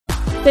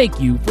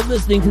Thank you for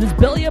listening to this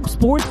Belly Up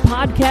Sports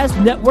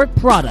Podcast Network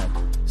product.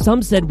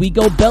 Some said we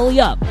go belly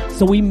up,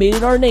 so we made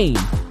it our name,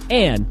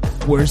 and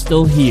we're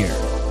still here.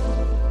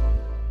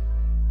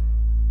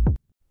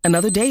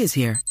 Another day is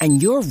here,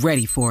 and you're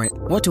ready for it.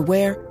 What to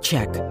wear?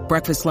 Check.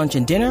 Breakfast, lunch,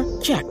 and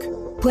dinner? Check.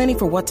 Planning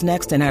for what's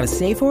next and how to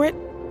save for it?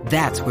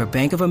 That's where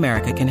Bank of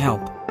America can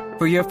help.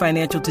 For your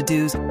financial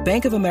to-dos,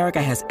 Bank of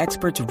America has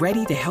experts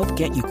ready to help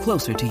get you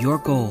closer to your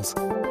goals.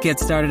 Get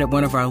started at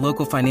one of our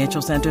local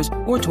financial centers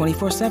or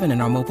 24/7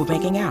 in our mobile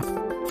banking app.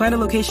 Find a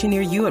location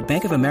near you at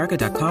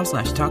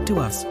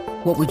bankofamerica.com/talktous.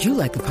 What would you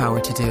like the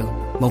power to do?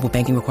 Mobile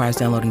banking requires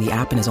downloading the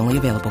app and is only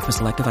available for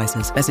select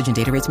devices. Message and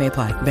data rates may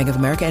apply. Bank of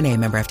America N.A.,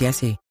 member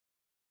FDIC.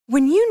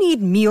 When you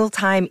need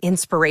mealtime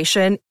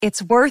inspiration,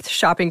 it's worth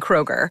shopping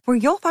Kroger, where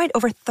you'll find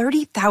over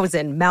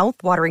 30,000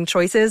 mouth-watering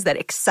choices that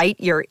excite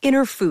your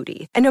inner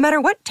foodie. And no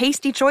matter what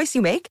tasty choice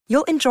you make,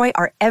 you'll enjoy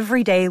our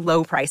everyday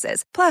low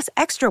prices, plus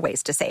extra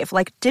ways to save,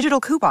 like digital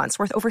coupons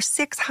worth over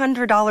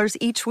 $600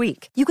 each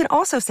week. You can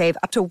also save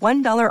up to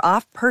 $1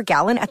 off per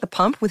gallon at the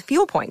pump with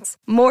fuel points.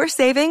 More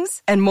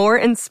savings and more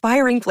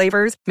inspiring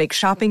flavors make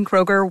shopping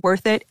Kroger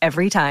worth it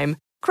every time.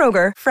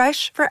 Kroger,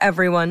 fresh for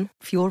everyone.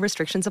 Fuel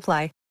restrictions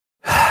apply.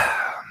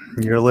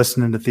 You're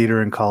listening to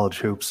Theater and College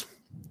Hoops.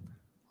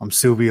 I'm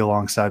Subi.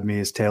 Alongside me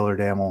is Taylor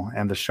Damel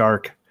and the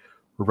Shark.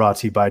 We're brought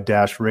to you by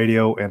Dash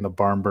Radio and the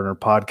Barn Burner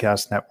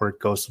Podcast Network.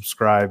 Go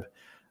subscribe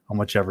on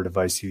whichever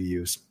device you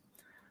use.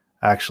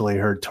 I actually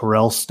heard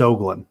Terrell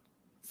Stoglin,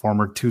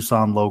 former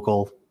Tucson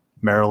local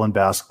Maryland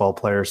basketball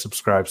player,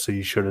 subscribe, so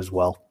you should as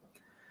well.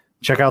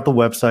 Check out the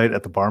website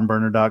at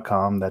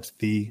thebarnburner.com. That's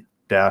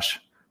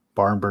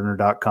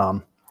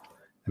the-barnburner.com.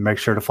 And make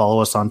sure to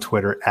follow us on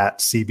Twitter at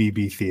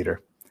CBB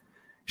Theater.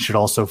 You should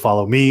also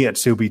follow me at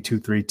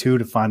Subi232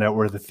 to find out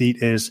where the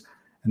Theat is.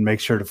 And make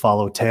sure to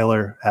follow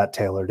Taylor at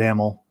Taylor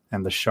Damel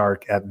and the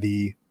Shark at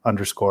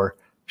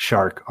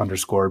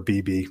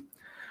the_Shark_BB.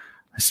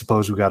 I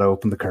suppose we got to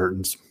open the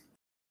curtains.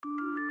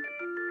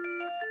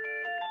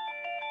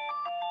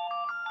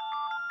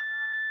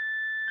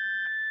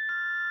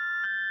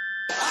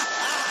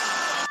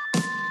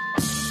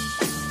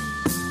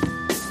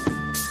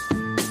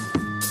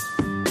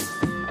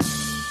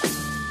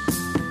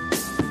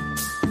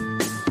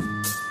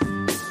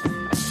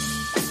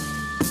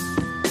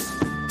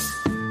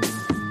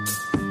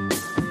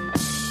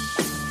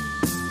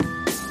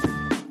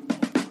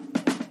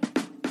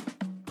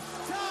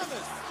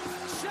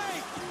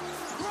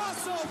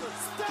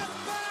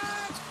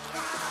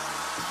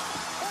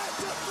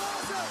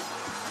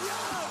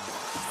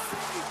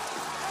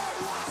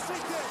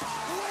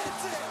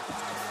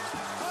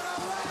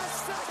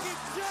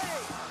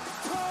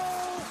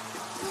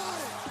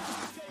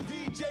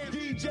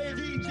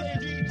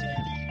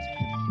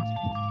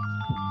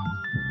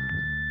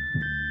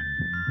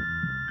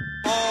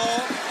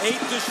 Eight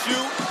to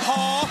shoot.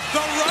 Hall, the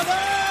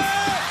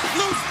runner!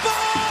 Loose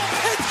ball!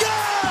 It's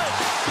good!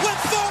 With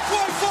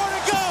 4.4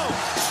 to go!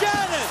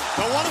 Shannon!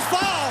 Don't want to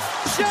foul!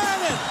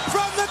 Shannon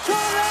from the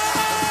corner!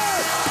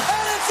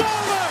 And it's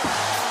over!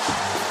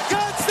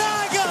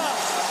 Gonzaga!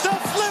 The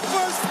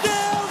flipper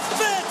still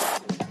fits!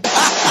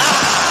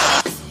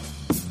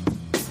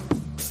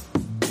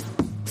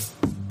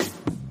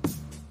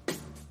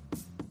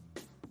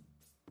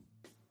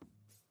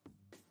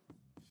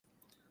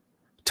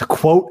 To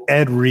quote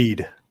Ed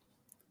Reed,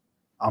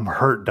 I'm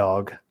hurt,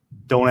 dog.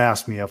 Don't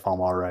ask me if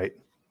I'm all right.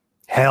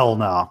 Hell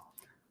no.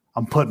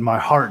 I'm putting my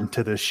heart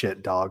into this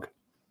shit, dog.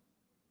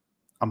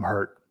 I'm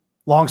hurt.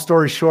 Long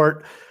story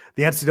short,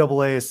 the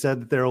NCAA has said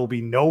that there will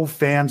be no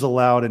fans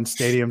allowed in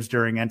stadiums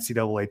during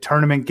NCAA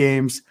tournament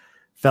games.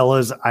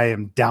 Fellas, I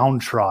am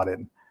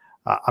downtrodden.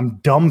 I'm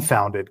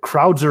dumbfounded.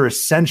 Crowds are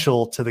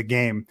essential to the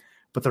game,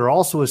 but they're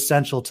also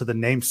essential to the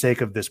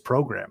namesake of this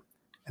program,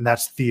 and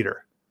that's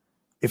theater.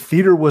 If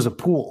theater was a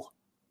pool,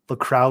 the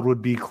crowd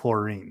would be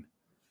chlorine.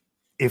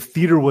 If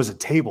theater was a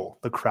table,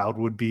 the crowd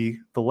would be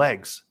the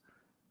legs.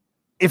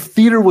 If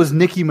theater was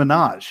Nicki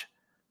Minaj,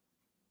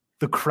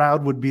 the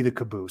crowd would be the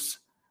caboose.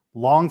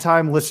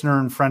 Longtime listener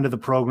and friend of the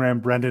program,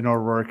 Brendan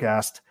O'Rourke,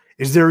 asked,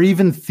 is there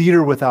even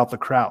theater without the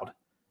crowd?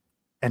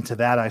 And to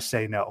that I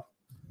say no.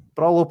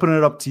 But I'll open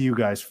it up to you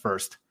guys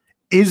first.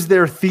 Is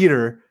there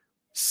theater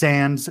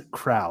sans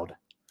crowd?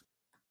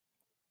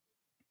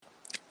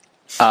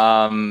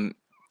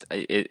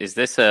 Is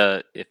this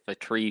if a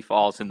tree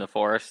falls in the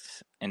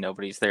forest and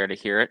nobody's there to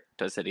hear it,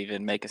 does it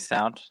even make a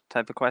sound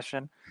type of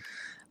question?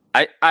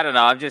 I don't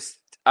know. I'm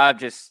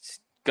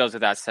just goes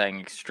without saying,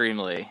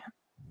 extremely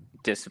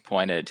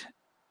disappointed.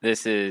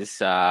 This is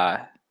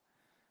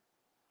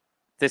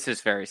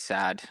very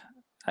sad.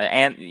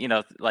 And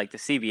like the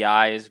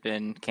CBI has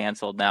been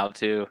canceled now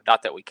too.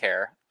 Not that we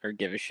care or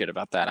give a shit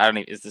about that. I don't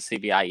even, is the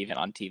CBI even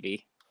on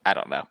TV? I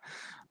don't know.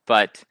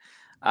 But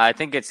I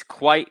think it's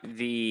quite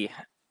the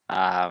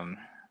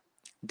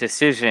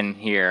decision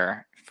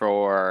here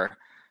for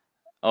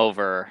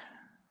over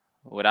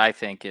what I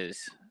think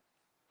is,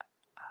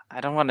 I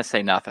don't want to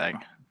say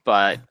nothing,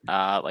 but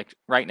like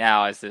right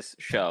now as this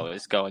show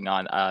is going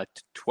on,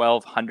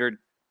 1,200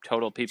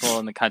 total people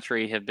in the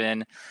country have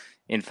been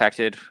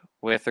infected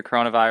with the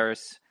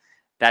coronavirus.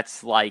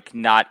 That's like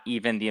not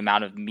even the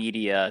amount of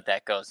media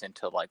that goes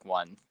into like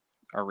one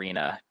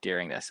arena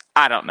during this.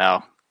 I don't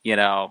know.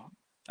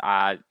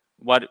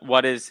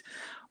 What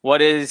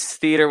is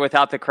theater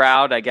without the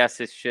crowd? I guess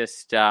it's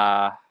just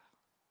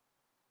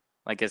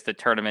is the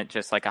tournament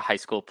just like a high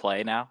school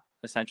play now,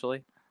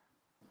 essentially?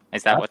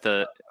 Is that what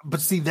the... But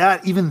see,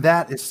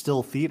 that is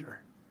still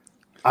theater.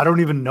 I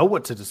don't even know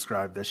what to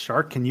describe this.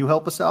 Shark, can you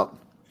help us out?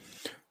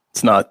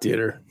 It's not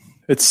theater.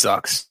 It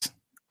sucks.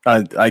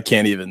 I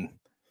can't even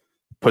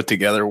put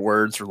together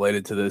words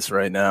related to this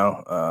right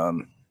now.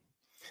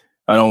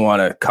 I don't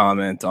want to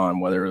comment on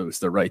whether it was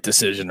the right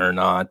decision or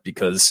not,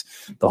 because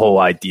the whole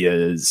idea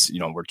is,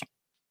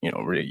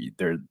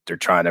 they're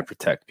trying to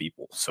protect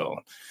people. So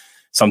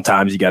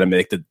sometimes you got to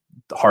make the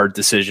hard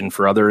decision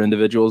for other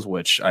individuals,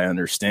 which I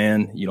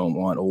understand. You don't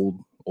want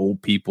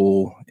old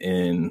people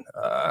in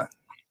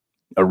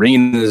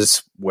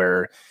arenas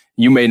where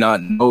you may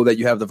not know that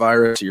you have the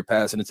virus, so you're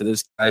passing it to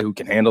this guy who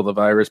can handle the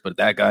virus, but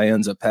that guy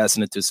ends up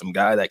passing it to some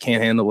guy that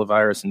can't handle the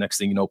virus, and next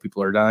thing you know,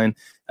 people are dying.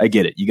 I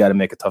get it. You got to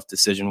make a tough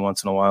decision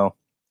once in a while.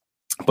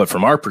 But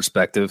from our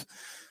perspective,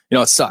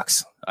 it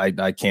sucks.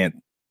 I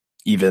can't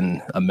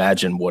even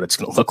imagine what it's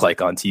going to look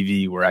like on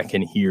TV, where I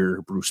can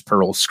hear Bruce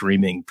Pearl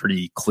screaming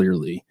pretty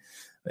clearly,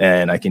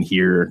 and I can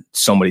hear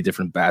so many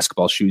different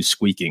basketball shoes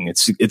squeaking.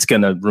 It's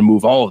going to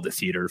remove all of the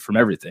theater from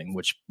everything,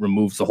 which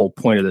removes the whole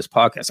point of this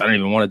podcast. I don't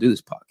even want to do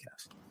this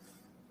podcast.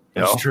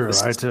 That's true.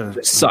 I had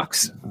to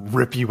sucks.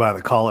 Rip you by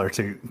the collar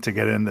to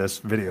get in this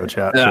video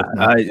chat. Yeah,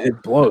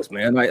 it blows,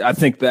 man. I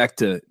think back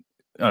to,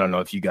 I don't know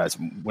if you guys,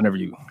 whenever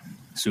you,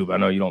 Sub, I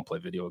know you don't play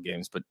video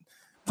games, but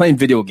playing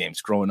video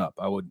games growing up,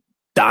 I would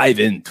dive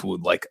into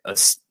like a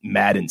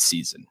Madden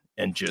season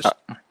and just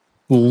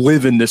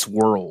live in this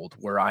world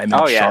where I'm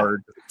in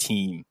charge of a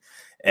team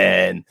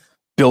and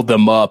build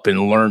them up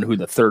and learn who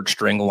the third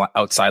string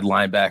outside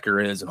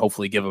linebacker is, and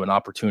hopefully give them an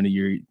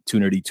opportunity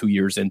 2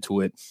 years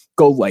into it.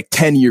 Go like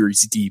 10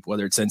 years deep,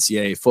 whether it's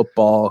NCAA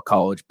football,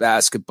 college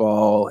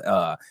basketball,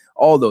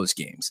 all those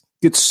games.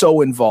 Get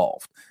so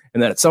involved.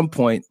 And then at some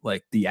point,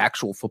 like the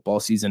actual football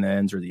season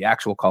ends, or the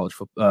actual college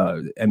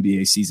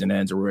NBA season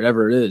ends, or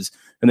whatever it is.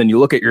 And then you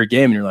look at your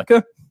game and you're like,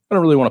 I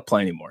don't really want to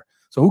play anymore.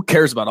 So who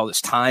cares about all this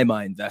time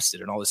I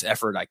invested and all this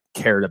effort I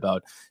cared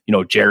about,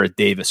 Jared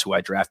Davis, who I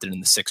drafted in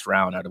the 6th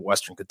round out of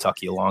Western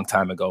Kentucky a long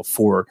time ago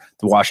for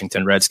the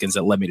Washington Redskins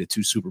that led me to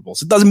 2 Super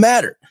Bowls. It doesn't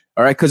matter.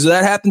 All right. Because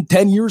that happened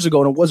 10 years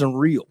ago and it wasn't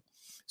real.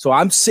 So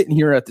I'm sitting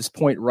here at this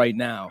point right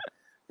now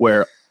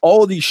where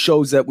all of these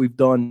shows that we've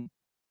done,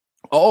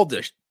 all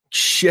the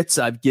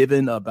shits I've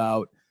given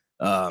about,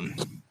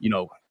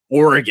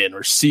 Oregon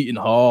or Seton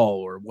Hall,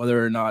 or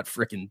whether or not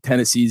freaking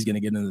Tennessee is going to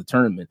get into the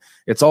tournament,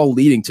 it's all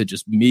leading to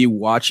just me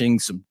watching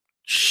some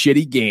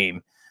shitty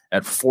game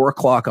at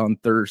 4:00 on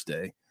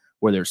Thursday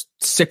where there's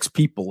 6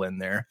 people in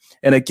there.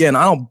 And again,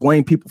 I don't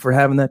blame people for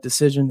having that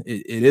decision.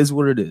 It is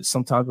what it is.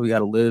 Sometimes we got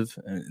to live.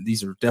 And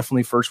these are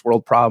definitely first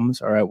world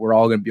problems. All right. We're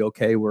all going to be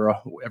okay.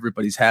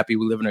 Everybody's happy.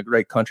 We live in a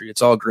great country.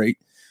 It's all great,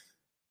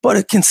 but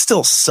it can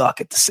still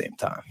suck at the same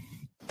time.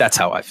 That's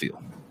how I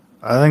feel.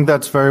 I think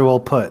that's very well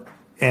put.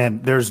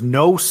 And there's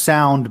no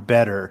sound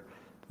better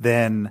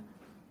than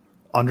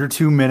under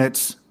 2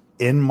 minutes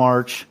in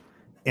March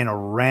in a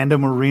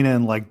random arena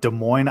in like Des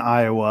Moines,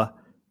 Iowa,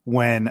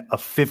 when a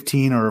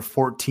 15 or a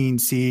 14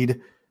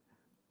 seed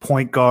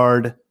point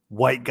guard,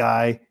 white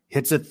guy,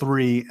 hits a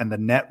 3 and the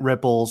net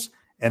ripples,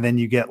 and then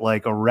you get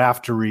like a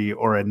Raftery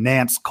or a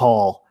Nance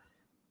call,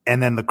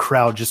 and then the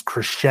crowd just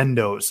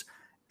crescendos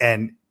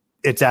and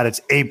it's at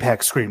its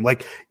apex scream.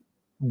 Like,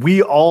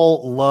 we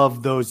all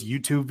love those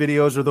YouTube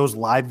videos or those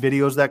live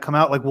videos that come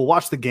out. Like, we'll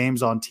watch the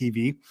games on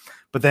TV,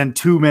 but then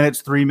 2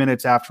 minutes, 3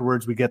 minutes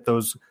afterwards, we get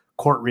those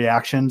court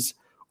reactions,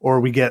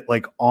 or we get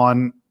like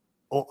on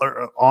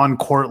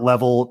court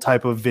level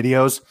type of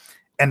videos,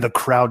 and the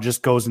crowd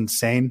just goes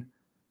insane.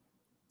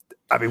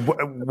 I mean,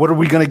 what are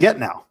we going to get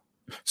now?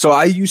 So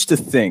I used to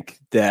think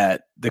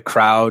that the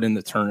crowd in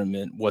the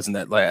tournament wasn't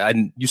that, like,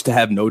 I used to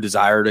have no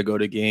desire to go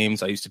to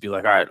games. I used to be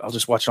like, all right, I'll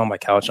just watch it on my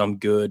couch. I'm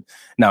good.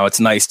 Now it's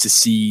nice to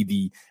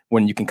see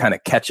when you can kind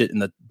of catch it in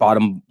the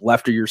bottom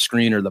left of your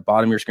screen, or the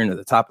bottom of your screen, or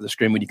the top of the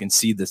screen, when you can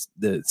see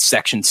the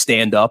section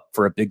stand up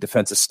for a big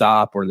defensive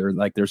stop, or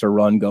there's a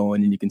run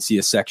going and you can see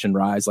a section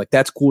rise. Like,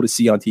 that's cool to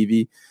see on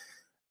TV.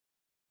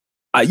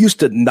 I used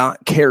to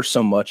not care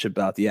so much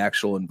about the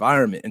actual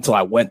environment until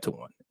I went to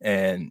one.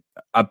 And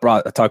I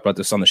talked about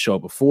this on the show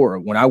before.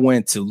 When I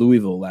went to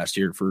Louisville last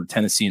year for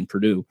Tennessee and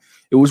Purdue,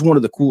 it was one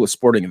of the coolest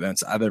sporting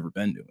events I've ever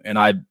been to. And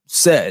I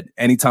said,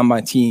 anytime my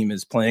team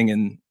is playing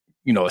in,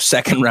 a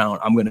second round,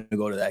 I'm going to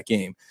go to that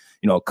game,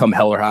 come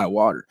hell or high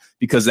water,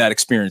 because that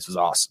experience was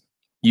awesome.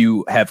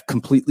 You have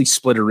completely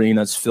split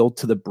arenas filled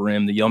to the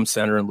brim, the Yum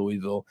Center in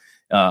Louisville.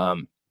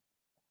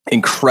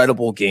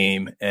 Incredible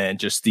game, and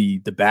just the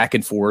back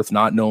and forth,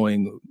 not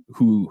knowing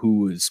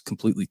who is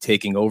completely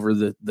taking over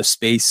the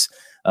space,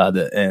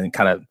 and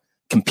kind of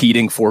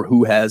competing for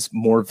who has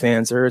more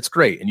fans there. It's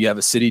great. And you have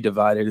a city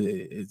divided.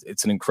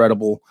 It's an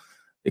incredible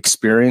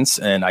experience,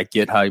 and I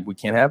get how we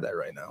can't have that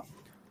right now.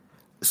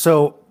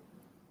 So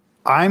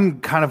I'm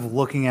kind of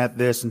looking at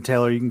this, and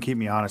Taylor, you can keep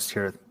me honest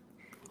here.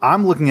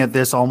 I'm looking at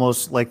this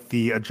almost like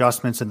the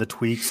adjustments and the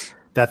tweaks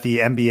that the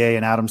NBA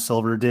and Adam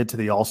Silver did to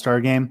the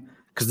All-Star game,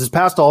 because this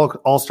past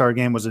All-Star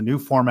game was a new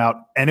format,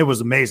 and it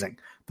was amazing.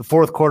 The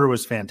fourth quarter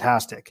was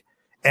fantastic,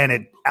 and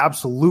it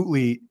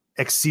absolutely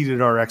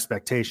exceeded our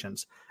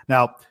expectations.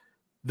 Now,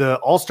 the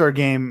All-Star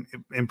game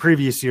in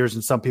previous years,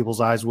 in some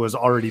people's eyes, was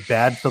already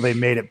bad, so they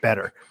made it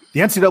better. The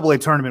NCAA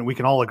tournament, we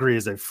can all agree,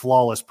 is a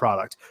flawless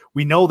product.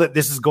 We know that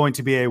this is going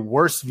to be a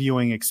worse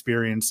viewing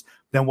experience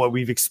than what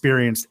we've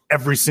experienced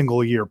every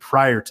single year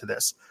prior to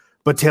this.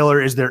 But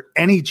Taylor, is there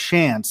any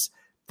chance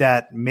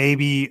that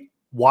maybe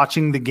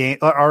watching the game,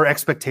 our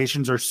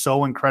expectations are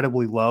so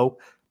incredibly low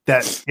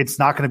that it's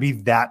not going to be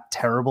that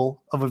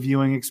terrible of a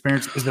viewing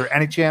experience? Is there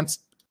any chance?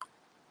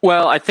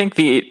 Well, I think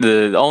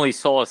the only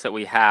solace that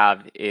we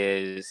have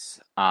is,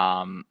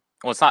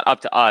 it's not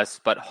up to us,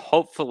 but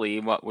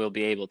hopefully what we'll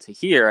be able to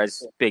hear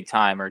as big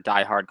time or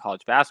diehard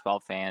college basketball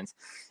fans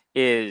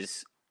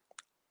is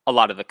a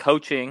lot of the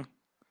coaching,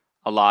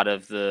 a lot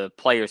of the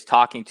players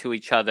talking to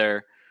each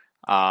other,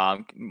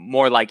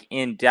 more like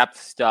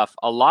in-depth stuff,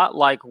 a lot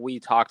like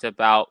we talked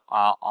about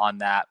on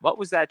that. What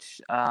was that?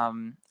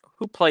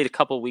 Who played a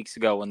couple of weeks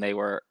ago when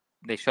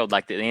they showed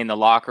like the in the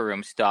locker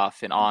room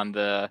stuff and on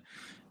the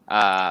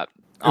on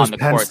the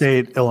Penn court.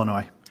 State,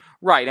 Illinois.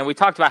 Right, and we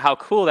talked about how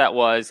cool that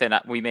was, and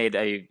we made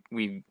a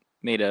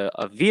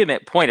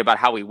vehement point about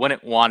how we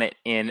wouldn't want it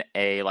in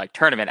a like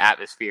tournament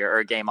atmosphere or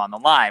a game on the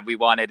line. We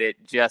wanted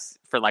it just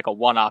for like a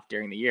one-off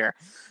during the year.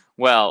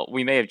 Well,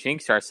 we may have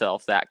jinxed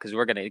ourselves that, because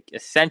we're going to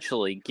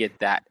essentially get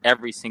that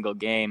every single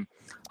game.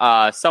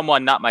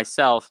 Someone, not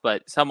myself,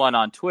 but someone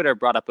on Twitter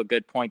brought up a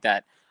good point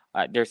that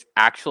there's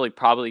actually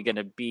probably going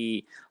to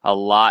be a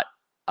lot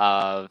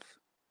of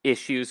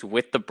issues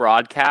with the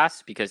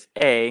broadcast, because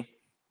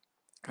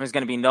there's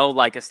going to be no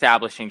like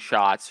establishing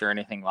shots or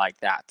anything like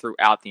that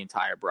throughout the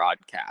entire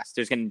broadcast.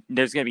 There's going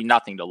to be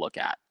nothing to look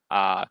at.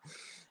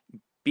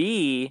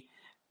 B,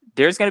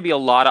 there's going to be a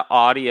lot of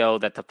audio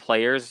that the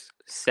players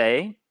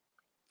say,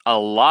 a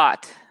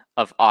lot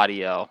of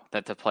audio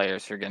that the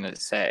players are going to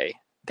say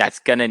that's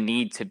going to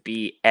need to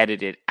be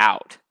edited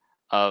out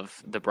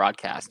of the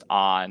broadcast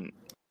on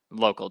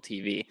local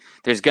TV.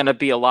 There's going to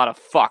be a lot of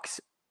fucks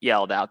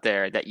yelled out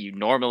there that you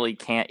normally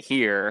can't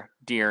hear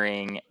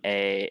during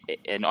a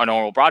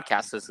normal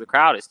broadcast because the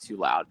crowd is too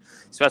loud,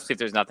 especially if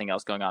there's nothing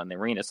else going on in the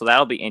arena. So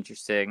that'll be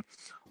interesting.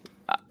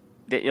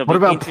 What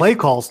about play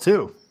calls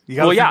too? You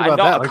got to think about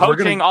that. Like,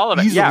 coaching, all of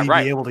it. Yeah,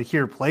 right. Be able to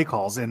hear play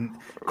calls in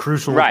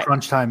crucial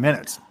crunch time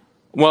minutes.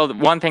 Well,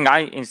 one thing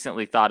I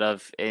instantly thought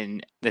of,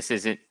 and this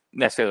isn't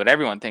necessarily what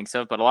everyone thinks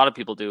of, but a lot of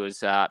people do,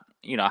 is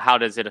how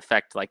does it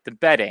affect like the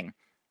betting?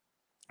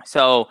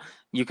 So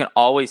you can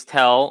always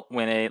tell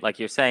when like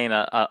you're saying,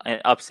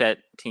 an upset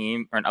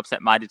team or an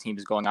upset-minded team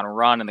is going on a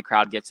run and the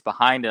crowd gets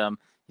behind them.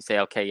 You say,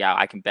 okay, yeah,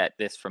 I can bet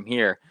this from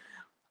here.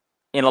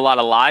 In a lot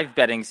of live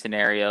betting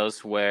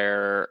scenarios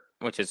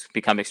which has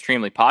become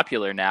extremely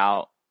popular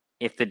now,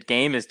 if the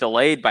game is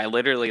delayed by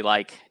literally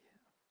like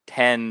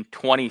 10,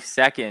 20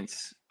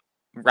 seconds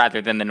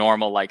rather than the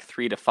normal like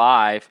 3 to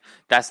 5,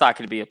 that's not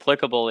going to be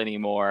applicable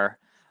anymore.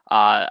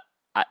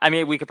 I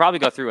mean, we could probably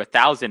go through a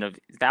thousand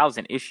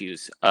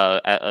issues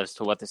as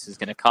to what this is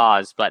going to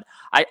cause, but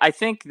I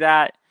think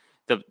that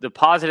the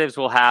positives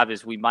we'll have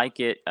is we might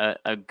get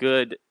a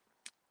good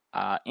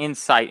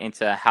insight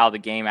into how the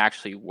game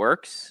actually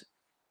works,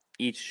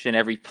 each and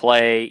every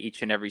play,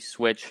 each and every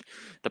switch.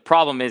 The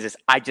problem is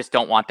I just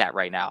don't want that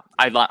right now.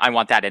 I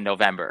want that in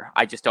November.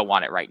 I just don't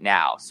want it right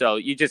now. So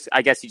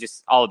I guess you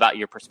just all about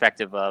your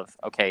perspective of,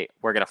 okay,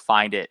 we're going to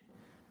find it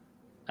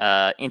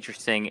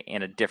interesting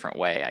in a different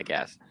way, I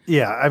guess.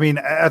 Yeah, I mean,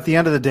 at the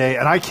end of the day,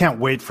 and I can't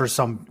wait for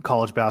some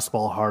college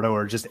basketball hardo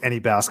or just any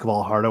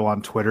basketball hardo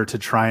on Twitter to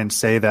try and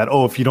say that,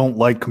 if you don't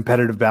like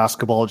competitive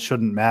basketball, it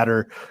shouldn't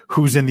matter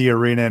who's in the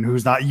arena and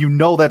who's not.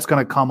 That's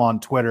going to come on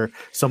Twitter,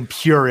 some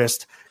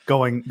purist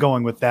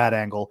going with that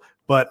angle.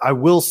 But I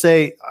will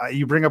say,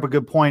 you bring up a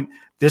good point.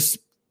 This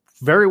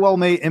very well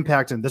may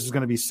impact, and this is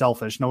going to be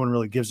selfish. No one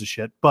really gives a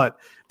shit, but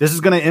this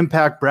is going to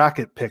impact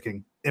bracket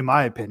picking, in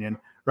my opinion.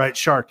 Right,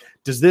 Shark?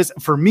 Does this,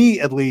 for me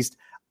at least,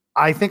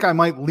 I think I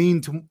might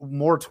lean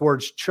more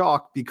towards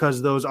chalk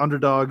because those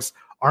underdogs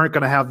aren't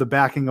going to have the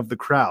backing of the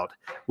crowd,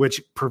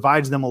 which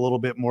provides them a little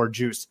bit more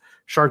juice.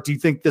 Shark, do you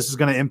think this is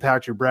going to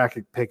impact your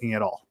bracket picking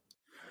at all?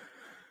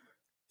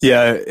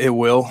 Yeah, it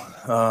will,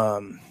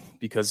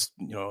 because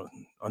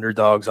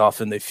underdogs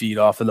often they feed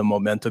off of the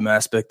momentum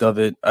aspect of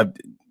it. I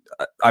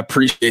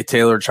appreciate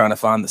Taylor trying to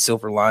find the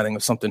silver lining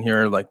of something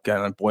here, like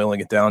kind of boiling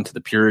it down to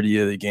the purity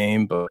of the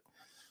game, but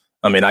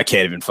I mean, I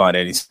can't even find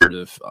any sort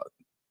of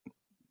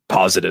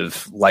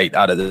positive light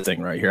out of this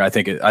thing right here. I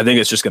think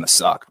it's just going to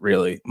suck,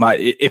 really.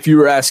 If you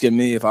were asking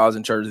me if I was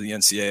in charge of the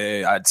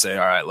NCAA, I'd say,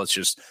 all right, let's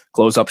just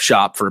close up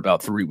shop for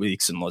about 3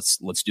 weeks and let's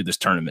do this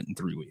tournament in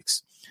 3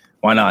 weeks.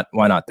 Why not?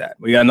 Why not that?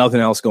 We got nothing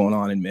else going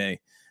on in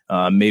May.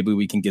 Maybe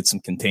we can get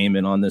some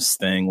containment on this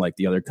thing like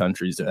the other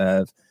countries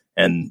have.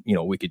 and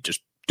we could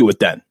just do it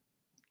then.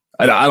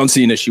 I don't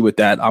see an issue with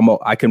that.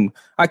 I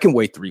can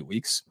wait 3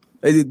 weeks.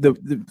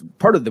 The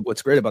part of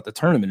what's great about the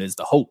tournament is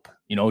the hope,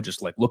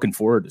 just like looking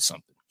forward to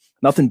something.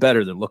 Nothing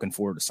better than looking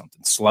forward to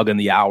something, slugging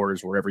the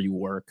hours wherever you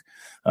work,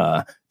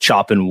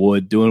 chopping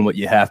wood, doing what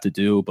you have to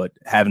do, but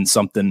having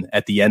something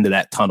at the end of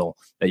that tunnel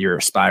that you're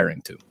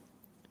aspiring to.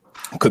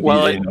 Could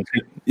be,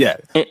 yeah.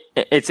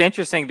 It's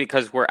interesting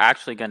because we're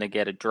actually going to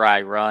get a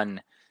dry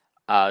run,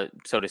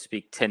 so to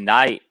speak,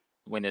 tonight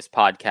when this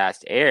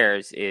podcast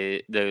airs.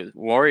 The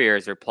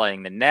Warriors are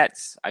playing the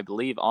Nets, I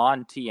believe,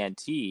 on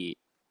TNT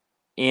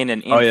in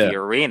an empty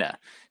arena.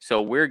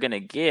 So we're going to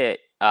get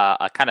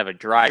a kind of a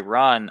dry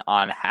run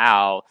on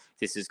how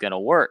this is going to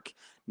work.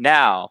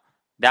 Now,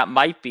 that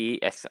might be,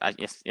 if I'm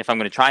going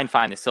to try and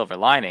find the silver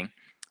lining,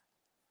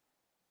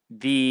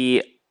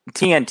 the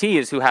TNT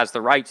is who has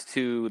the rights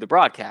to the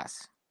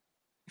broadcast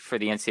for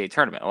the NCAA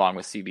tournament, along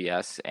with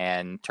CBS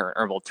and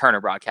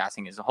Turner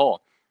Broadcasting as a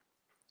whole.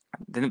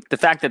 The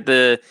fact that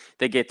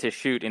they get to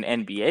shoot an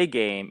NBA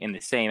game in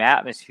the same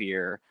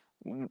atmosphere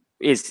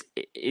is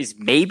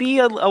maybe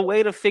a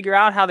way to figure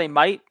out how they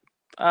might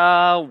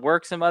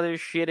work some other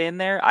shit in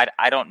there.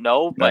 I don't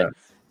know, but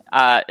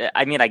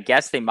I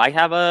guess they might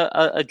have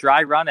a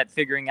dry run at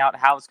figuring out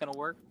how it's going to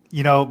work.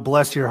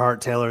 Bless your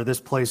heart, Taylor. This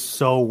plays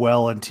so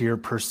well into your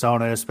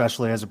persona,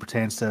 especially as it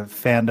pertains to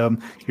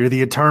fandom. You're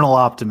the eternal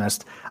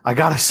optimist. I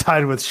got to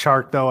side with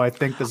Shark, though. I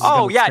think this is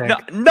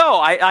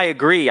I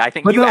agree. I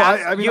think you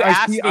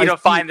asked me to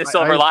find the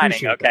silver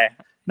lining. Okay.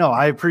 That. No,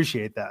 I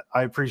appreciate that.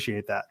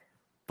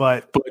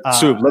 But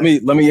Sue, let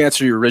me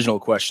answer your original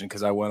question,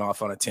 because I went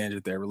off on a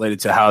tangent there related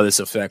to how this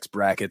affects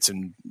brackets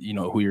and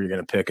who you're going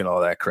to pick and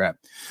all that crap.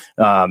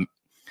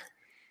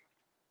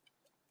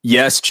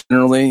 Yes,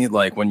 generally,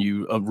 like when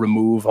you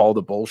remove all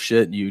the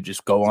bullshit, you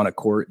just go on a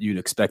court, you'd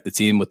expect the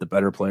team with the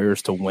better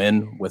players to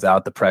win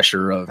without the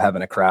pressure of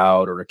having a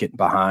crowd or getting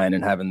behind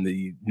and having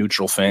the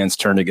neutral fans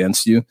turn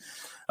against you.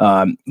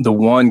 The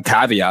one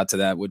caveat to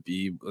that would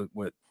be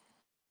what,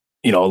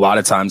 a lot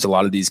of times, a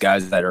lot of these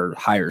guys that are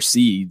higher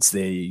seeds,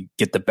 they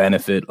get the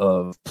benefit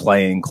of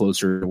playing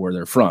closer to where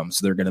they're from.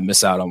 So they're going to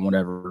miss out on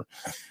whatever.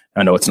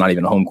 I know it's not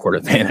even a home court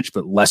advantage,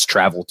 but less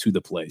travel to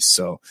the place.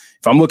 So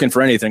if I'm looking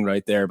for anything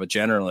right there, but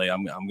generally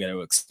I'm going to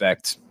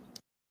expect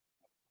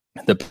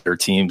the better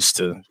teams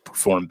to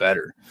perform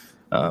better.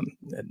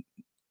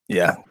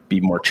 Be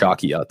more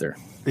chalky out there.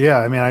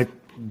 Yeah.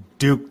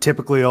 Duke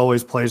typically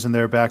always plays in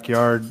their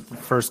backyard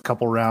first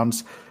couple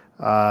rounds.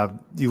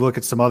 You look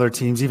at some other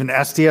teams, even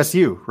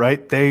SDSU,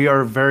 right? They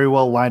are very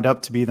well lined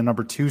up to be the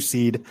number 2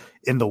 seed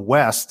in the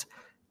West.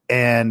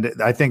 And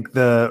I think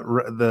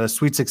the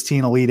Sweet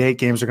 16 Elite 8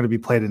 games are going to be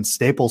played in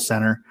Staples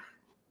Center.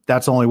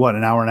 That's only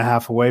an hour and a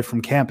half away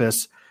from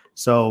campus.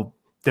 So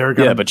they're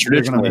going to, but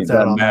traditionally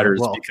that matters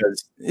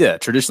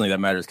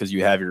because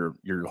you have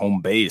your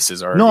home base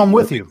is already. No, I'm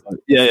with you.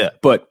 Yeah.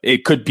 But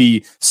it could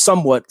be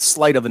somewhat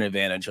slight of an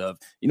advantage of,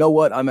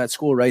 I'm at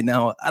school right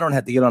now. I don't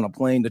have to get on a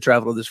plane to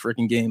travel to this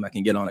freaking game. I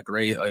can get on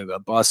a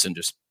bus and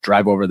just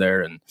drive over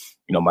there. And,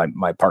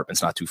 my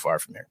apartment's not too far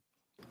from here.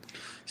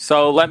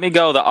 So let me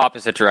go the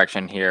opposite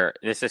direction here.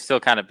 This is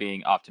still kind of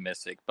being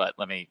optimistic, but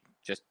let me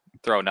just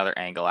throw another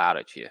angle out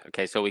at you.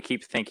 Okay, so we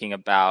keep thinking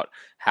about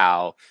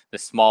how the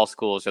small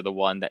schools are the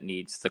one that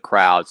needs the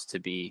crowds to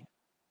be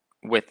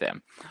with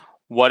them.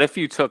 What if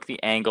you took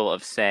the angle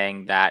of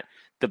saying that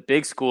the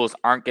big schools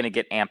aren't going to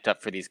get amped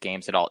up for these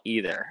games at all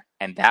either,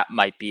 and that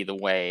might be the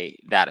way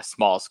that a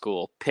small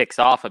school picks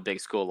off a big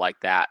school like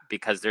that,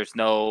 because there's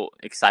no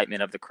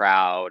excitement of the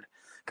crowd.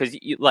 Because,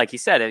 like you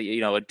said,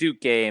 a Duke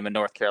game, a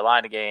North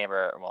Carolina game,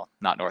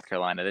 not North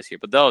Carolina this year,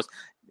 but those,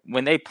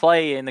 when they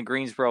play in the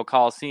Greensboro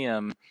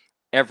Coliseum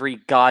every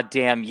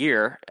goddamn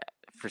year,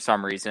 for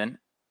some reason,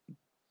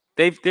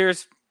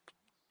 there's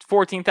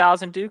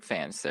 14,000 Duke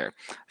fans there.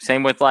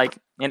 Same with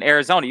in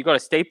Arizona, you go to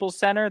Staples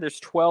Center,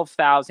 there's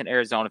 12,000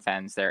 Arizona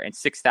fans there and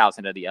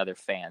 6,000 of the other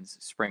fans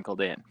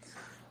sprinkled in.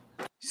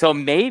 So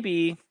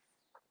maybe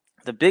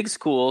the big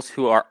schools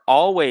who are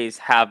always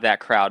have that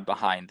crowd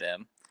behind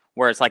them,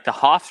 whereas like the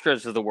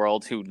Hofstras of the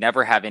world who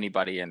never have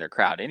anybody in their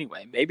crowd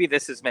anyway, maybe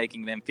this is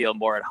making them feel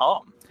more at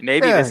home.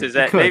 Maybe this is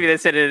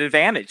an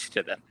advantage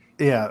to them.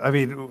 Yeah,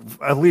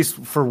 at least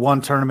for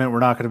one tournament, we're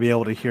not going to be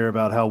able to hear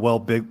about how well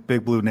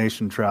Big Blue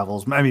Nation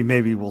travels.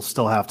 Maybe we'll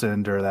still have to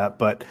endure that,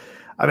 but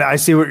I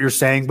see what you're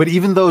saying. But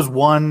even those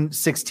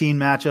 1-16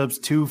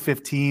 matchups, 2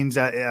 15s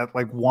at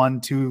like 1,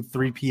 2,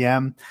 3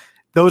 p.m.,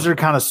 those are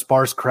kind of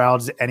sparse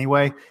crowds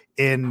anyway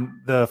in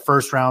the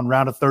first round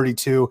of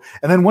 32.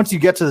 And then once you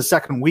get to the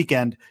second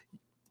weekend,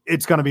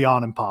 it's going to be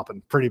on and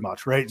popping pretty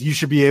much, right? You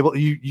should be able,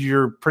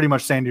 you're pretty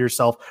much saying to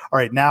yourself, all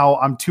right, now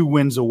I'm 2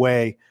 wins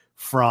away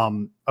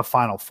from a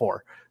Final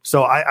Four.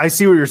 So I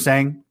see what you're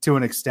saying to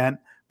an extent,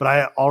 but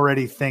I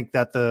already think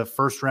that the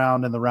first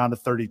round and the round of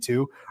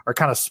 32 are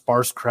kind of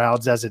sparse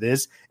crowds as it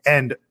is,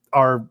 and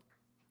are,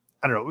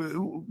 I don't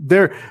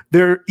know,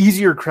 they're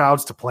easier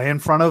crowds to play in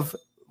front of,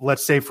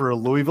 let's say for a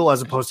Louisville,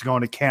 as opposed to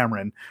going to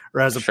Cameron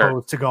or as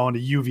opposed to going to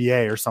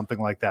UVA or something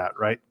like that,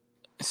 right?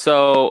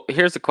 So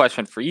here's a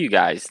question for you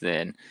guys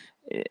then.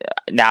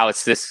 Now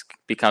this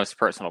becomes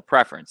personal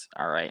preference.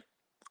 All right.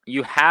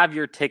 You have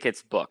your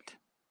tickets booked.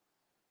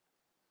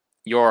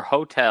 Your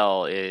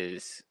hotel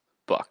is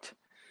booked.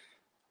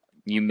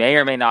 You may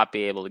or may not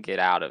be able to get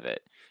out of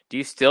it. Do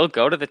you still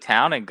go to the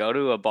town and go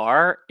to a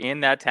bar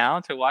in that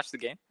town to watch the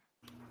game?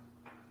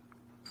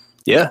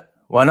 Yeah,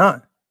 why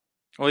not?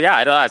 Well,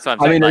 yeah, that's what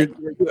I'm saying. I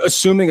mean,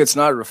 assuming it's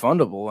not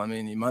refundable, I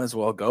mean, you might as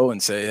well go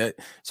and say it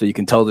so you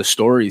can tell the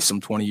story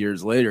some 20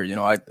 years later. You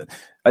know, I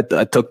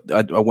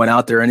went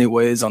out there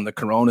anyways on the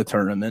Corona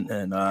tournament,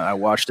 and I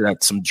watched it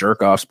at some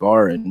jerk off's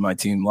bar, and my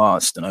team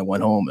lost, and I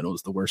went home, and it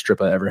was the worst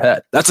trip I ever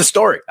had. That's a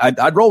story.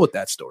 I'd roll with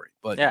that story,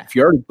 but if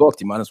you're already booked,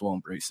 you might as well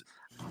embrace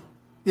it.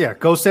 Yeah,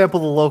 go sample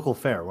the local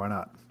fare. Why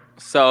not?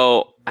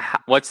 So,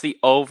 what's the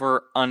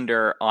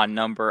over/under on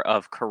number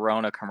of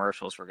Corona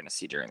commercials we're going to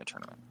see during the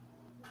tournament?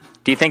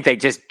 Do you think they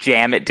just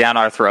jam it down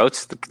our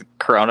throats, the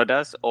Corona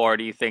does, or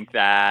do you think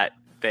that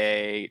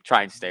they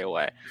try and stay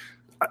away?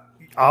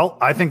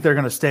 I think they're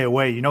going to stay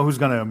away. You know who's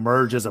going to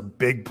emerge as a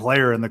big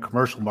player in the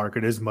commercial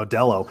market is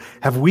Modelo.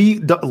 Have we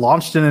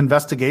launched an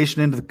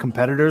investigation into the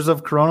competitors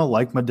of Corona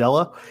like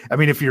Modelo? I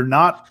mean, if you're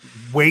not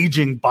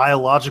waging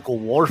biological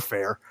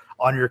warfare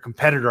on your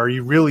competitor, are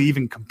you really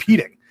even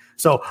competing?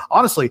 So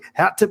honestly,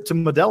 hat tip to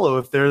Modelo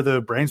if they're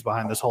the brains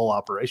behind this whole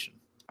operation.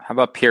 How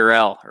about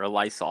Purell or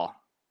Lysol?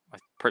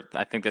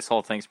 I think this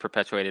whole thing's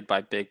perpetuated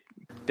by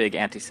big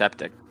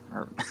antiseptic.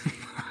 Or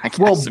I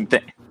guess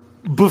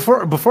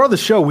before the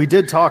show, we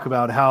did talk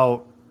about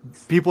how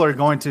people are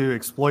going to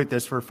exploit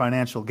this for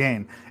financial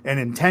gain, and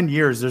in 10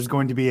 years, there's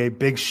going to be a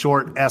Big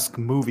Short-esque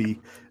movie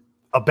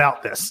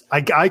about this.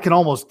 I can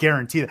almost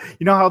guarantee that.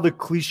 You know how the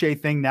cliche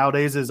thing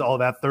nowadays is, "Oh,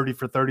 that 30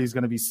 for 30 is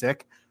going to be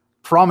sick."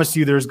 Promise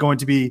you, there's going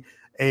to be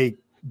a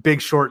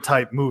Big Short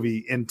type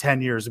movie in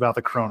 10 years about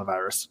the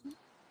coronavirus.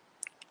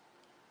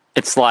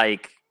 It's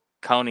like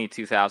Coney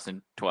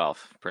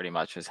 2012, pretty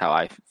much is how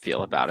I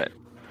feel about it.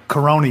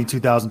 Corona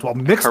 2012.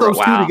 Mix those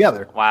two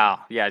together. Wow.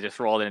 Yeah, just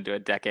rolled into a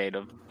decade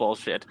of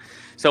bullshit.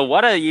 So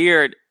what a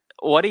year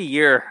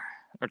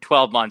or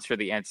 12 months for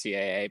the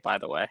NCAA, by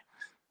the way.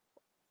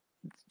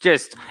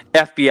 Just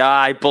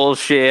FBI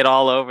bullshit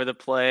all over the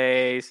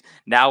place.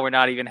 Now we're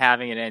not even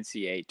having an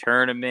NCAA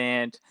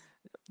tournament.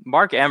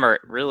 Mark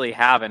Emmert really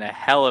having a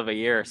hell of a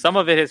year. Some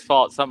of it his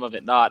fault, some of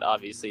it not,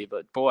 obviously.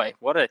 But boy,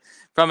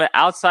 from an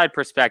outside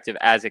perspective,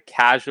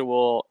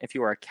 if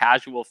you were a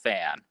casual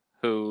fan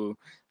who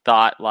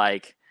thought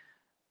like,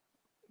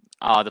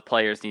 oh, the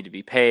players need to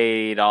be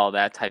paid, all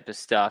that type of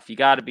stuff, you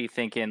got to be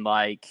thinking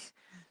like,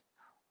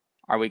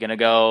 are we going to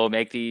go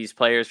make these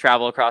players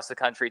travel across the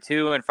country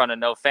too in front of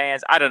no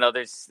fans? I don't know.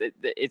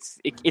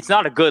 It's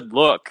not a good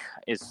look.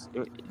 Is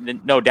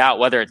no doubt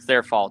whether it's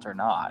their fault or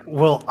not.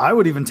 Well, I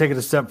would even take it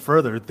a step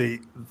further.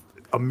 The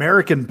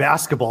American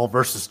basketball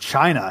versus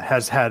China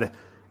has had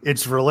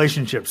its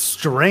relationship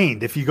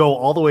strained. If you go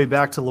all the way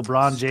back to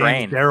LeBron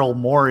James, Daryl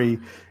Morey.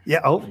 Yeah.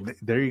 Oh,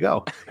 there you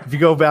go. If you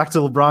go back to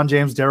LeBron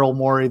James, Daryl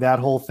Morey, that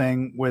whole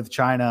thing with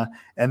China,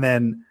 and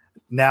then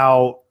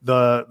now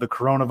the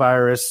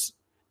coronavirus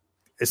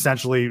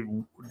essentially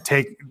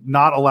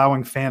not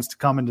allowing fans to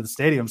come into the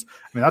stadiums.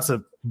 I mean, that's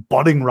a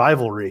budding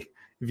rivalry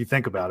if you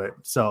think about it.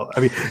 So, I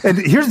mean, and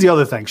here's the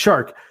other thing,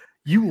 Shark,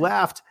 you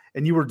laughed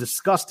and you were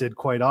disgusted,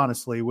 quite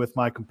honestly, with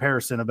my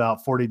comparison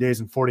about 40 Days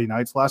and 40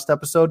 Nights last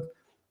episode.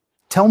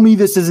 Tell me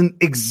this isn't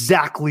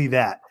exactly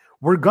that.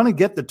 We're going to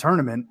get the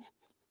tournament,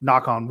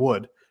 knock on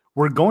wood.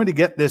 We're going to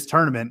get this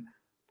tournament,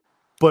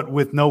 but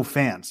with no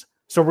fans.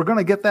 So we're going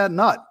to get that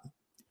nut.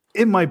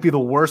 It might be the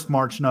worst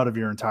March nut of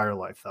your entire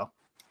life, though.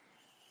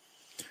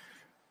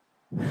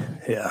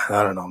 Yeah,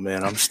 I don't know,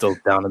 man. I'm still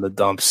down in the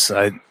dumps.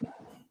 I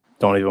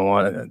don't even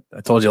want to. I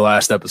told you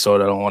last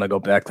episode I don't want to go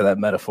back to that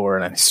metaphor,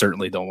 and I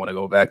certainly don't want to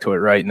go back to it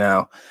right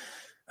now.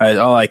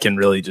 All I can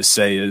really just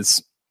say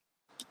is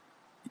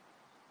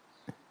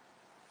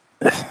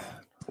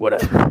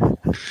whatever.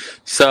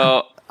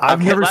 So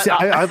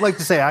I'd like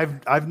to say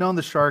I've known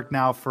the Shark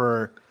now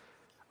for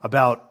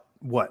about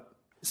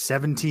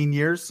 17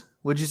 years,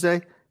 would you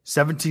say?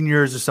 17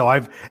 years or so.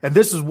 And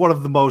this is one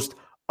of the most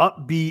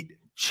upbeat,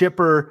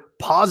 chipper,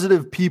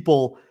 positive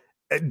people,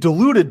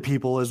 deluded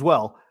people as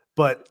well.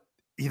 But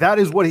that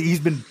is what he's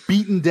been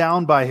beaten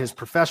down by his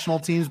professional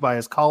teams, by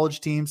his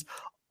college teams.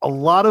 A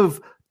lot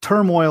of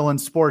turmoil in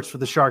sports for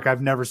the Shark.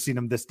 I've never seen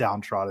him this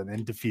downtrodden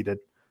and defeated.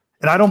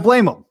 And I don't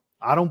blame him.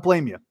 I don't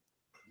blame you.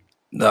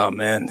 No,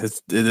 man.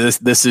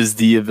 This is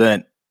the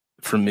event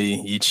for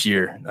me each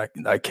year.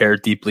 I care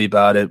deeply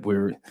about it. We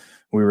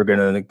were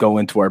going to go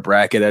into our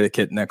bracket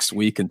etiquette next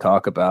week and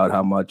talk about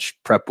how much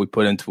prep we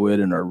put into it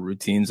and our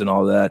routines and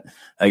all that.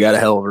 I got a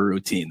hell of a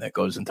routine that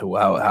goes into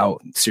how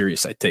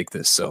serious I take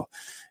this. So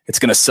it's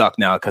going to suck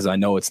now because I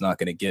know it's not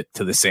going to get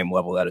to the same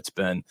level that it's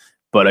been.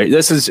 But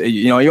this is,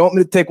 you want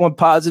me to take one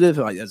positive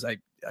as I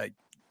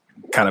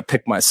kind of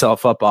pick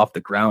myself up off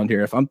the ground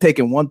here. If I'm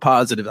taking one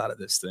positive out of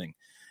this thing,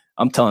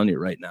 I'm telling you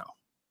right now,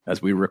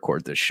 as we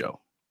record this show,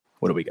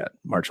 what do we got?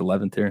 March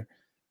 11th here,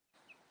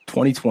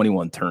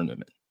 2021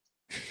 tournament.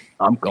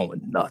 I'm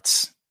going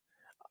nuts.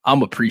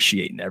 I'm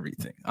appreciating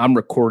everything. I'm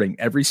recording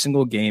every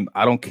single game.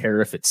 I don't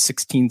care if it's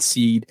 16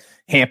 seed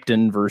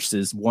Hampton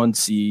versus 1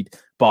 seed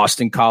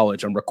Boston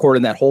College. I'm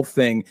recording that whole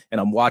thing, and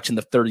I'm watching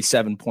the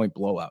 37-point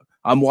blowout.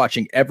 I'm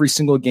watching every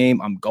single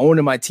game. I'm going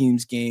to my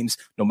team's games,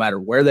 no matter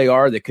where they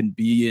are. They can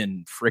be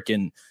in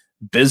frickin'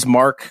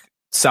 Bismarck,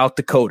 South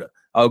Dakota.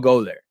 I'll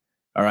go there.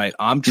 All right.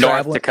 I'm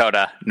traveling.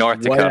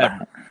 North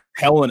Dakota.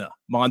 Helena,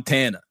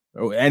 Montana,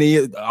 or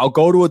I'll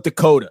go to a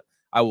Dakota.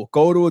 I will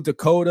go to a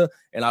Dakota,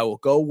 and I will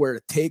go where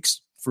it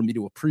takes for me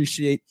to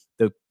appreciate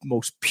the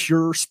most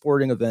pure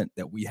sporting event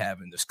that we have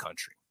in this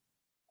country.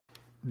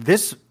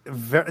 This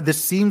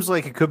seems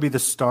like it could be the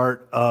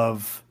start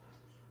of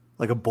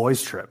like a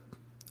boys trip,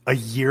 a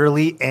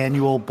yearly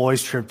annual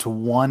boys trip to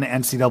one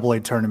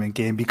NCAA tournament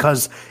game,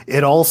 because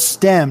it all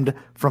stemmed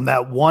from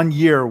that 1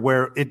 year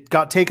where it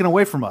got taken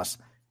away from us.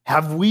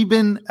 Have we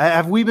been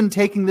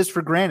taking this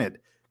for granted?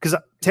 Because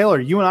Taylor,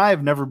 you and I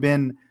have never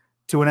been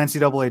to an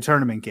NCAA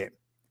tournament game.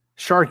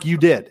 Shark, you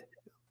did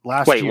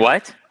last year. Wait,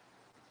 what?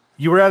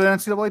 You were at an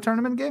NCAA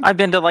tournament game? I've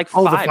been to like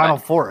 5. The Final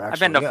Four, actually. I've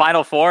been to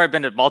Final Four. I've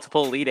been to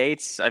multiple Elite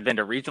Eights. I've been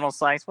to regional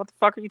sites. What the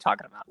fuck are you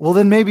talking about? Well,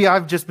 then maybe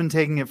I've just been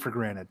taking it for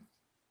granted.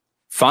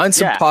 Find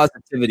some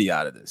positivity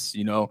out of this,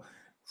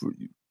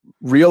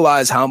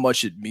 realize how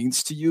much it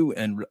means to you.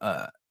 And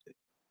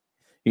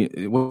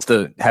what's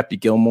the Happy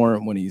Gilmore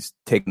when he's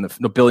taking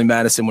Billy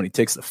Madison, when he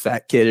takes the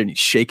fat kid and he's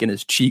shaking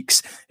his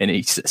cheeks and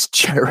he says,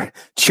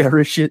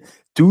 cherish it.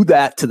 Do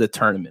that to the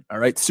tournament. All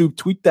right. Soup,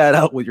 tweet that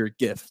out with your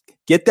gift.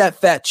 Get that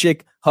fat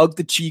chick, hug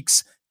the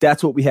cheeks.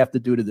 That's what we have to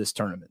do to this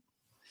tournament.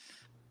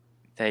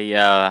 They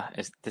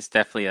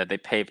they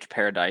paved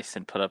paradise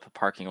and put up a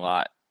parking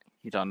lot.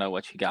 You don't know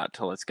what you got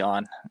till it's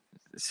gone.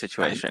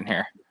 Situation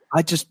here.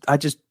 I just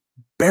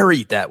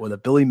buried that with a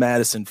Billy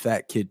Madison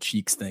fat kid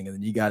cheeks thing, and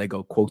then you got to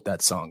go quote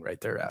that song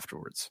right there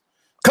afterwards.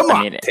 Come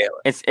on,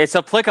 Taylor. It's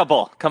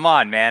applicable. Come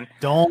on, man.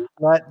 Don't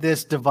let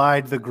this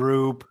divide the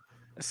group.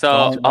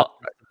 So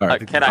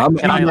can I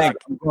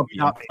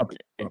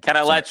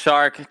let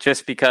Shark,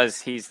 just because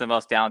he's the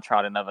most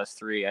downtrodden of us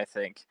three, I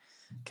think,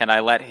 can I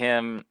let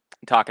him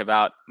talk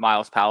about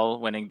Miles Powell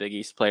winning Big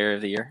East Player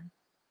of the Year?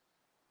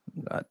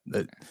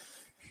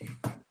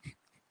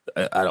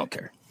 I don't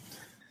care.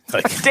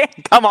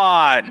 Come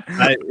on.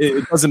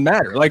 It doesn't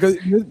matter. Like,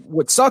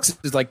 what sucks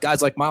is like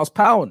guys like Miles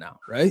Powell now,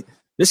 right?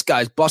 This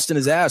guy's busting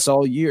his ass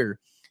all year.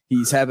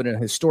 He's having a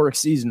historic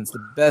season. It's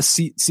the best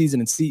season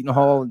in Seton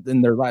Hall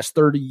in their last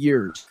 30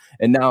 years.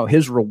 And now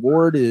his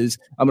reward is,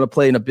 I'm going to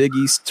play in a Big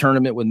East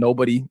tournament with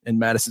nobody in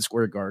Madison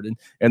Square Garden.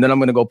 And then I'm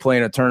going to go play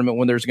in a tournament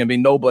when there's going to be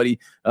nobody.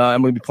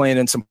 I'm going to be playing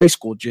in some high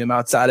school gym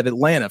outside of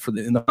Atlanta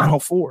in the Final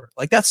Four.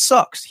 Like, that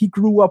sucks. He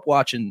grew up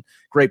watching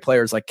great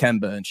players like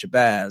Kemba and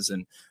Shabazz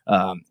and,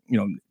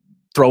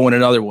 throw in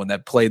another one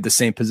that played the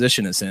same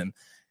position as him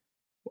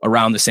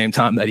around the same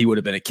time that he would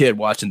have been a kid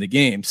watching the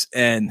games.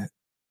 And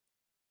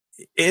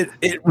it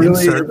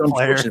really is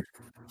unfortunate.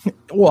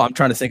 Well, I'm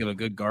trying to think of a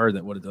good guard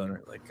that would have done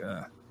it, like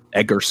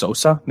Edgar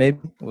Sosa, maybe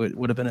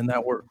would have been in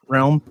that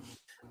realm.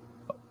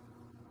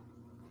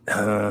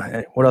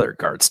 What other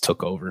guards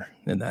took over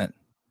in that?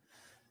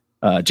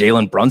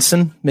 Jalen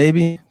Brunson,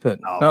 maybe,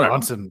 but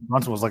Brunson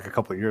was like a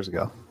couple of years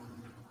ago.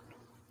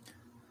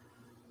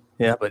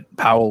 Yeah, but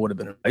Powell would have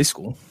been in high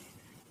school.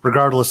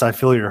 Regardless, I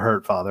feel your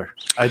hurt, Father.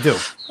 I do.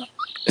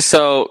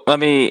 So let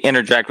me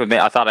interject with me.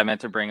 I thought I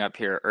meant to bring up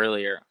here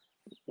earlier.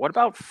 What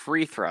about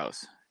free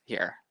throws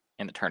here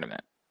in the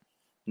tournament?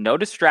 No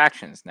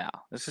distractions now.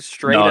 This is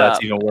straight up. No,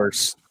 that's even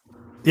worse.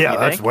 Yeah,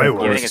 that's way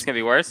worse. You think it's going to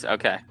be worse?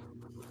 Okay.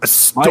 A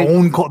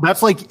stone cold.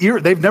 That's like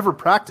they've never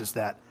practiced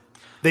that.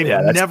 They've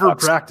never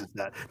practiced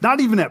that. Not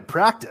even at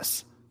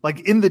practice.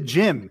 Like in the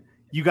gym,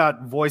 you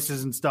got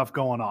voices and stuff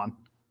going on.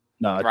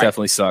 No, it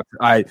definitely sucked.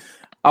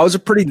 I was a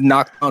pretty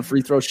knockdown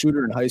free throw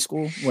shooter in high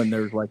school when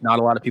there's like not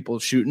a lot of people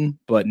shooting.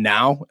 But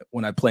now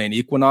when I play in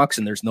Equinox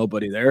and there's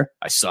nobody there,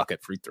 I suck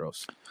at free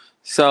throws.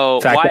 So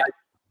why?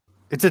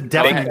 It's a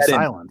deafening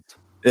silence.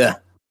 Yeah.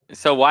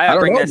 So why I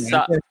bring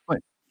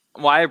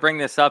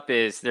this up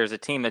is there's a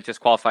team that just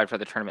qualified for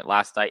the tournament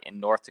last night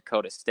in North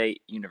Dakota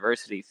State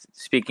University.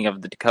 Speaking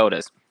of the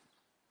Dakotas,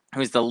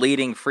 who's the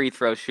leading free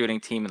throw shooting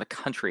team in the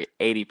country at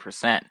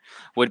 80%,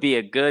 would be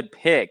a good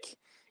pick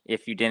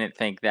if you didn't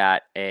think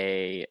that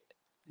a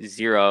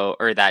zero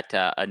or that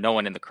no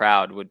one in the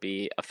crowd would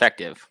be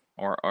effective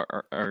or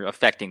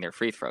affecting their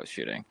free throw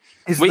shooting.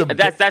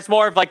 That's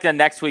more of like the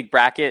next week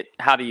bracket.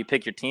 How do you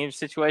pick your team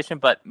situation,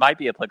 but might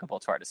be applicable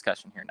to our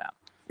discussion here now.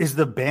 Is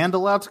the band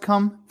allowed to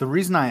come? The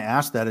reason I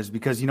asked that is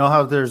because you know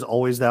how there's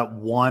always that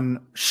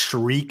one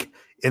shriek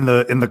in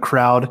the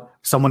crowd,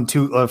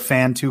 a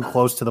fan too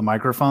close to the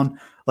microphone.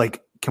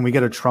 Like, can we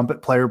get a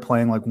trumpet player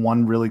playing like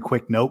one really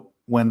quick note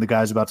when the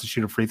guy's about to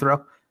shoot a free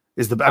throw?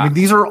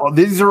 These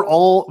are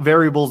all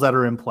variables that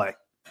are in play.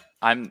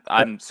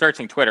 I'm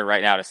searching Twitter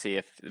right now to see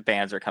if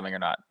bands are coming or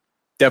not.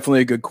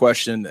 Definitely a good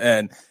question.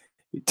 And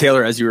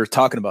Taylor, as you were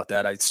talking about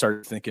that, I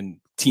started thinking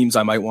teams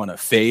I might want to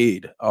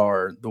fade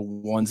are the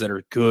ones that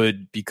are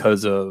good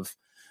because of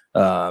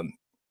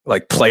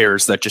like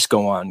players that just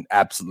go on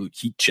absolute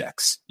heat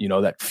checks,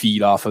 that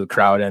feed off of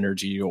crowd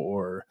energy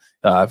or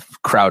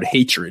crowd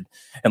hatred.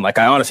 And like,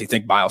 I honestly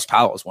think Myles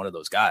Powell is one of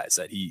those guys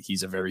that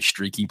he's a very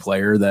streaky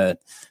player that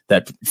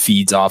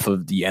feeds off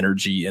of the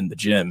energy in the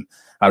gym.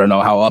 I don't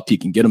know how up he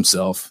can get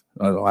himself.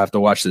 I'll have to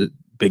watch the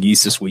Big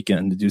East this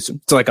weekend to do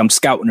some. It's like I'm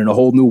scouting in a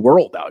whole new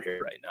world out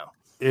here right now.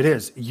 It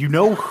is.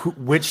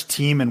 Which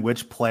team and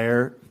which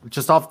player,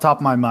 just off the top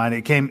of my mind,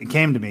 it came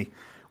to me,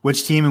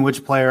 which team and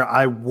which player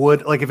I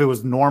would, like, if it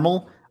was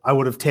normal, I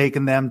would have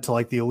taken them to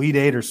like the Elite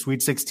Eight or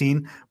Sweet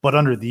 16. But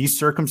under these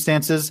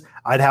circumstances,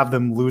 I'd have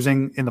them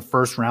losing in the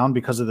first round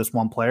because of this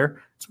one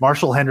player. It's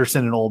Marshall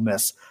Henderson and Ole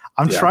Miss.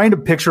 I'm trying to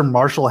picture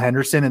Marshall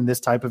Henderson in this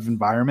type of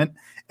environment,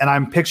 and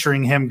I'm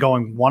picturing him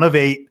going 1 of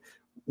 8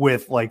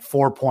 with like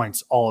 4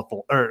 points,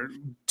 or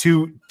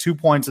 2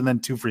 points and then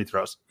 2 free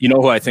throws. You know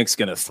who I think is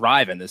going to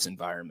thrive in this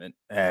environment,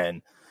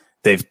 and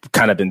they've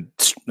kind of been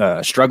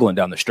struggling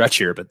down the stretch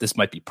here, but this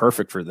might be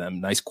perfect for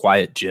them. Nice,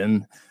 quiet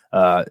gym.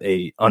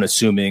 A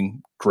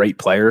unassuming great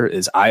player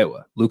is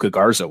Iowa. Luka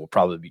Garza will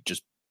probably be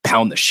just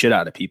pound the shit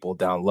out of people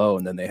down low,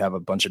 and then they have a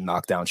bunch of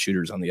knockdown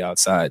shooters on the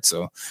outside.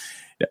 So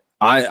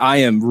I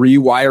am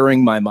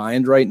rewiring my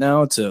mind right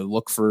now to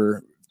look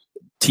for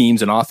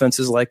teams and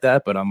offenses like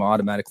that, but I'm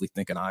automatically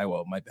thinking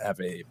Iowa might have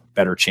a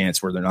better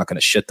chance where they're not going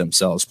to shit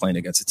themselves playing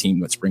against a team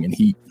that's bringing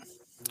heat.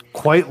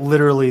 Quite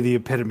literally the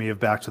epitome of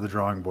back to the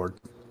drawing board.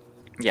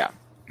 Yeah.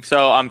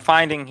 So I'm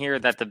finding here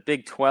that the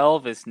Big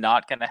 12 is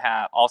not going to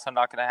have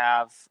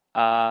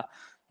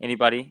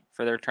anybody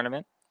for their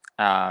tournament.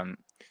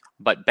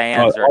 But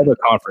bands are all the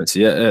conference.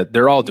 Yeah,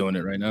 they're all doing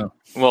it right now.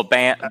 Well,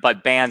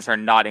 but bands are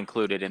not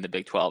included in the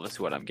Big 12 is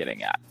what I'm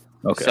getting at.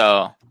 Okay.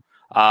 So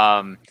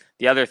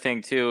the other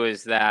thing too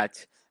is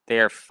that they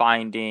are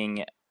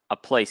finding a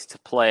place to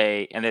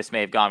play, and this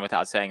may have gone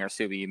without saying, or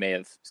Subi, you may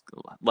have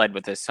led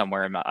with this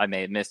somewhere. I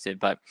may have missed it,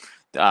 but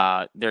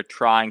they're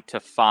trying to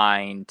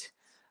find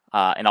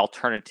an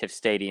alternative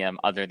stadium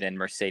other than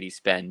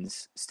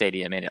Mercedes-Benz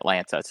Stadium in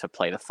Atlanta to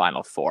play the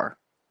Final Four.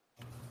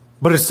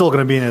 But it's still going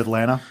to be in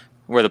Atlanta?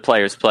 Where the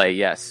players play,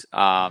 yes.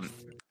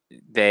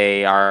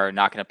 They are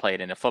not going to play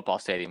it in a football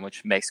stadium,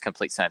 which makes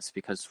complete sense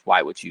because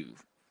why would you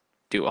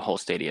do a whole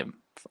stadium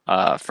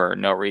for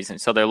no reason?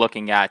 So they're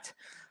looking at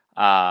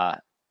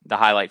the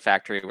Highlight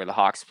Factory where the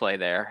Hawks play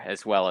there,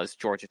 as well as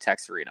Georgia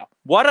Tech's arena.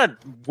 What a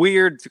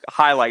weird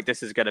highlight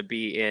this is going to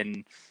be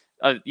in,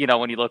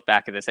 when you look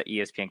back at this at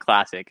ESPN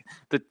Classic.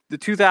 The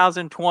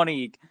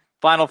 2020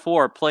 Final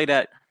Four played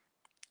at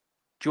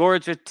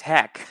Georgia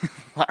Tech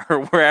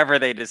or wherever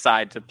they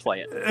decide to play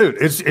it. Dude,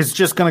 it's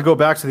just going to go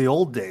back to the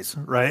old days,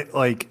 right?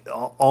 Like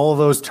all of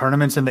those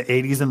tournaments in the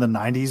 80s and the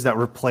 90s that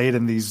were played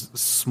in these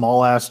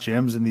small ass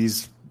gyms in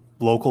these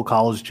local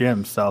college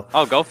gyms. So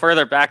go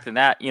further back than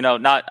that.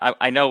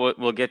 I know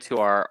we'll get to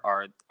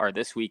our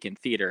This Week in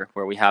Theater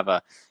where we have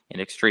an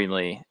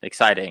extremely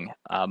exciting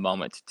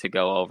moment to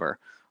go over.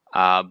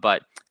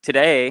 But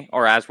today,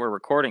 or as we're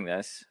recording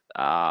this,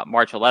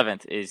 March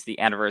 11th is the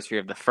anniversary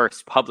of the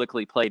first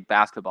publicly played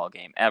basketball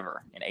game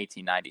ever in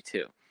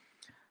 1892.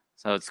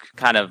 So it's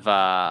kind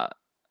of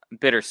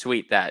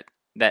bittersweet that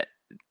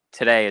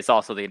today is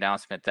also the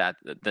announcement that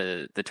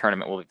the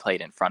tournament will be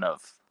played in front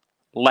of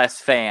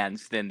less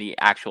fans than the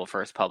actual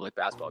first public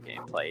basketball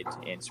game played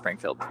in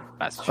Springfield,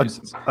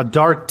 Massachusetts. A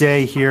dark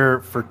day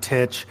here for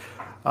Titch.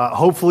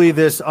 Hopefully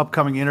this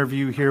upcoming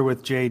interview here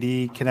with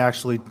JD can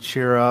actually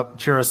cheer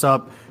us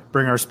up,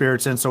 bring our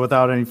spirits in. So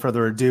without any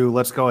further ado,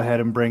 let's go ahead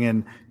and bring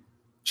in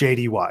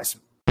JD Wise.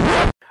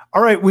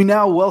 All right, we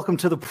now welcome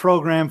to the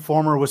program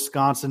former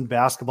Wisconsin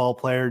basketball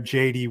player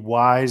JD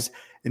Wise.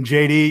 And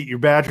JD, your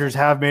Badgers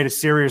have made a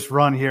serious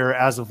run here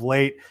as of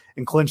late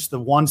and clinched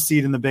the 1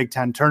 seed in the Big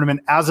Ten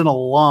tournament. As an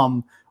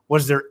alum,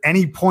 was there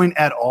any point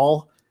at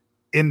all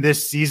in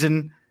this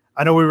season?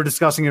 I know we were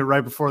discussing it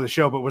right before the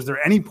show, but was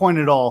there any point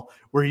at all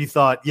where you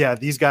thought, yeah,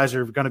 these guys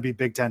are going to be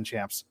Big Ten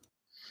champs?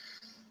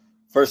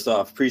 First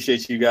off,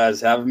 appreciate you guys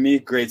having me.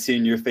 Great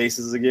seeing your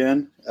faces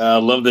again.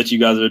 Love that you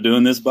guys are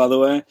doing this, by the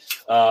way.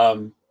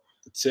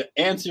 To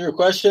answer your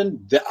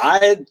question,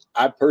 I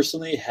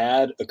personally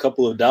had a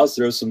couple of doubts.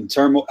 There was some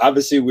turmoil.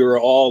 Obviously, we were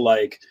all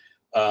like,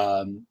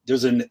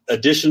 there's an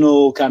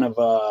additional kind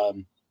of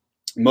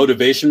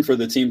motivation for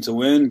the team to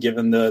win,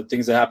 given the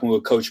things that happened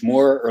with Coach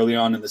Moore early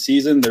on in the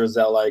season. There's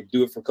that like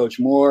do it for Coach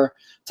Moore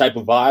type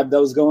of vibe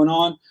that was going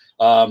on.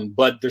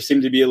 But there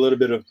seemed to be a little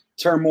bit of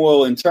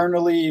turmoil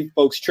internally,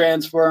 folks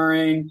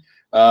transferring,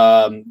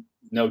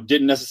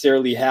 didn't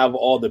necessarily have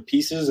all the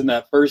pieces in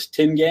that first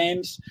 10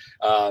 games.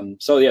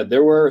 So yeah,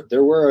 there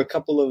were a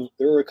couple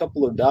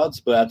of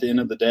doubts, but at the end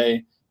of the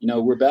day,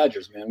 we're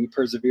Badgers, man. We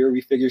persevere, we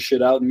figure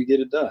shit out, and we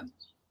get it done.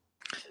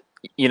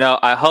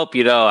 I hope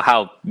you know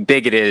how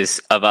big it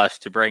is of us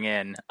to bring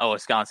in a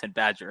Wisconsin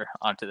Badger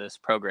onto this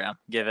program,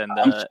 given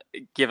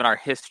our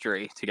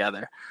history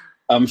together.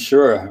 I'm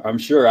sure.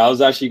 I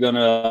was actually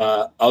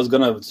gonna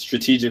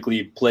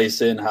strategically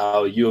place in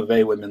how U of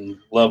A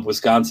women love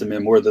Wisconsin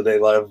men more than they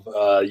love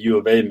U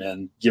of A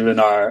men, given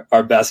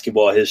our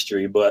basketball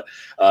history. But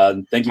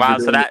thank you. Wow,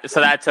 for so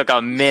that took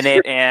a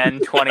minute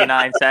and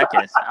 29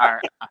 seconds. All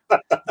right.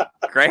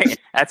 Great.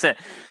 That's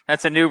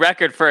a new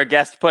record for a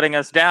guest putting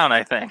us down,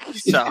 I think.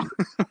 So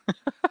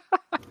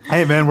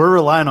Hey man, we're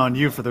relying on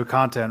you for the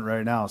content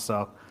right now,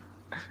 so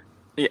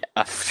yeah,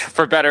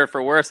 for better or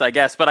for worse, I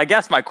guess. But I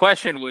guess my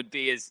question would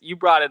be: is you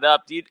brought it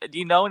up? Do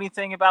you know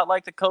anything about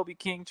like the Kobe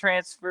King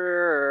transfer,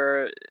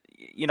 or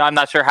I'm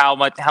not sure how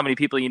many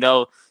people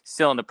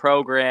still in the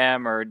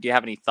program, or do you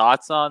have any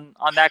thoughts on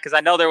that? Because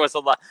I know there was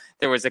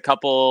a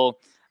couple.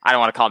 I don't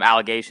want to call them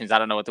allegations. I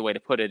don't know what the way to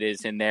put it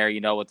is in there.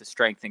 With the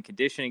strength and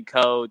conditioning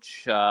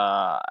coach.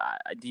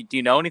 Do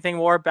you know anything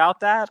more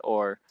about that,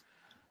 or?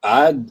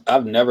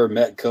 I've never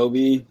met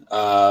Kobe.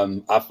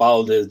 I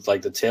followed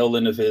the tail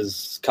end of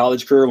his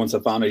college career. Once I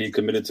found out he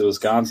committed to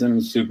Wisconsin, I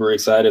was super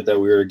excited that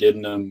we were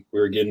getting him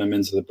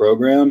into the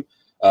program.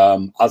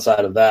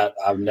 Outside of that,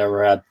 I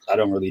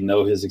don't really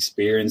know his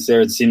experience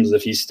there. It seems as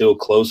if he's still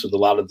close with a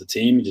lot of the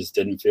team. He just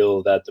didn't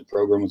feel that the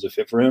program was a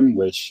fit for him,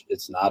 which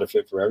it's not a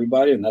fit for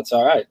everybody. And that's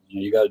all right.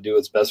 You got to do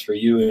what's best for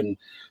you and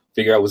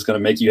figure out what's going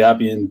to make you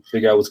happy and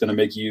figure out what's going to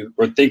make you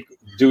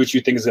do what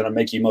you think is going to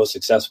make you most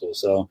successful.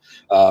 So,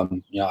 I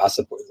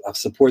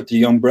support the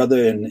young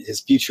brother and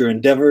his future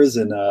endeavors,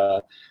 and I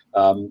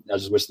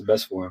just wish the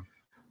best for him.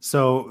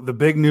 So the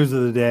big news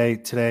of the day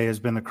today has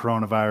been the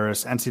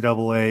coronavirus.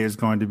 NCAA is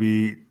going to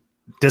be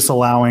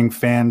disallowing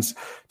fans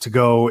to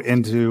go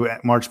into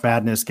March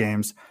Madness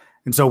games.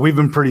 And so we've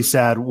been pretty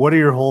sad. What are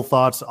your whole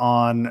thoughts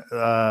on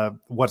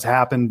what's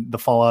happened, the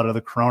fallout of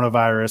the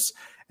coronavirus,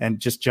 and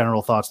just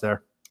general thoughts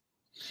there?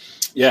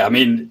 Yeah, I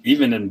mean,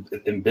 even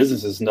in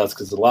business is nuts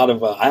because a lot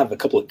of I have a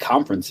couple of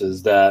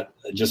conferences that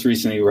just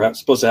recently were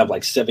supposed to have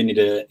like 70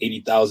 to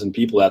 80,000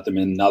 people at them,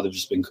 and now they've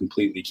just been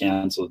completely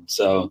canceled.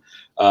 So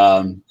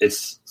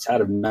it's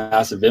had a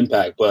massive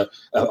impact. But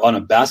on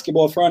a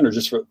basketball front, or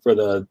just for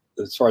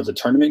as far as the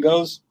tournament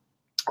goes,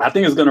 I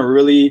think it's going to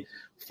really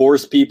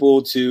force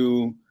people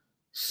to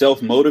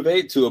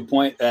self-motivate to a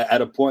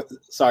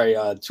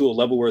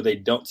level where they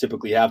don't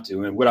typically have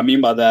to. And what I mean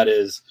by that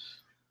is,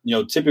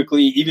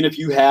 typically, even if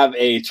you have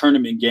a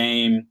tournament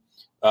game,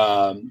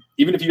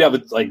 even if you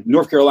have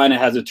North Carolina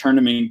has a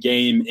tournament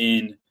game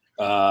in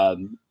a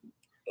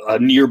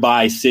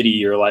nearby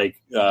city or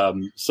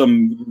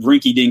some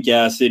rinky-dink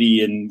ass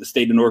city in the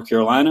state of North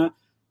Carolina,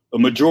 a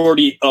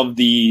majority of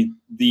the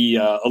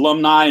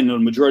alumni and the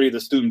majority of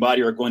the student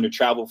body are going to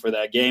travel for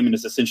that game, and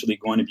it's essentially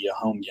going to be a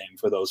home game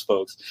for those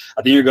folks.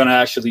 I think you're going to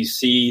actually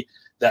see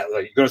that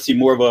you're going to see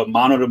more of a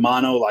mano to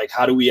mano,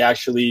 how do we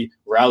actually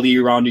rally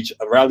around each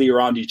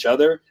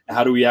other, and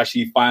how do we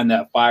actually find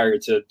that fire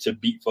to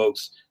beat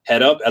folks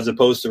head up, as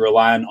opposed to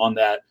relying on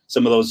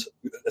some of those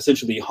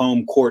essentially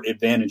home court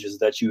advantages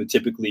that you would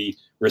typically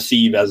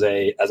receive as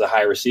a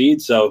higher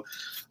seed. So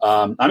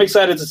I'm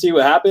excited to see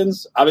what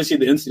happens. Obviously,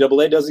 the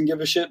NCAA doesn't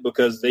give a shit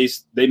because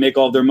they make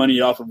all their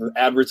money off of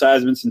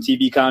advertisements and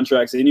TV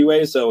contracts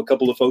anyway. So a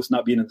couple of folks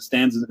not being in the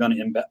stands isn't going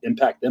to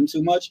impact them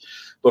too much.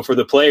 But for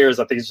the players,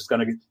 I think it's just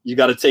you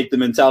got to take the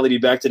mentality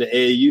back to the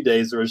AAU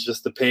days, where it's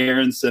just the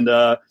parents and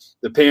the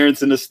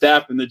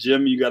staff in the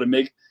gym. You got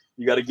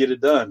to get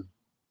it done.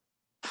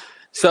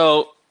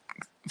 So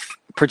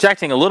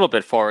projecting a little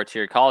bit forward to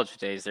your college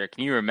days there,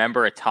 can you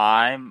remember a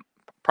time,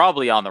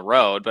 probably on the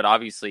road, but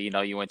obviously,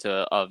 you went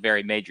to a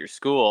very major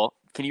school.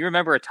 Can you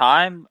remember a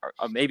time, or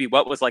maybe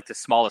what was the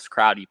smallest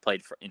crowd you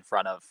played in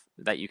front of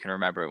that you can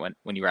remember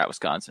when you were at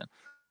Wisconsin?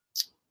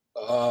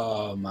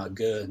 Oh my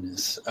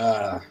goodness.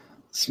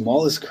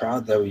 Smallest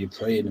crowd that we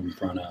played in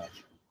front of.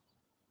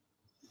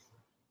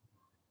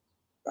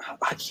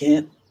 I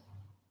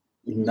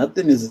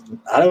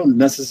don't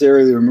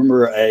necessarily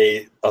remember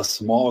a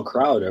small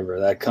crowd ever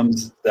that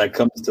comes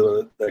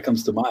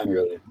to mind,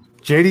 really.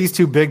 JD's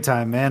too big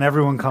time, man.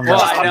 Everyone comes.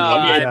 Well, out.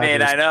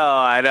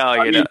 I know.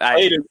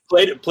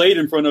 Played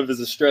in front of is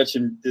a stretch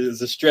in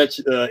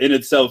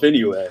itself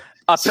anyway.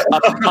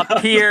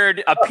 Appeared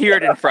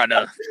in front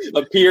of.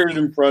 Appeared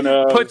in front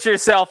of. Put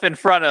yourself in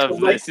front of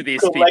these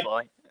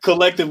people.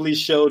 Collectively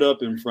showed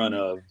up in front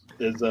of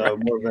is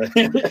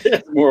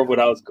more of what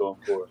I was going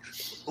for.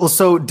 Well,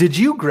 so did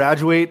you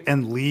graduate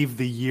and leave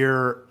the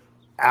year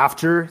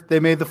after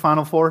they made the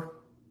Final Four,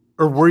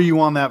 or were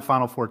you on that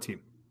Final Four team?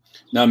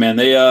 No, man,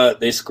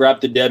 they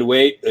scrapped the dead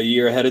weight a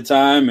year ahead of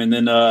time, and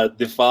then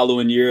the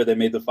following year they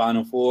made the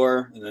Final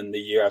Four, and then the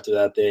year after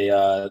that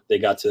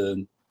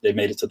they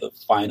made it to the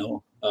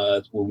final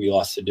when we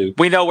lost to Duke.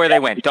 We know where they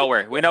went. Don't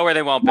worry, we know where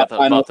they went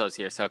both those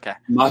years. Okay.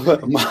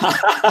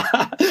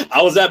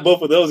 I was at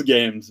both of those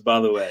games,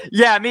 by the way.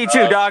 Yeah, me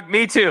too, dog.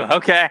 Me too.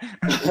 Okay.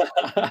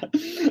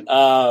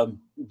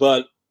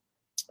 But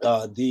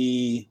what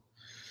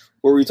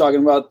were we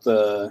talking about?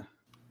 The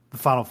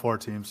Final Four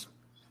teams.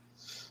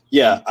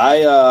 Yeah,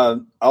 I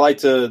like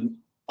to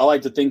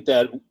think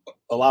that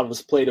a lot of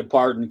us played a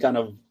part in kind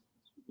of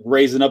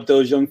raising up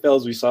those young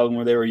fellas. We saw them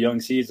when they were young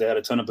seeds. They had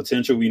a ton of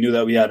potential. We knew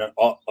that we had an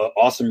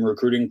awesome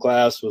recruiting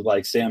class with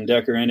like Sam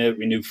Decker in it.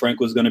 We knew Frank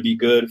was going to be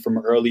good from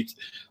early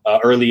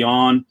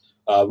on.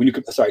 We knew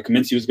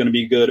Kaminsky was going to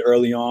be good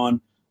early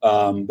on,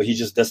 but he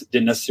just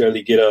didn't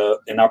necessarily get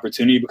an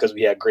opportunity because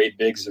we had great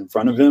bigs in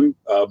front of him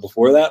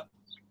before that.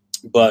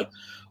 But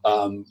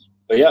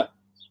yeah,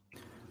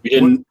 we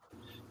didn't.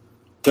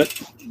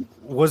 But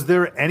was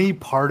there any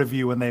part of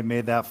you when they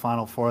made that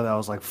Final Four that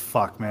was like,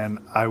 fuck,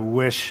 man, I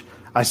wish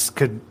I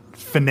could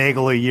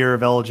finagle a year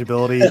of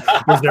eligibility?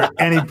 Was there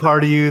any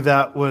part of you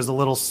that was a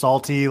little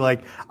salty?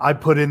 Like, I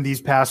put in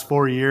these past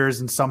 4 years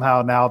and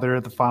somehow now they're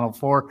at the Final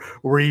Four.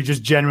 Or were you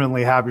just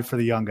genuinely happy for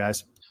the young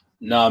guys?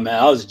 No,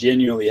 man, I was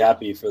genuinely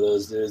happy for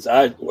those dudes.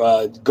 I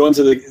going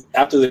to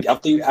after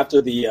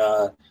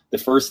the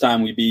first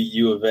time we beat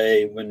U of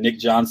A when Nick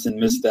Johnson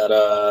missed that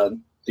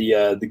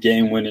the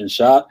game winning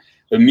shot.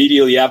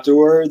 Immediately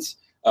afterwards,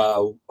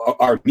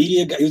 our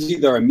media guy, it was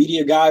either our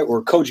media guy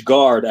or Coach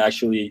Gard,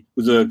 actually,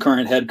 who's a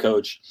current head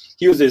coach.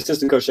 He was the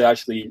assistant coach that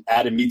actually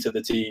added me to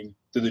the team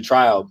through the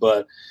trial,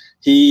 but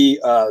he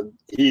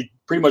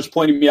pretty much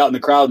pointed me out in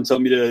the crowd and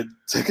told me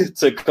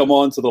to come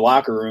on to the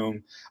locker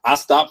room. I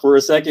stopped for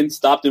a second,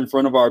 stopped in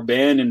front of our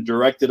band, and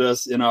directed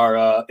us in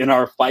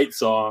our fight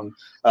song.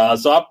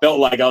 So I felt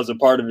like I was a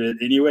part of it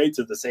anyway,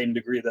 to the same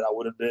degree that I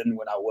would have been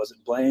when I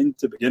wasn't playing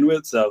to begin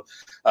with. So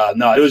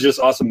no, it was just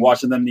awesome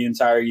watching them the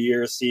entire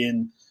year,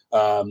 seeing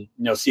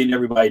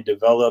everybody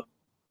develop,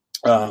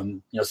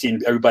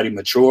 seeing everybody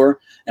mature.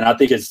 And I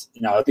think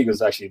it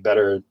was actually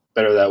better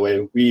that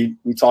way. We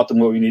taught them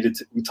what we needed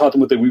to. We taught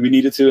them what we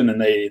needed to, and then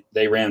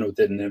they ran with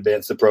it and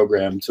advanced the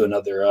program to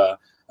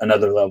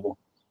another level.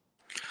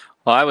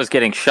 Well, I was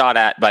getting shot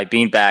at by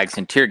beanbags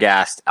and tear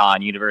gassed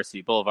on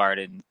University Boulevard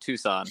in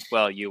Tucson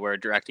while you were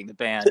directing the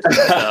band.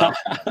 So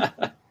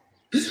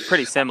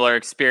pretty similar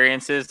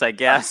experiences, I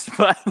guess.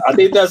 But I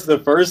think that's the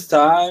first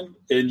time,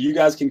 and you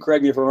guys can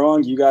correct me if I'm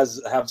wrong. You guys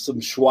have some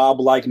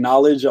Schwab-like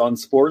knowledge on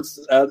sports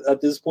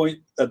at this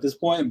point.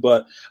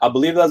 But I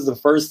believe that's the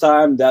first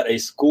time that a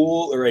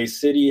school or a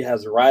city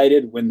has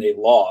rioted when they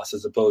lost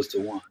as opposed to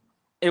won.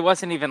 It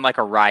wasn't even like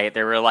a riot.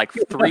 There were like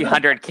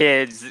 300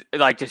 kids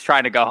like just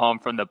trying to go home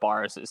from the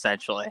bars,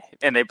 essentially,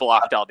 and they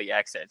blocked all the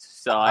exits.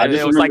 So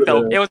it was like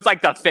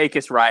the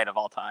fakest riot of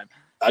all time.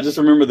 I just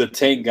remember the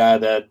tank guy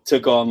that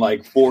took on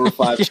like 4 or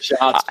 5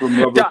 shots from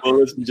rubber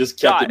bullets and just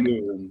kept it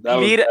moving. That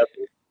was epic.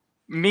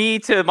 Me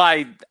to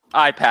my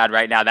iPad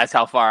right now. That's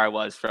how far I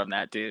was from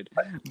that dude.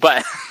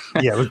 But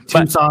yeah, with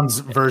Tucson's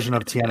version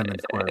of Tiananmen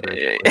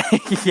Square.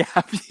 Yeah,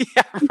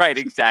 right,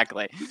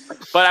 exactly.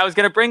 But I was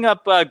going to bring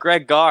up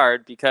Greg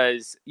Gard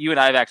because you and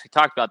I have actually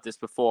talked about this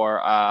before.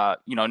 A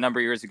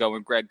number of years ago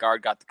when Greg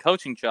Gard got the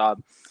coaching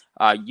job,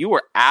 you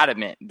were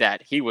adamant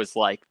that he was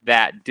like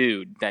that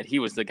dude, that he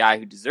was the guy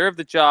who deserved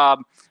the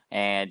job.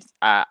 And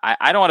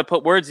I don't want to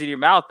put words in your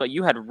mouth, but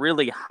you had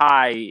really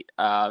high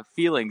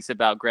feelings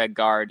about Greg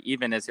Gard,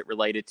 even as it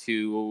related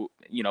to,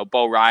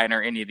 Bo Ryan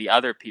or any of the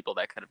other people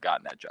that could have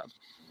gotten that job.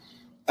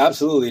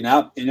 Absolutely.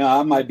 Now,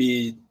 I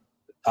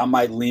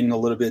might lean a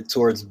little bit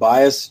towards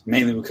bias,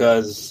 mainly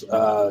because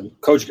I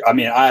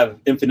have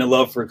infinite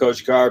love for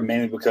Coach Gard,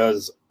 mainly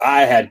because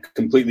I had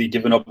completely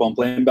given up on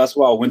playing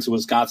basketball. I went to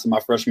Wisconsin my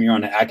freshman year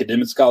on an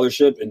academic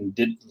scholarship and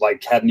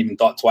hadn't even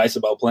thought twice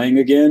about playing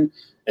again.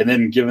 And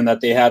then given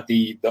that they had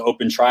the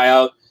open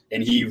tryout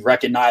and he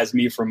recognized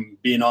me from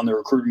being on the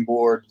recruiting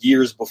board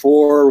years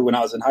before when I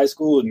was in high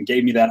school and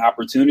gave me that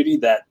opportunity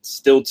that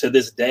still to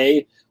this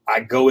day, I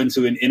go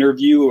into an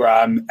interview or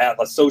I'm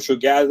at a social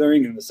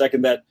gathering, and the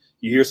second that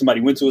you hear somebody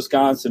went to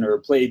Wisconsin or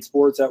played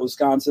sports at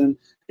Wisconsin,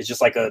 it's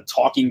just like a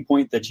talking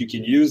point that you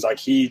can use. Like,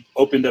 he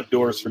opened up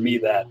doors for me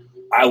that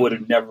I would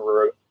have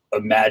never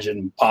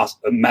imagined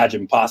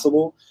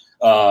possible.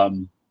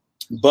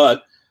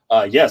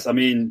 Yes,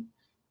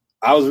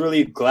 I was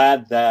really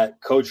glad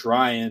that Coach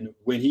Ryan,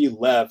 when he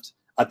left,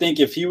 I think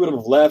if he would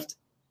have left,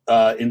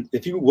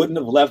 if he wouldn't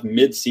have left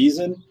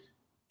mid-season,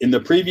 in the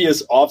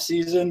previous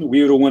offseason,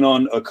 we would have went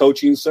on a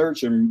coaching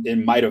search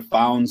and might have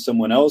found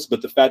someone else.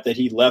 But the fact that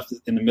he left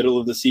in the middle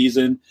of the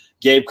season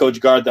gave Coach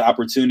Gard the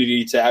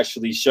opportunity to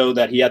actually show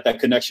that he had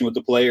that connection with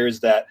the players,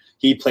 that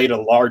he played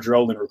a large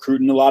role in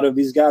recruiting a lot of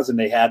these guys, and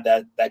they had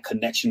that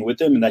connection with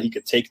him, and that he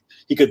could take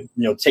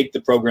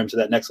the program to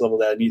that next level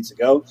that it needs to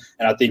go.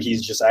 And I think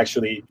he's just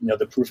actually,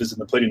 the proof is in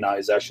the pudding now.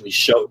 He's actually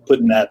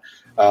putting that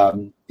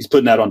on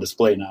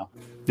display now.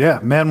 Yeah,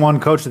 Man won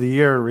Coach of the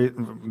Year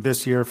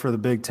this year for the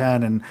Big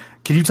Ten. And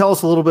can you tell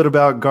us a little bit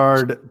about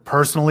Gard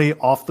personally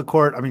off the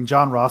court?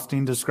 John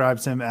Rothstein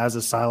describes him as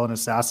a silent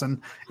assassin.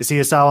 Is he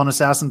a silent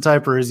assassin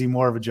type, or is he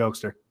more of a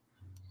jokester?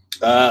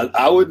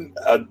 I wouldn't.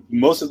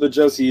 Most of the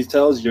jokes he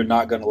tells, you're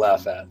not going to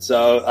laugh at.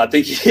 So I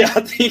think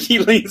he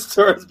leans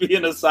towards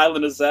being a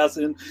silent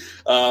assassin.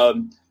 I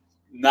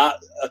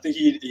think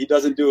he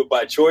doesn't do it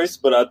by choice,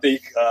 but I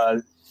think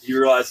he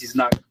realizes he's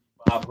not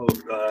Bob Hope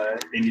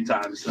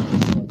anytime soon.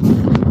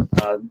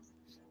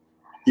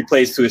 He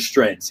plays to his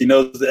strengths. He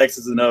knows the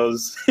X's and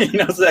O's.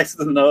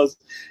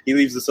 He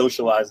leaves the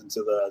socializing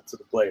to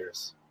the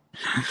players.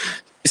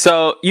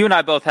 So you and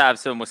I both have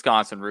some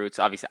Wisconsin roots.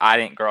 Obviously, I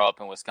didn't grow up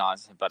in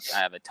Wisconsin, but I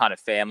have a ton of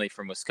family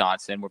from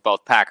Wisconsin. We're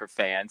both Packer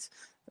fans,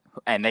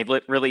 and they've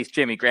released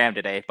Jimmy Graham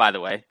today, by the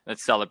way.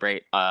 Let's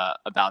celebrate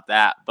about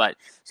that. But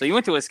so you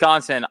went to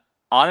Wisconsin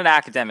on an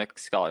academic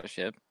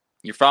scholarship.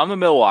 You're from the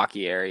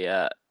Milwaukee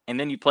area, and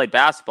then you played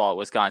basketball at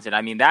Wisconsin.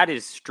 I mean, that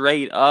is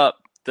straight up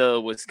the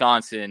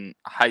Wisconsin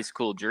high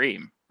school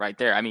dream right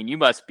there. I mean, you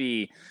must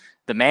be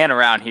the man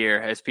around here,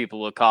 as people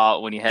will call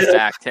it, when you head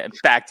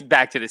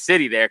back to the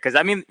city there. Because,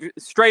 I mean,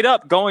 straight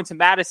up, going to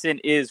Madison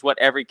is what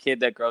every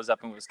kid that grows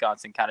up in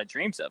Wisconsin kind of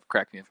dreams of.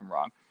 Correct me if I'm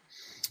wrong.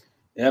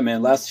 Yeah,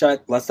 man. Last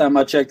time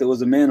I checked, there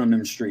was a man on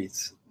them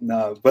streets.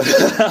 Yeah,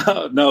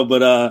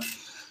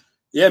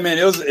 man,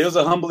 it was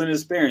a humbling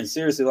experience.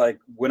 Seriously, like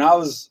when I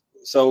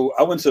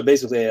went to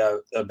basically a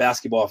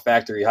basketball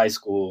factory high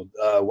school,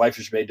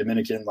 Whitefish Bay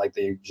Dominican. Like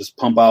they just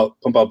pump out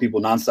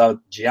people nonstop.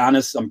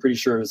 Giannis, I'm pretty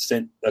sure,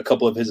 sent a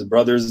couple of his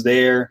brothers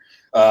there.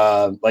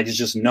 Like it's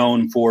just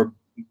known for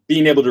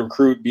being able to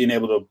recruit, being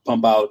able to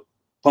pump out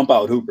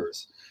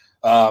hoopers.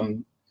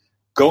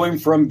 Going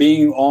from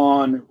being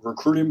on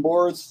recruiting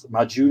boards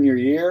my junior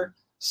year,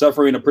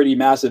 suffering a pretty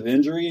massive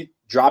injury,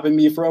 dropping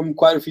me from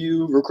quite a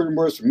few recruiting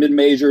boards from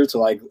mid-major to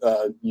like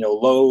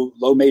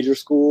low major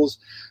schools.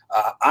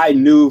 I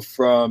knew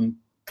from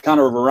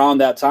kind of around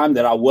that time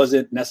that I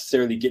wasn't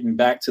necessarily getting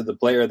back to the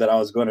player that I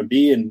was going to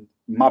be. And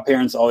my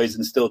parents always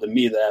instilled in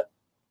me that,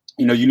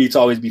 you need to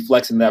always be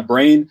flexing that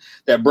brain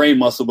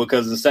muscle,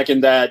 because the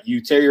second that you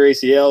tear your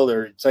ACL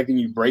or the second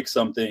you break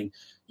something,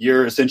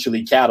 you're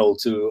essentially cattle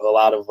to a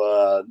lot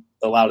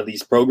of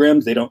these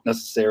programs. They don't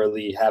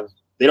necessarily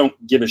they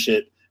don't give a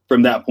shit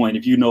from that point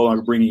if you no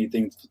longer bring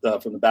anything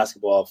from the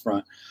basketball up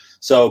front.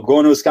 So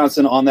going to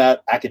Wisconsin on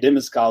that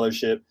academic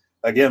scholarship,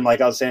 again, like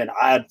I was saying,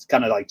 I had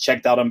kind of like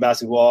checked out on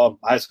basketball.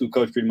 My high school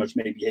coach pretty much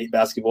made me hate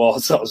basketball.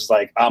 So I was just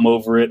like, I'm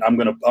over it. I'm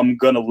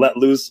gonna let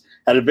loose.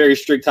 Had a very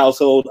strict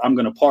household. I'm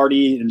gonna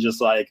party and just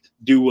like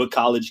do what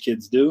college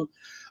kids do.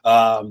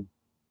 My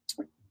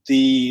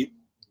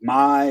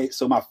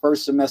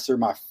first semester,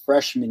 my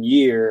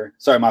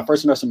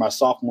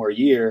sophomore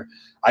year,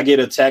 I get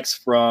a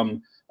text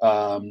from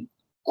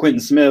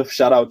Quentin Smith,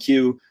 shout out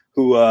Q,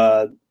 who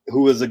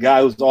is a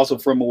guy who's also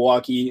from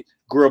Milwaukee,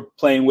 grew up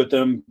playing with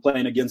them,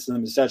 playing against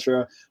them,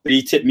 etc. But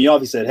he tipped me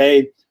off. He said,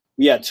 hey,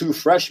 we had 2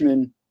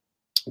 freshmen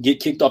get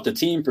kicked off the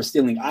team for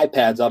stealing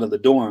iPads out of the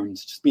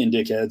dorms, just being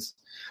dickheads,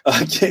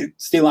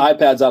 stealing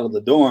iPads out of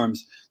the dorms.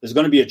 There's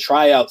going to be a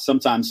tryout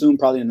sometime soon,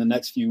 probably in the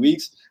next few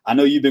weeks. I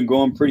know you've been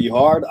going pretty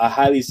hard. I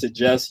highly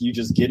suggest you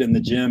just get in the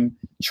gym,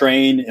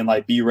 train, and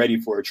like be ready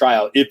for a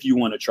tryout if you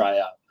want to try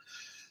out.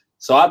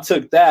 So I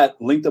took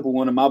that, linked up with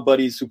one of my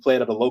buddies who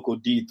played at a local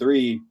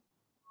D3,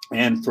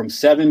 and from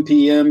 7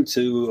 p.m.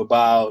 to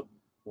about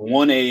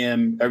 1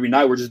 a.m. every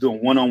night, we're just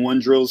doing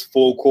one-on-one drills,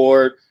 full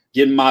court,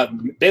 getting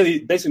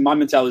basically my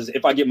mentality is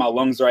if I get my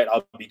lungs right,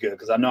 I'll be good,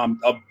 because I know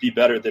I'll be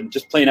better than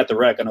just playing at the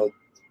rec. I know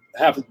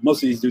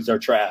most of these dudes are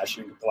trash.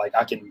 And, like,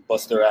 I can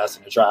bust their ass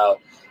in a tryout.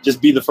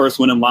 Just be the first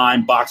one in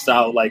line, box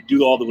out, like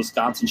do all the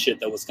Wisconsin shit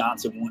that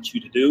Wisconsin wants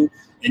you to do,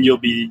 and you'll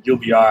be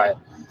all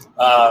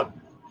right.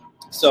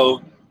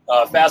 So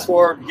fast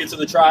forward, we get to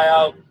the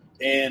tryout,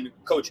 and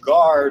Coach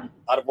Guard,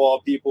 out of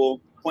all people,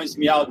 points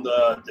me out in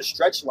the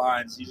stretch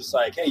lines. He's just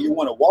like, hey, you're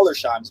one of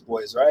Wallersheim's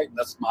boys, right? And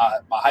that's my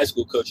high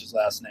school coach's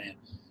last name.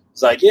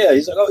 It's like, yeah.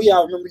 He's like, oh, yeah,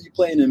 I remember you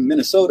playing in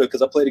Minnesota,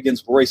 because I played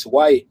against Royce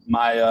White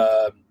my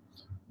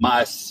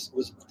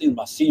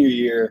senior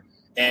year,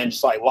 and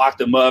just like locked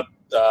them up.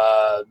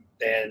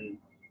 And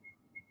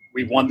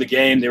we won the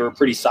game. They were a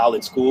pretty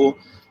solid school.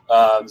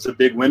 It was a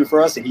big win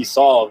for us, and he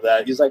saw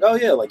that. He's like, oh,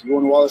 yeah, like you're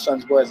one of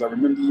Wallersheim's boys. I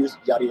remember you,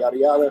 yada, yada,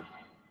 yada.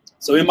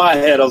 So in my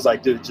head, I was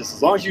like, dude, just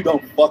as long as you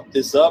don't fuck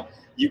this up,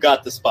 you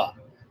got the spot.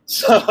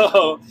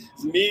 So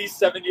it's me,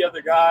 70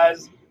 other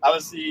guys,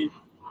 obviously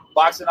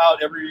boxing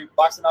out every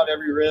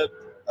rip,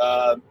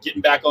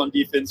 getting back on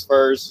defense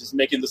first, just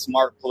making the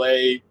smart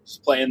play,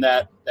 just playing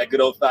that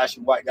good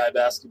old-fashioned white guy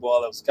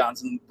basketball, that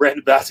Wisconsin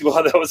branded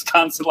basketball that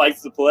Wisconsin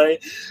likes to play.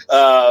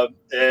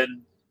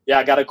 And yeah,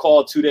 I got a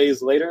call 2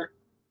 days later,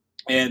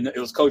 and it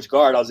was Coach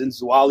Guard. I was in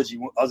zoology.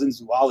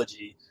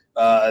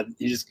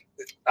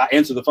 I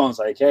answered the phone. It's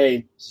like,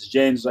 hey, this is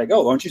James. It's like,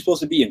 oh, aren't you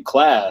supposed to be in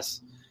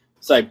class?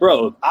 It's like,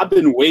 bro, I've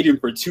been waiting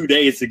for 2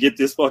 days to get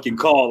this fucking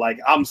call. Like,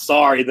 I'm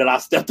sorry that I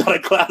stepped out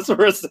of class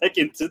for a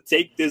second to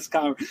take this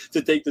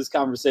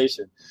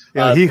conversation.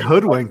 Yeah, he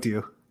hoodwinked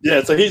you.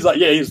 Yeah, so he's like,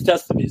 yeah, he was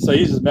testing me. So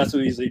he's just messing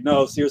with me. He's like,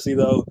 no, seriously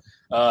though,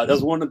 that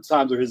was one of the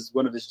times where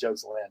one of his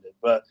jokes landed.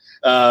 But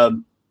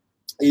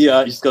he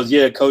just goes,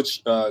 yeah,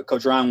 Coach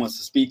Ryan wants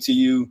to speak to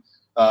you.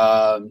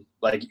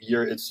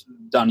 It's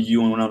down to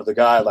you and one other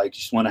guy. Like, you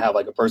just want to have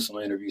like a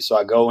personal interview. So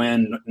I go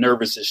in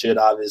nervous as shit.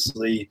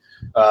 Obviously,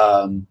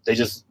 they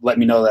just let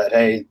me know that,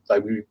 hey,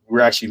 like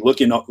we're actually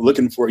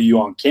looking for you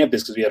on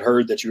campus, because we had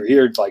heard that you were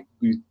here. It's like,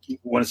 we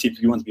want to see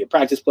if you want to be a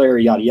practice player,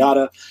 yada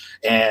yada.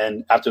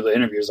 And after the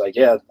interview, it's like,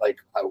 yeah, like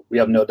we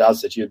have no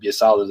doubts that you would be a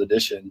solid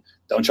addition.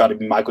 Don't try to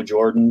be Michael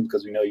Jordan,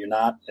 because we know you're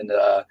not. And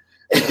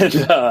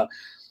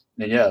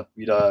yeah,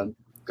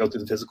 go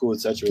through the physical,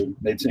 etc.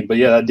 Made the team. But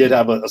yeah, I did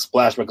have a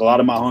splash. Like a lot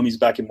of my homies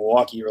back in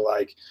Milwaukee were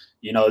like,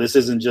 you know, this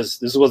wasn't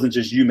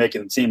just you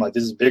making the team. Like,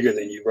 this is bigger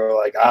than you, bro.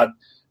 Like,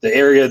 the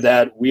area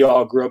that we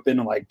all grew up in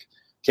and like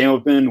came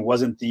up in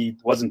wasn't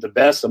the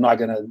best. I'm not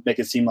gonna make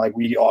it seem like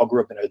we all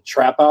grew up in a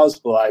trap house,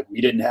 but like we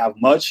didn't have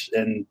much,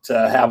 and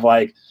to have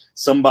like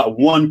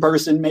one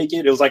person make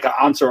it was like an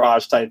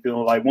entourage type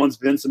feeling. Like once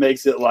Vince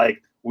makes it,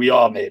 like we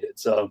all made it.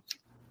 So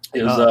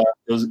it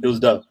was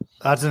dope.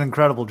 That's an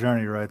incredible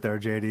journey right there,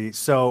 JD.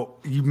 So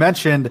you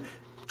mentioned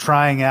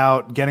trying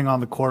out, getting on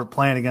the court,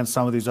 playing against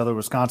some of these other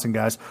Wisconsin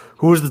guys.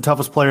 Who was the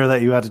toughest player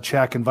that you had to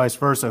check, and vice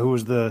versa? Who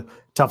was the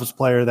toughest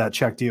player that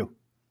checked you?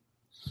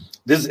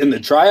 This is in the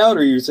tryout,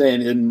 or you're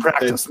saying in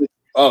practice?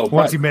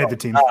 Once you made the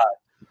team.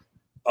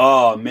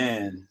 Oh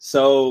man.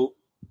 So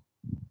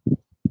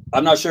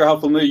I'm not sure how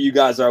familiar you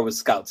guys are with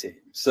scout team.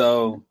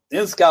 So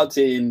in scout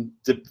team,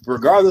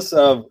 regardless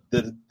of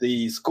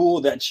the school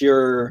that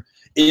you're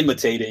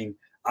imitating,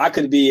 I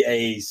could be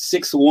a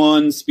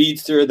 6'1"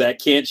 speedster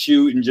that can't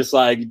shoot and just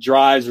like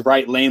drives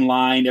right lane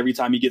line every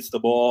time he gets the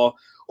ball,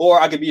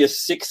 or I could be a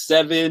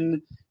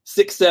 6'7"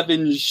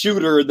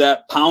 shooter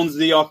that pounds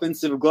the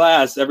offensive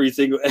glass every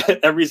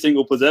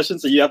single possession.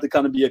 So you have to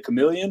kind of be a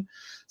chameleon.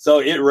 So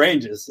it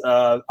ranges.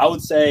 I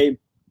would say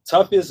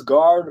toughest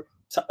guard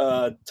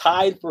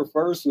tied for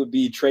first would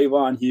be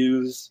Trayvon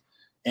Hughes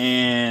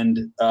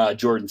and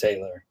Jordan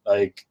Taylor.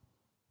 Like,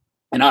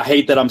 and I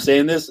hate that I'm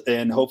saying this,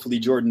 and hopefully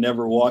Jordan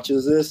never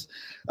watches this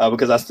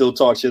because I still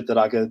talk shit that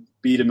I could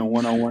beat him in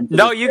one-on-one.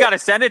 No, you got to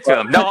send it to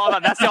him. No, hold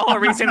on. That's the whole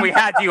reason we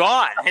had you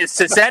on, is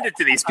to send it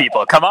to these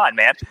people. Come on,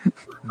 man.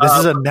 This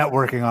is a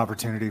networking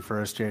opportunity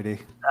for us, JD.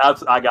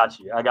 I got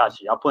you. I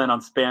plan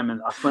on spamming.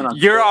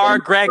 You're our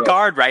Greg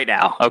Gard right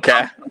now.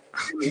 Okay.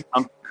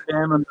 I'm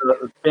spamming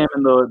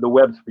the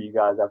webs for you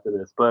guys after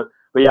this. But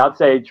yeah, I'd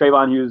say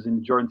Trayvon Hughes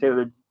and Jordan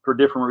Taylor for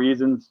different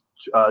reasons.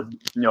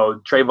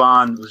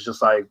 Trayvon was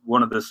just like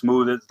one of the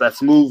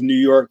smooth New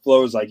York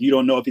flows. Like, you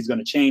don't know if he's going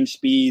to change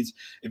speeds,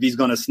 if he's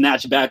going to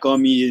snatch back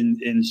on me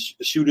and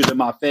shoot it in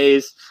my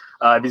face,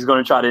 if he's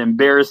going to try to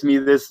embarrass me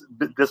this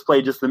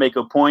play just to make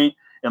a point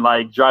and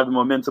like drive the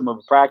momentum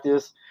of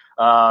practice.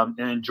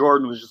 And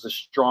Jordan was just as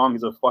strong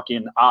as a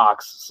fucking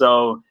ox.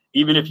 So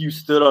even if you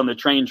stood on the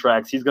train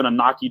tracks, he's going to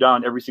knock you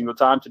down every single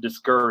time to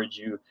discourage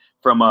you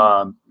from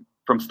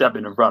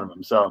stepping in front of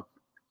him. So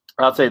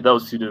I'd say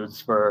those two dudes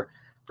for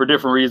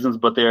different reasons,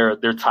 but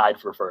they're tied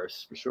for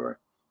first for sure.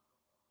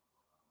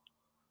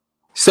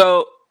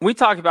 So we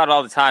talk about it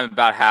all the time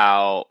about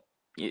how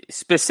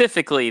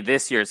specifically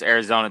this year's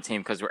Arizona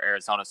team, because we're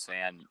Arizona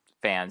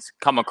fans,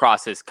 come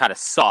across as kind of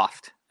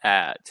soft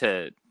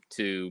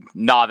to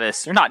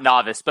novice, or not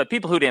novice, but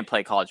people who didn't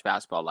play college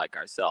basketball like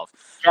ourselves.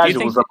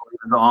 Casuals, the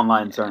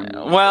online term.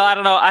 Well, I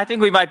don't know. I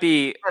think we might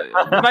be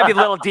a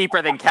little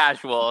deeper than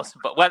casuals,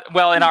 but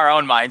well, in our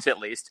own minds at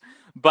least.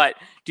 But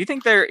do you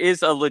think there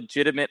is a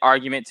legitimate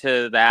argument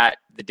to that?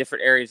 The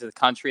different areas of the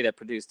country that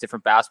produce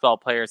different basketball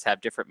players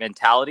have different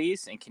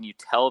mentalities, and can you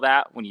tell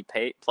that when you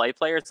play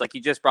players? Like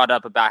you just brought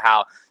up about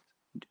how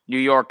New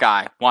York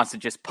guy wants to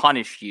just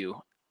punish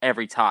you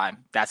every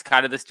time. That's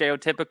kind of the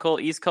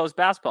stereotypical East Coast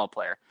basketball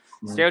player.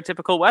 Mm-hmm.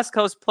 Stereotypical West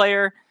Coast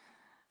player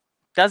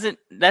doesn't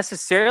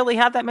necessarily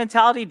have that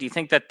mentality. Do you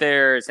think that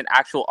there's an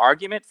actual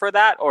argument for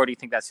that, or do you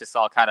think that's just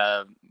all kind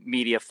of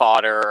media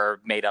fodder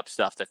or made up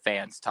stuff that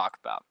fans talk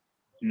about?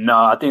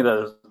 No, I think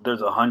that there's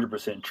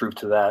 100% truth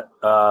to that.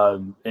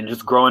 And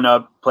just growing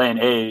up playing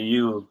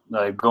AAU,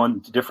 like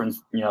going to different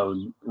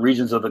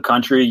regions of the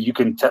country, you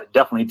can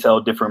definitely tell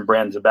different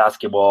brands of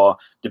basketball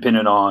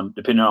depending on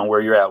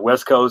where you're at.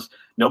 West Coast,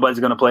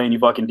 nobody's gonna play any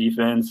fucking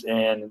defense,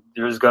 and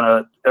you're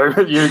gonna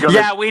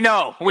yeah, we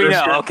know.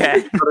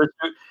 Okay,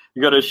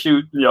 you got to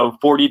shoot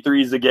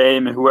 43s a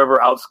game, and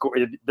whoever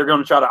they're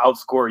going to try to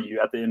outscore you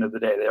at the end of the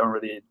day. They don't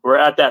really. Or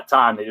at that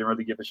time, they didn't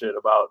really give a shit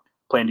about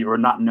playing. We're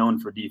not known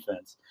for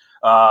defense.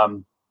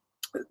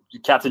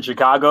 Cats in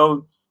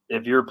Chicago,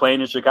 if you're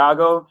playing in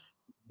Chicago,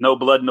 no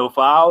blood, no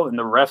foul, and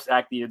the refs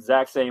act the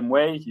exact same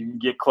way. You can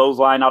get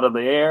clothesline out of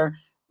the air.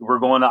 We're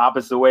going the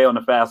opposite way on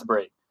the fast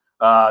break.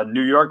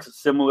 New York,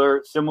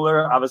 similar.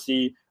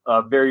 Obviously,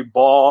 very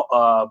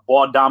ball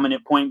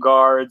dominant point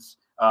guards.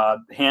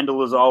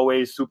 Handle is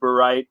always super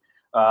right.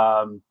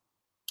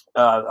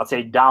 I'll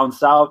say down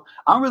south.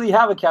 I don't really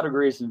have a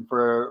categorization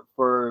for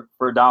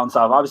down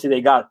south. Obviously,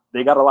 they got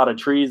a lot of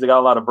trees. They got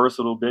a lot of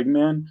versatile big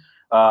men.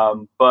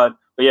 But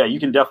yeah, you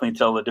can definitely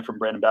tell a different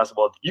brand of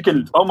basketball. You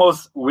can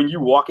almost, when you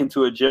walk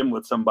into a gym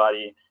with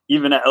somebody,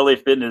 even at LA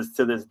Fitness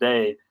to this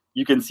day,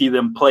 you can see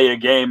them play a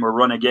game or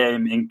run a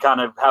game and kind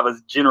of have a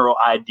general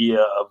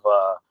idea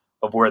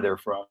of where they're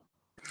from.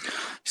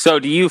 So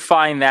do you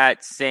find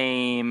that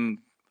same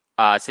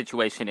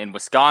situation in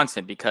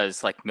Wisconsin?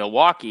 Because like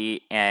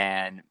Milwaukee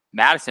and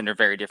Madison are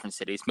very different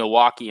cities.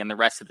 Milwaukee and the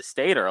rest of the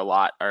state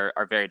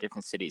are very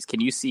different cities. Can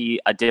you see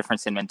a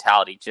difference in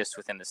mentality just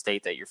within the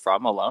state that you're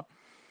from alone?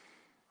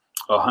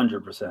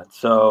 100%.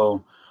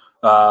 So,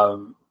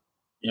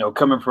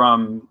 coming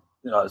from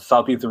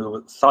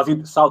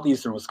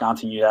southeastern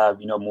Wisconsin, you have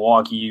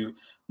Milwaukee,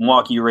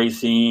 Milwaukee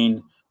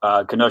Racine.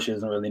 Kenosha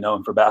isn't really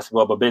known for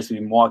basketball, but basically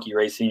Milwaukee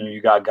Racine,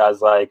 you got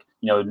guys like,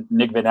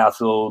 Nick Van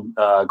Assel,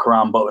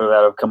 Karan Butler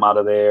that have come out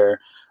of there.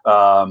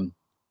 And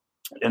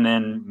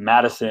then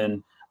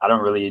Madison, I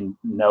don't really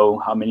know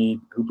how many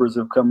hoopers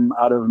have come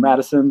out of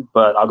Madison,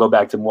 but I'll go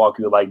back to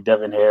Milwaukee with like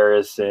Devin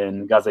Harris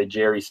and guys like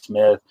Jerry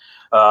Smith.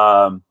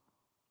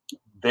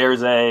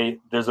 There's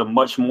a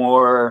much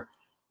more,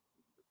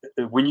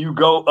 when you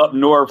go up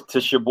north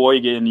to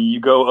Sheboygan, you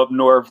go up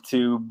north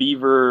to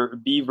Beaver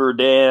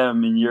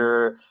Dam, and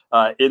you're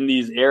in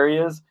these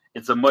areas,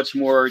 it's a much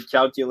more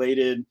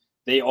calculated.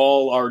 They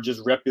all are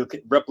just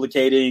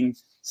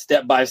replicating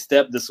step by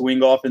step the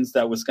swing offense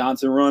that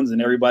Wisconsin runs,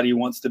 and every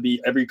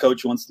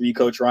coach wants to be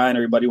Coach Ryan.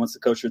 Everybody wants to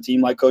coach their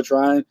team like Coach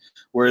Ryan.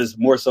 Whereas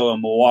more so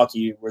in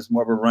Milwaukee, where it's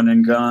more of a run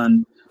and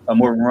gun,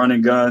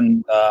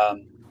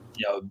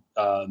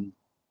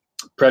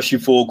 press you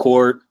full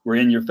court. We're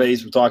in your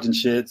face. We're talking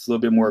shit. It's a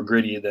little bit more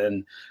gritty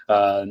than.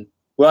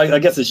 I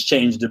guess it's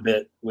changed a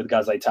bit with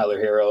guys like Tyler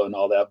Herro and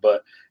all that,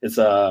 but it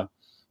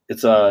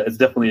was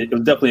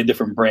definitely a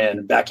different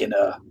brand back in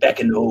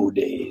the old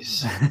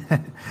days.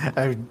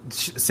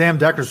 Sam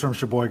Decker's from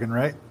Sheboygan,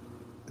 right?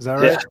 Is that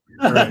right?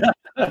 Yeah.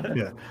 Right.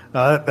 Yeah.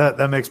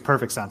 That makes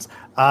perfect sense.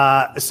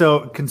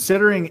 So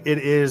considering it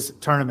is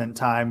tournament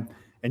time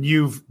and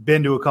you've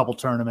been to a couple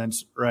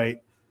tournaments,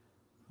 right?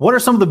 What are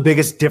some of the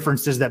biggest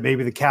differences that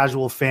maybe the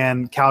casual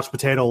fan, couch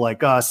potato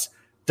like us,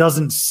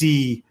 doesn't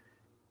see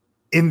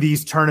in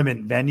these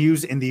tournament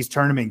venues, in these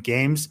tournament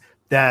games,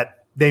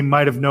 that they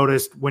might have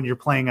noticed when you're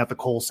playing at the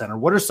Kohl Center?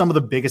 What are some of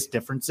the biggest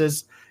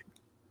differences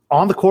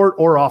on the court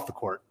or off the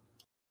court?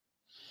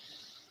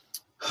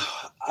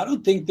 I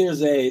don't think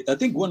I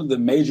think one of the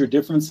major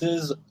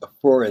differences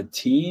for a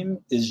team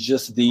is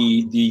just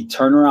the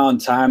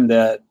turnaround time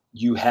that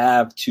you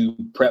have to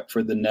prep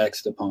for the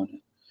next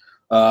opponent.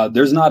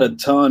 There's not a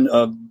ton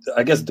of,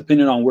 I guess,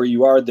 depending on where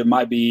you are, there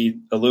might be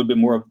a little bit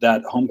more of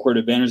that home court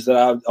advantage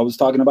that I was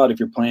talking about. If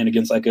you're playing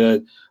against like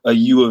a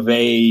U of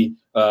A,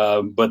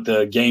 but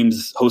the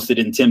game's hosted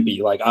in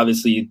Tempe, like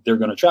obviously they're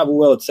going to travel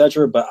well,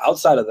 etc. But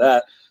outside of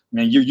that,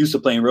 man, you're used to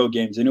playing road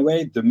games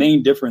anyway. The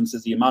main difference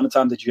is the amount of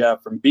time that you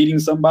have from beating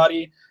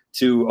somebody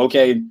to,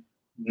 okay,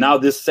 now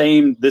this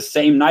same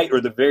night or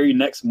the very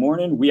next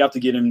morning, we have to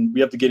get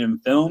in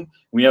film.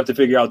 We have to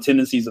figure out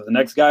tendencies of the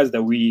next guys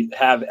that we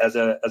have as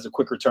a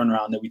quicker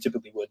turnaround than we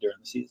typically would during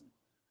the season.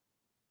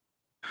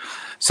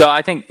 So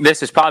I think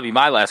this is probably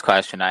my last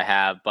question I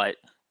have, but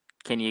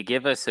can you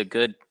give us a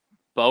good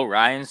Bo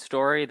Ryan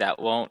story that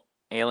won't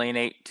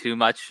alienate too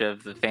much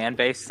of the fan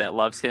base that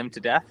loves him to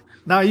death?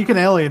 No, you can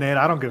alienate.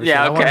 I don't give a shit.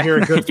 Okay. I want to hear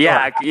a good story.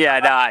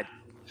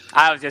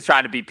 I was just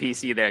trying to be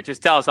PC there.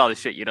 Just tell us all the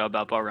shit you know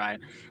about Bo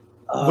Ryan.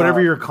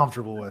 Whatever you're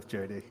comfortable with,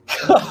 JD.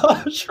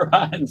 I'm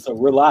trying. So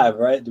we're live,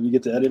 right? Do we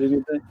get to edit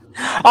anything?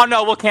 Oh,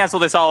 no, we'll cancel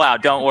this all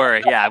out. Don't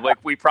worry. Yeah,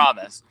 we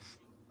promise.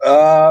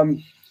 Coach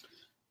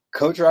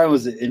Ryan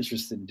was an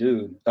interesting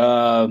dude.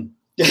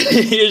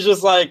 He was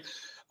just like,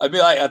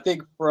 I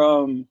think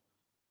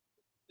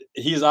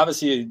he's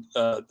obviously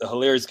a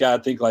hilarious guy. I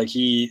think like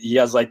he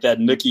has like that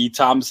Nookie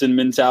Thompson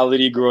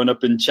mentality growing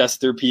up in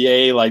Chester,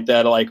 PA, like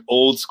that like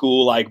old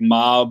school like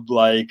mob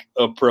like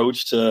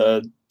approach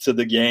to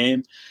the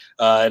game.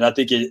 And I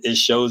think it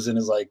shows in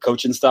his like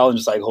coaching style and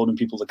just like holding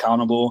people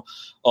accountable,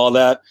 all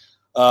that.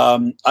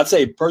 I'd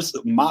say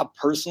my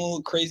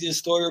personal craziest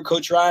story with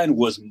Coach Ryan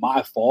was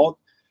my fault.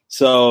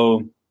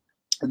 So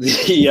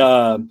we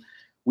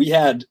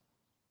had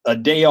a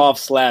day off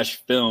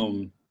 /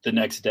 film the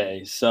next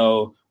day.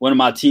 So one of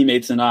my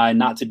teammates and I,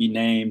 not to be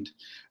named,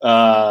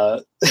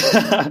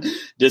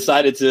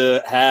 decided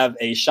to have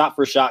a shot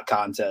for shot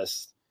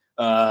contest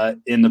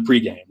in the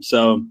pregame.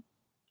 So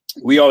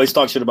we always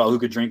talk shit about who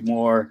could drink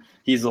more.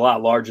 He's a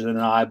lot larger than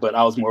I, but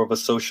I was more of a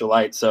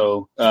socialite.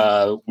 So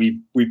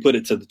we put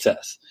it to the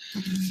test.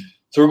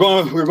 So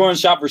we're going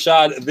shot for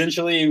shot.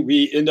 Eventually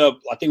we end up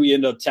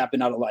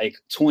tapping out at like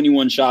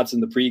 21 shots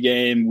in the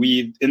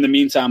pregame. In the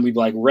meantime, we've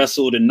like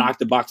wrestled and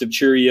knocked a box of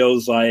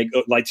Cheerios,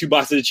 like 2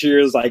 boxes of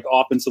Cheerios, like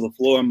off into the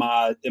floor in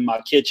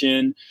my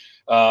kitchen.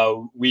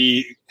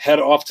 We head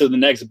off to the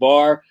next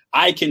bar.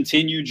 I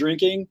continue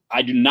drinking.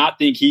 I do not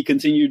think he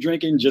continued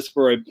drinking, just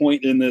for a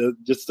point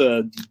just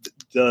to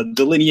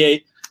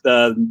delineate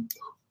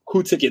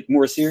who took it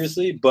more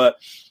seriously. But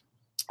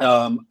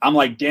I'm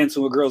like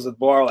dancing with girls at the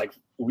bar. Like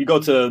we go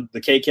to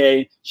the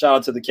KK. Shout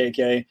out to the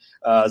KK.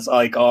 It's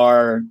like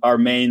our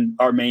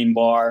main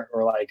bar,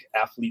 or like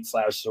athlete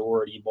 /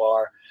 sorority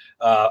bar.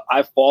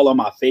 I fall on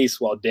my face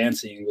while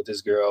dancing with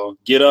this girl.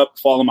 Get up,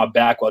 fall on my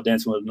back while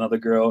dancing with another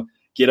girl.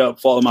 Get up,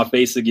 fall on my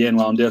face again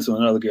while I'm dancing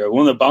with another girl.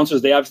 One of the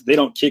bouncers, they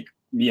don't kick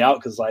me out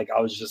because like I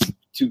was just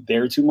too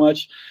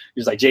much. He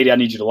was like, JD, I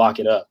need you to lock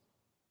it up.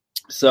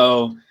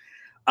 So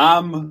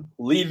I'm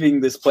leaving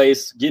this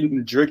place,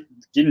 getting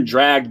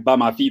dragged by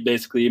my feet,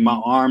 basically.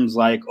 My arms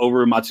like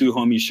over my 2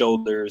 homies'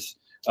 shoulders.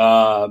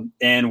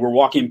 And we're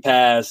walking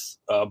past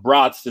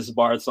Bratz, this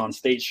bar. It's on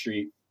State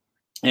Street.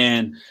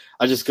 And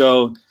I just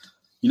go,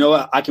 you know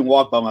what? I can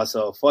walk by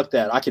myself. Fuck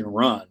that. I can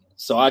run.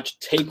 So I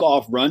take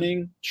off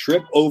running,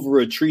 trip over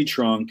a tree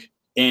trunk,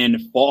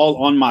 and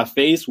fall on my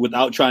face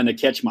without trying to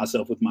catch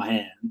myself with my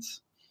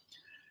hands.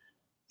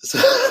 So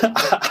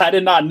I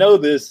did not know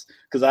this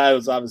because I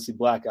was obviously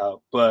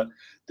blackout. But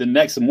the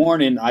next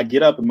morning I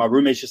get up and my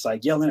roommate's just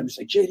like yelling at me, just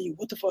like, JD,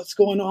 what the fuck's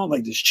going on?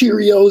 Like, there's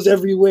Cheerios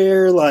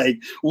everywhere. Like,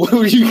 what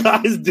are you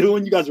guys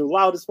doing? You guys are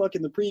loud as fuck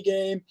in the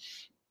pregame.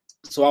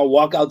 So I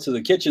walk out to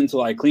the kitchen to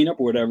like clean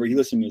up or whatever. He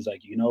listens to me. He's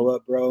like, you know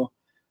what, bro?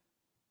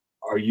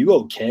 Are you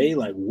okay?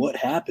 Like, what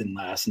happened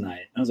last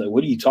night? I was like,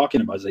 what are you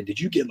talking about? He's like, did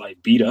you get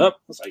like beat up?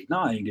 I was like, no,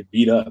 I didn't get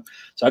beat up.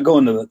 So I go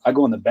in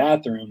the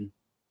bathroom,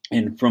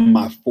 and from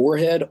my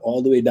forehead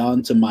all the way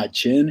down to my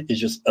chin is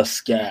just a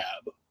scab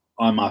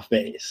on my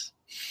face.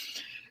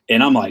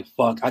 And I'm like,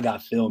 fuck, I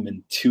got film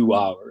in 2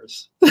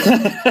 hours.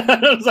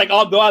 I was like,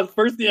 the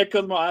first thing that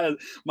comes to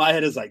my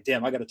head is like,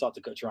 damn, I got to talk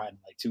to Coach Ryan in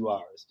like 2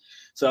 hours.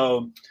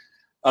 So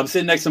I'm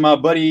sitting next to my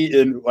buddy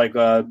and like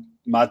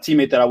my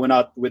teammate that I went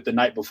out with the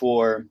night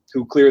before,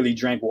 who clearly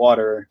drank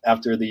water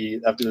after the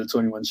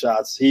 21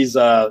 shots. He's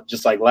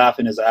just like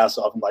laughing his ass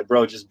off. I'm like,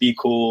 bro, just be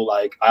cool.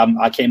 Like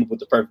I came up with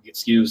the perfect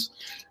excuse.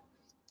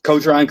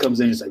 Coach Ryan comes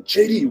in and he's like,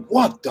 JD,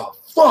 what the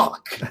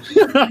fuck?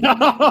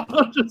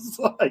 I'm just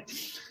like,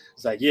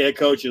 it's like, yeah,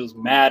 coach, it was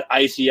mad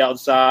icy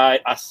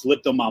outside. I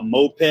slipped on my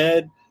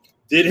moped,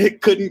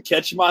 couldn't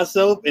catch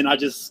myself, and I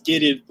just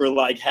skidded for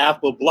like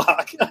half a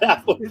block.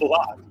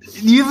 Do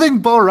you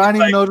think Bo Ryan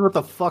even knows what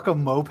the fuck a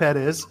moped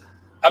is?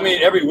 I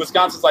mean,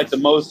 Wisconsin's like the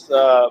most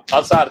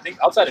outside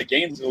of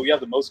Gainesville, we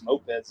have the most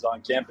mopeds on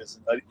campus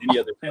than any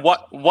other campus.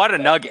 What a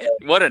nugget!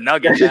 What a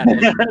nugget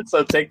that is.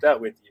 So take that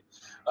with you.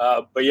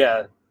 But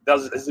yeah,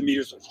 his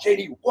immediate was,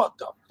 JD, what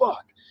the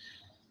fuck?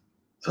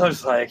 So I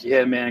was like,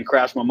 yeah, man,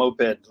 crashed my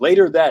moped.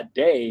 Later that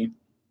day,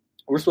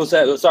 we're supposed to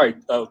have,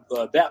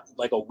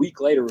 like a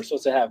week later, we're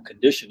supposed to have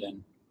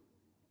conditioning.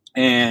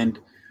 And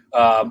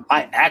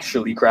I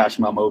actually crashed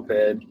my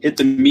moped, hit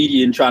the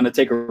median trying to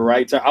take a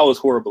right turn. I was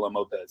horrible on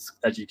mopeds,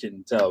 as you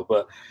can tell,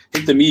 but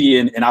hit the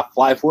median and I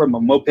fly forward. My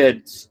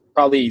moped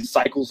probably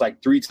cycles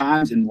like 3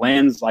 times and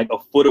lands like a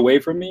foot away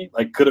from me,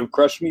 like could have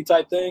crushed me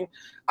type thing.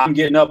 I'm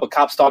getting up, a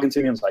cop's talking to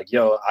me. I was like,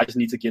 yo, I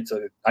need to get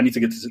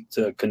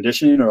to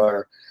conditioning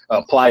or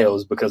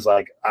plyos because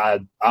like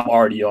I'm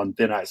already on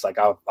thin ice. Like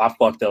I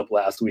fucked up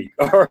last week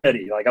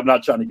already. Like I'm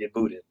not trying to get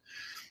booted.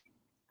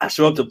 I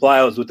show up to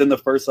plyos within the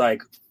first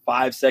like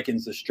 5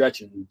 seconds of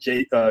stretching.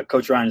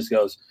 Coach Ryan just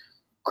goes,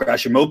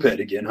 crash your moped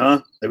again, huh?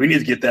 Like, we need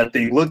to get that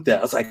thing looked at.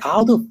 I was like,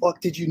 how the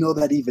fuck did you know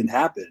that even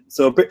happened?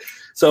 So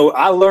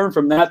I learned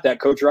from that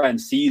Coach Ryan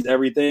sees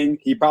everything.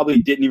 He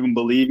probably didn't even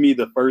believe me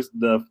the first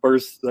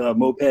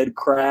moped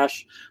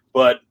crash,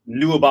 but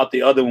knew about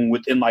the other one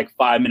within like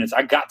 5 minutes.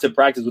 I got to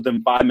practice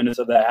within 5 minutes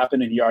of that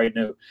happening, and he already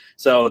knew.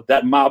 So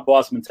that mob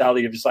boss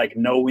mentality of just like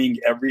knowing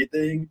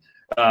everything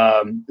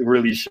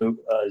really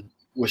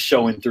was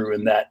showing through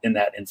in that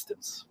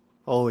instance.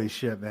 Holy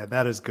shit, man.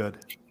 That is good.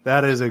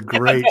 That is a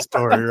great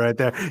story right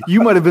there.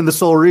 You might have been the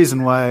sole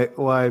reason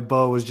why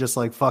Bo was just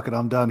like, fuck it,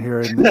 I'm done here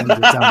in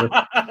December.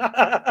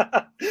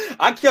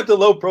 I kept a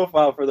low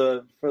profile for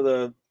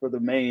the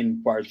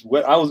main parts.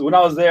 When I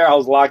was there, I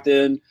was locked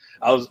in.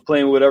 I was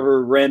playing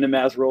whatever random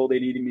ass role they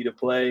needed me to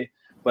play,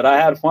 but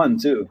I had fun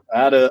too.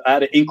 I had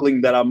an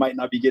inkling that I might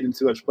not be getting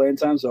too much playing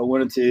time, so I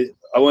wanted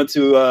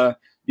to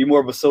be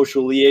more of a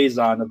social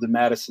liaison of the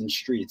Madison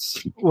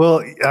streets.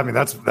 Well, I mean,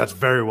 that's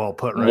very well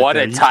put. Right. What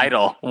there. a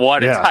title!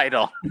 What a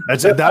title!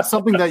 That's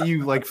something that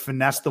you like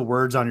finesse the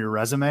words on your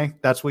resume.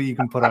 That's what you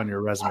can put on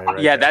your resume.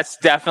 Right. Yeah, there. That's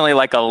definitely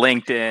like a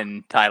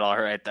LinkedIn title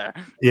right there.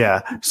 Yeah.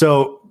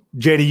 So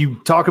JD, you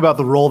talk about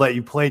the role that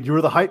you played. You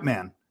were the hype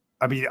man.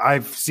 I mean,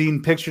 I've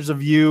seen pictures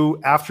of you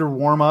after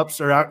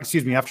warm-ups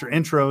after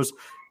intros.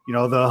 You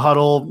know, the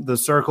huddle, the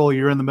circle.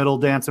 You're in the middle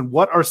dancing.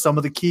 What are some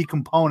of the key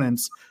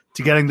components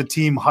to getting the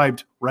team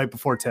hyped right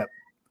before tip?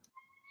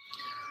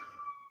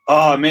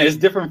 Oh man, it's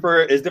different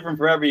for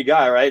every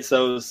guy, right?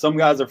 So some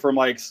guys are from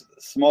like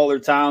smaller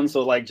towns,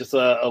 so like just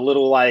a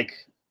little like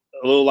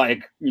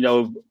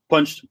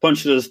punch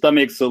to the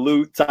stomach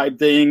salute type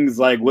things,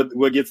 like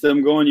what gets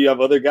them going. You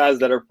have other guys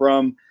that are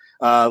from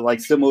like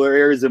similar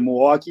areas in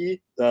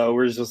Milwaukee,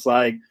 where it's just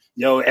like,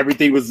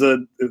 everything was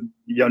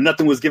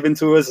nothing was given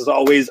to us. It's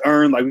always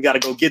earned. Like, we got to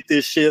go get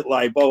this shit,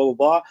 like blah, blah,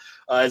 blah.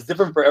 It's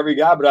different for every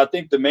guy. But I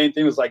think the main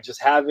thing was like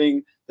just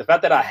having the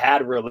fact that I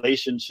had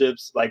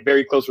relationships, like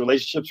very close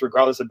relationships,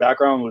 regardless of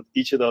background with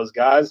each of those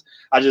guys.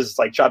 I just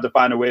like tried to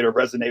find a way to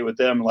resonate with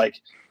them. Like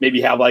maybe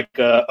have like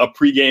a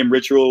pregame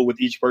ritual with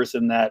each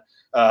person that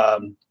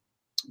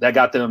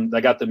got them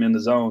in the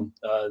zone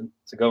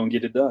to go and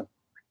get it done.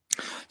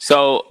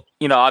 So,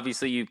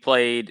 obviously you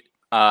played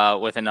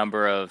with a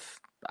number of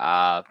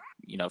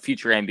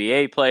future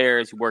NBA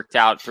players. Who worked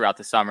out throughout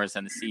the summers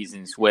and the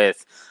seasons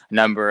with a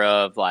number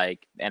of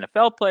like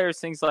NFL players,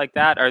 things like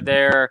that.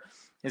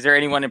 Is there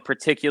anyone in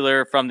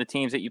particular from the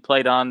teams that you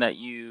played on that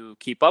you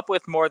keep up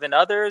with more than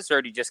others,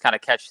 or do you just kind of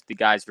catch the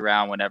guys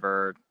around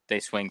whenever they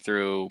swing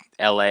through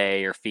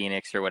LA or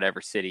Phoenix or whatever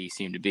city you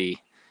seem to be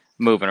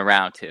moving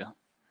around to?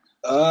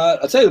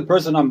 I'd say the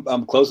person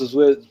I'm closest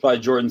with is probably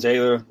Jordan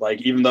Taylor.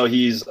 Like, even though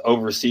he's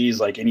overseas,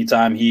 like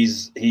anytime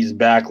he's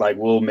back, like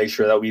we'll make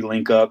sure that we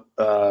link up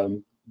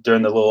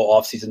during the little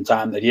off-season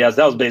time that he has.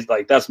 That was based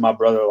like that's my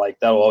brother. Like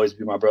that will always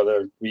be my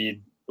brother.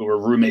 We were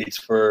roommates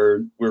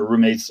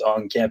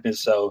on campus,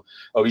 so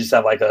we just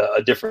have like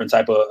a different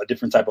type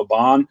of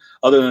bond.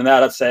 Other than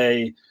that, I'd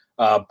say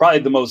probably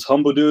the most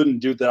humble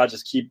dude that I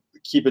just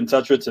keep in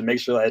touch with to make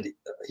sure that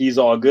he's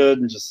all good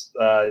and just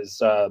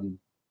is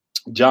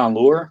John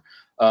Lure.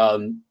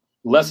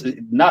 Less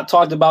not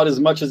talked about as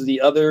much as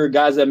the other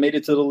guys that made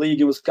it to the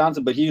league in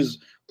Wisconsin, but he's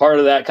part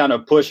of that kind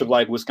of push of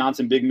like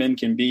Wisconsin big men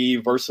can be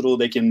versatile.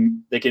 They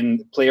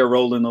can play a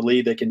role in the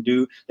league. They can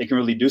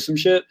really do some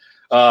shit.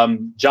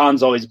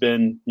 John's always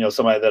been,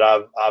 somebody that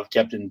I've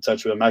kept in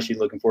touch with. I'm actually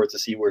looking forward to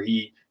see where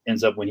he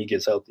ends up when he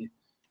gets healthy.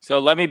 So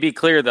let me be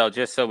clear though,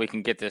 just so we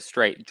can get this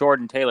straight.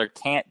 Jordan Taylor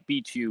can't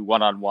beat you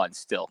one-on-one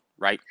still,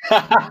 right?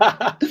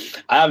 I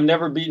have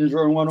never beaten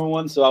Jordan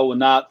one-on-one, so I will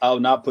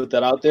not put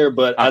that out there.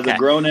 But okay. as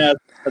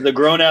a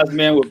grown ass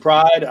man with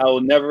pride, I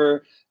will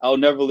never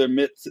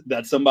admit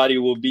that somebody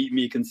will beat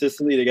me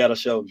consistently. They got to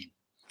show me.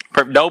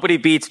 Nobody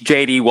beats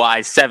JD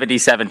Wise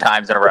 77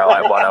 times in a row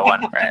at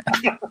 101,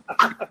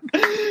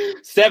 right?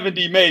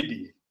 70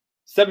 maybe.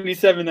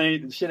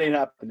 77 shit ain't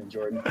happening,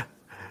 Jordan.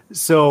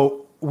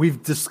 So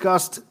we've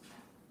discussed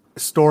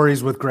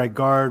stories with Greg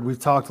Gard. We've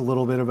talked a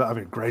little bit about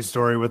a great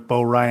story with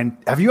Bo Ryan.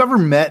 Have you ever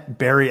met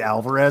Barry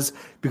Alvarez?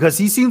 Because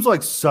he seems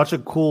like such a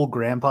cool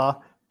grandpa.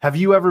 Have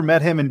you ever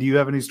met him, and do you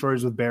have any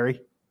stories with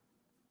Barry?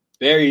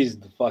 Barry's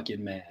the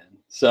fucking man.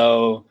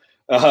 So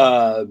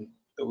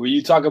when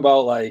you talk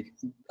about like,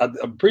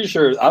 I'm pretty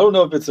sure, I don't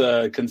know if it's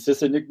a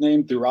consistent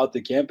nickname throughout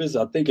the campus.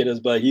 I think it is,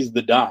 but he's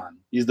the Don.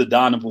 He's the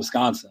Don of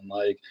Wisconsin.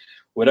 Like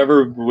when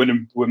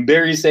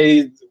Barry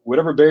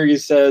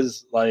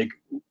says like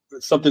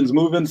something's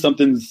moving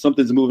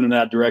in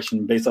that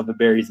direction based off of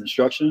Barry's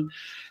instruction.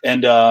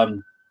 And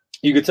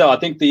you could tell, I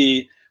think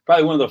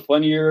probably one of the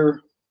funnier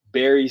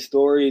Barry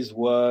stories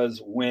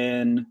was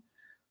when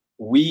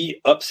we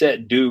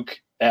upset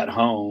Duke at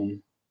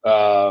home.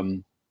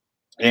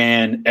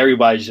 And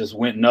everybody just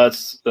went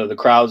nuts. The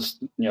crowds,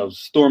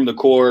 stormed the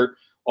court.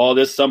 All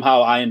this,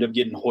 somehow I end up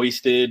getting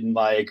hoisted and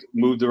like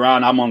moved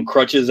around. I'm on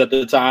crutches at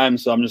the time,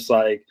 so I'm just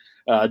like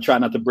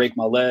trying not to break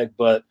my leg.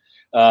 But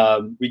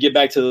we get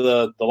back to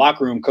the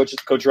locker room.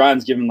 Coach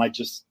Ryan's giving like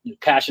just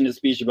passionate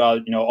speech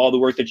about all the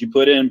work that you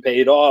put in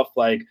paid off.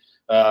 Like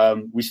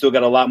we still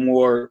got a lot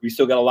more. We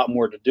still got a lot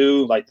more to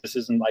do. Like this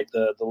isn't like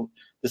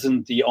this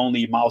isn't the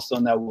only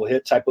milestone that we'll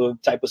hit type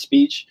of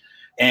speech.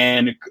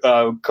 And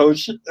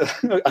Coach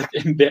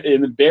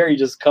and Barry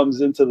just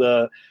comes into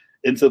the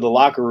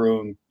locker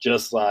room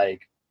just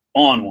like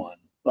on one,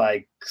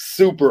 like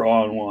super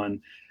on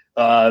one,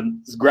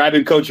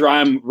 grabbing Coach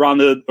Ryan around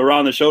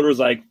the shoulders,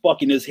 like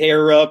fucking his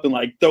hair up and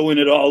like throwing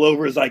it all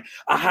over. It's like,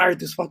 I hired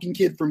this fucking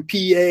kid from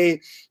PA.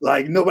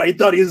 Like nobody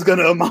thought he was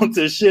gonna amount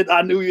to shit.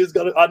 I knew he was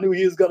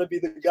gonna be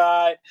the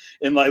guy.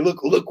 And like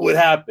look what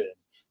happened.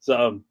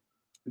 So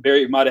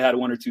Barry might have had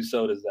 1 or 2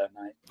 sodas that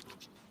night.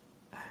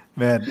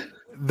 Man.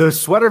 The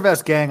sweater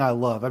vest gang I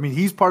love. I mean,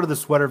 he's part of the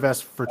sweater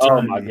vest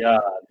fraternity. Oh, my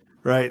God.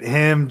 Right?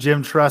 Him,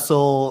 Jim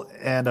Tressel,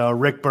 and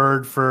Rick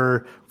Bird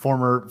for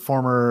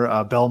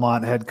former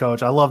Belmont head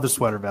coach. I love the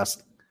sweater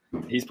vest.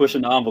 He's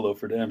pushing the envelope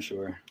for damn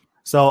sure.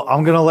 So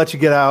I'm going to let you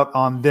get out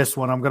on this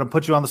one. I'm going to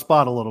put you on the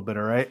spot a little bit,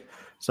 all right?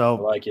 So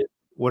I like it.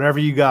 Whatever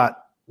you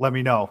got, let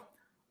me know.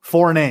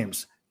 4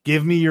 names.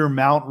 Give me your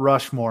Mount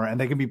Rushmore, and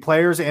they can be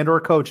players and or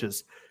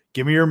coaches.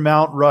 Give me your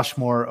Mount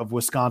Rushmore of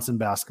Wisconsin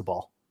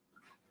basketball.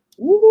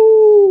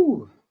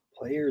 Woo!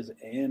 Players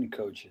and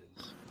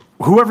coaches.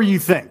 Whoever you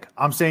think.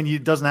 I'm saying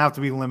it doesn't have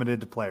to be limited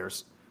to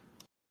players.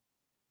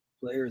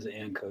 Players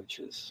and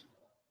coaches.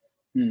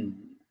 I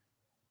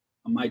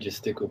might just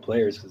stick with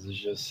players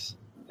because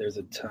there's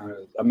a ton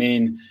of. I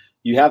mean,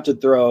 you have to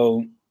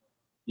throw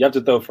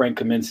Frank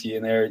Kaminsky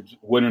in there,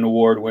 winning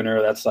award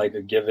winner. That's like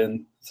a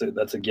given.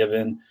 That's a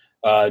given.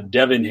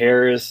 Devin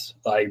Harris,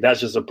 like that's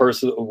just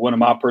one of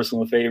my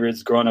personal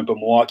favorites. Growing up in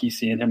Milwaukee,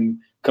 seeing him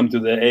come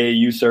through the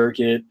AAU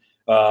circuit.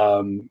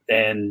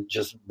 And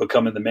just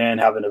becoming the man,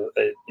 having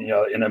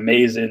an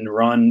amazing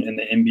run in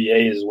the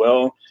NBA as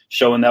well,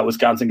 showing that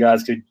Wisconsin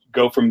guys could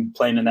go from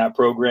playing in that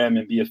program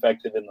and be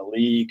effective in the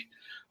league.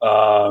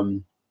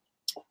 Man,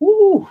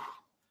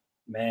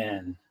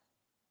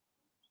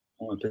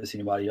 I don't want to piss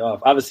anybody off.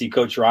 Obviously,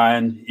 Coach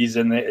Ryan, he's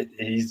in there.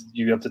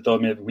 You have to throw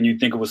him in. When you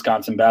think of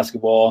Wisconsin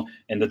basketball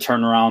and the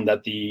turnaround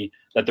that the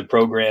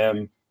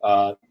program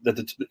the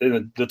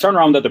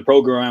turnaround that the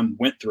program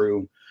went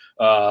through.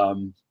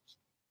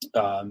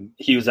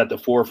 He was at the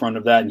forefront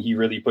of that, and he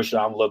really pushed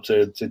the envelope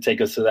to take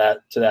us to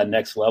that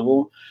next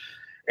level.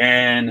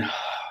 And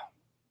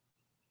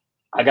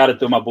I got to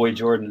throw my boy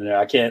Jordan in there.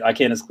 I can't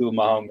exclude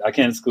my homie. I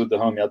can't exclude the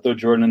homie. I'll throw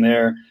Jordan in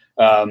there.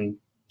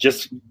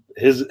 Just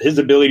his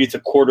ability to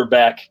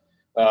quarterback,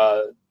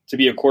 to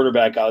be a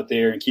quarterback out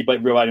there and keep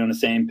everybody on the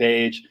same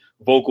page.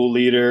 Vocal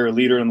leader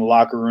in the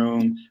locker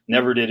room.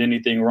 Never did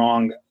anything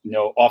wrong,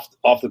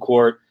 off the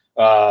court.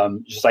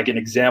 Just like an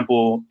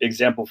example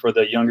for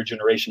the younger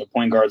generation of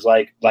point guards,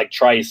 like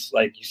Trice.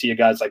 Like you see a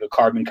guy's like a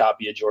carbon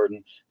copy of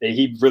Jordan.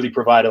 He really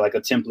provided like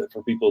a template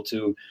for people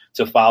to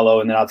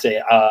follow. And then I'd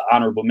say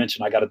honorable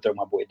mention. I got to throw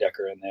my boy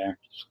Decker in there,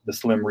 the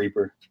Slim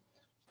Reaper.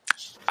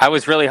 I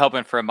was really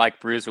hoping for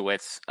Mike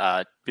Bruzewicz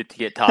to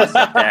get tossed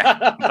up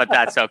there, but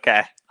that's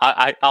okay.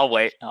 I'll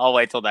wait. I'll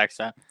wait till next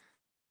time.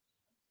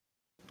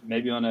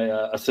 Maybe on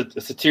a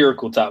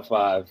satirical top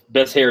 5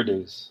 best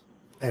hairdos.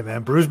 Hey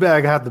man,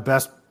 Bruisebag had the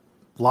best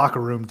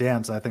locker room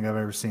dance I think I've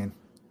ever seen.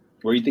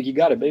 Where do you think you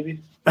got it, baby?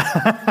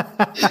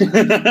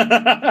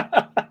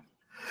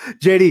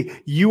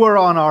 JD, you are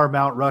on our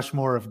Mount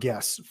Rushmore of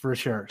guests for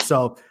sure.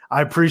 So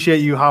I appreciate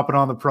you hopping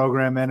on the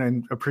program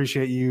and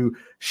appreciate you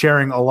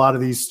sharing a lot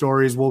of these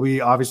stories. We'll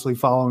be obviously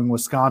following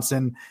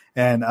Wisconsin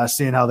and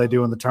seeing how they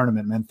do in the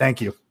tournament, man.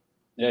 Thank you.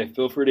 Yeah,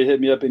 feel free to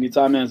hit me up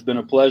anytime, man. It's been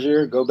a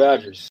pleasure. Go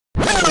Badgers.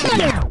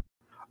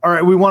 All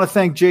right, we want to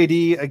thank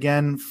JD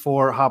again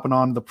for hopping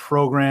on the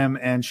program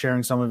and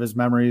sharing some of his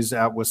memories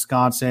at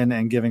Wisconsin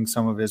and giving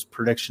some of his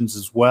predictions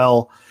as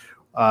well.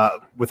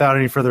 Without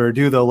any further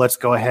ado, though, let's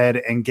go ahead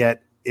and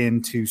get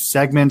into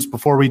segments.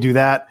 Before we do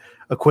that,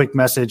 a quick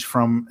message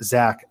from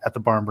Zach at the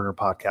Barnburner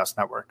Podcast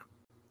Network.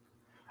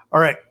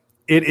 All right,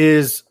 it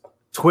is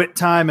twit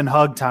time and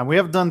hug time. We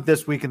haven't done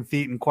this week in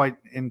Theat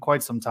in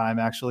quite some time,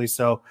 actually.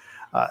 So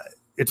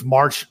it's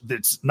March.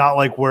 It's not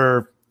like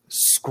we're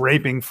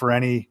scraping for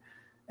any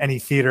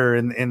theater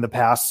in the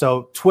past.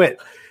 So twit,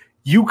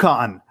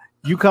 UConn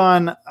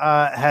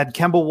had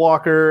Kemba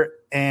Walker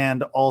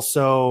and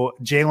also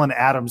Jalen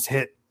Adams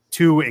hit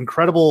 2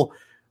 incredible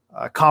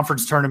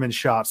conference tournament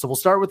shots. So we'll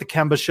start with the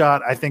Kemba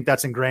shot. I think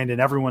that's ingrained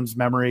in everyone's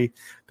memory.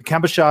 The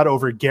Kemba shot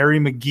over Gary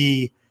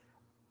McGee.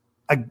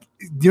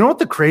 You know what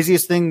the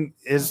craziest thing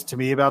is to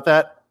me about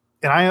that?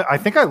 And I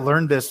think I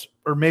learned this,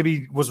 or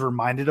maybe was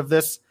reminded of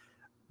this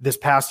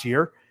past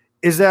year,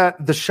 is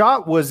that the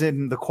shot was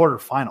in the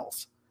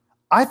quarterfinals.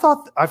 I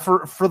thought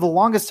for the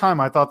longest time,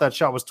 I thought that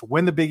shot was to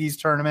win the Big East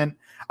tournament.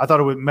 I thought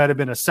it might have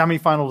been a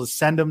semifinal to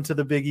send them to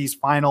the Big East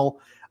final.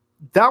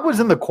 That was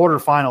in the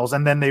quarterfinals,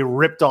 and then they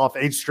ripped off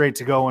 8 straight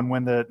to go and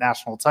win the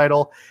national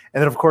title.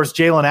 And then, of course,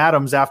 Jalen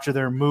Adams, after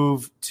their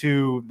move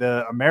to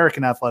the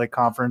American Athletic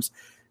Conference,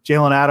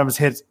 Jalen Adams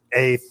hits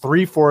a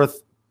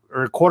 3/4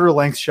 or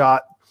quarter-length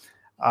shot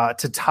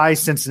to tie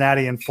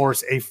Cincinnati and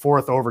force a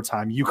 4th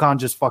overtime. UConn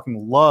just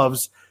fucking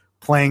loves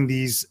playing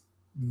these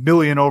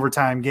million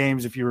overtime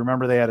games. If you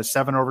remember, they had a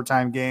 7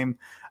 overtime game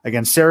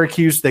against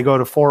Syracuse. They go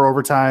to 4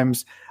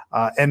 overtimes,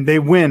 and they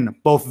win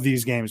both of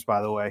these games,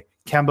 by the way.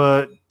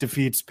 Kemba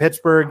defeats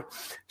Pittsburgh.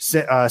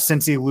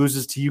 Cincy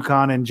loses to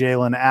UConn and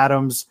Jalen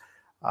Adams.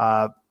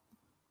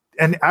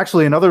 And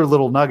actually, another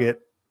little nugget,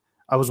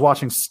 I was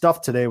watching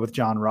Stuff today with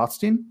John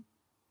Rothstein.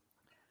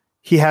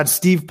 He had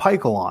Steve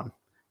Peichel on.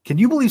 Can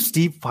you believe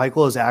Steve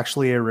Peichel is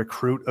actually a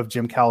recruit of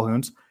Jim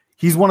Calhoun's?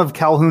 He's one of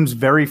Calhoun's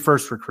very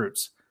first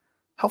recruits.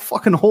 How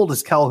fucking old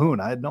is Calhoun?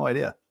 I had no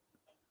idea.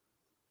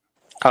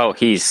 Oh,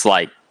 he's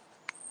like,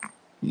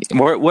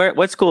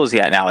 what school is he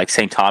at now? Like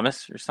St.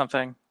 Thomas or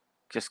something?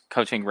 Just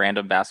coaching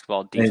random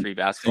basketball, D3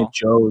 basketball. St.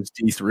 Joe's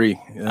D3.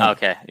 Yeah.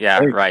 Okay, yeah,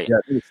 right.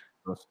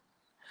 Yeah.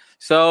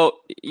 So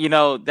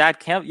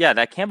that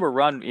Kemba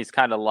run is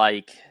kind of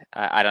like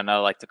I don't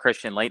know, like the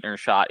Christian Laettner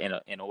shot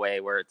in a way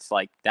where it's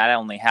like that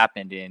only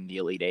happened in the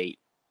Elite Eight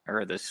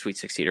or the Sweet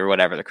 16 or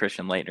whatever, the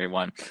Christian Laettner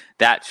one.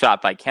 That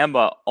shot by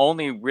Kemba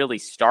only really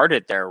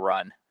started their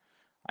run.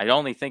 I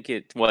only think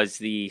it was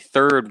the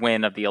 3rd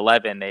win of the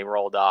 11 they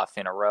rolled off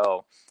in a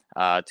row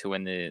to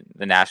win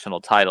the national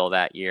title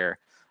that year,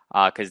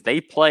 because they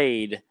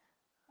played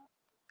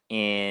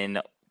in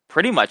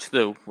pretty much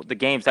the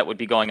games that would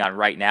be going on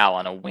right now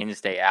on a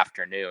Wednesday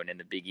afternoon in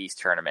the Big East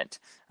tournament.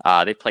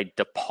 They played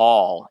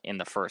DePaul in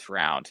the first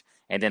round,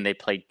 and then they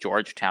played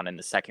Georgetown in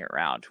the second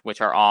round, which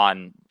are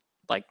on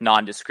like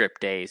nondescript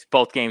days.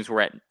 Both games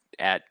were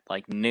at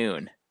like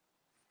noon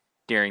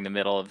during the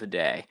middle of the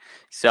day.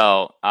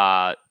 So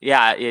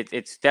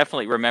it's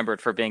definitely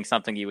remembered for being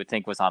something you would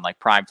think was on like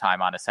prime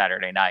time on a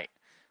Saturday night.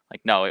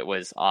 Like, no, it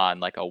was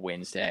on like a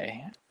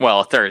Wednesday.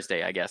 Well, a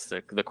Thursday, I guess,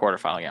 the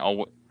quarterfinal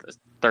game.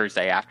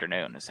 Thursday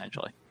afternoon,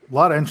 essentially. A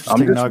lot of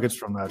interesting nuggets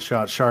from that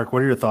shot. Shark,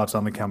 what are your thoughts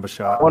on the Kemba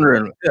shot?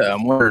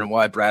 I'm wondering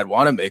why Brad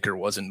Wanamaker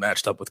wasn't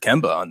matched up with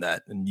Kemba on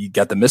that. And you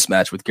got the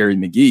mismatch with Gary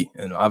McGee.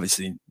 And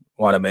obviously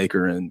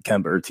Wanamaker and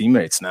Kemba are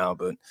teammates now,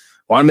 but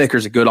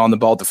Wanamaker's a good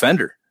on-the-ball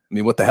defender. I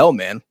mean, what the hell,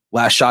 man?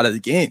 Last shot of the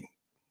game.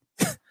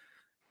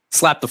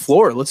 Slap the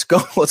floor. Let's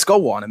go,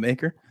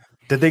 Wanamaker.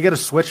 Did they get a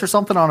switch or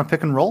something on a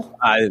pick and roll?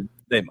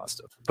 They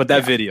must have. But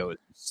that video is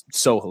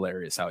so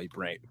hilarious how he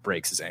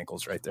breaks his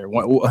ankles right there.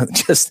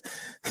 Just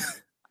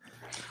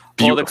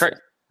beautiful. Well,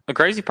 the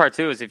crazy part,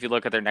 too, is if you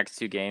look at their next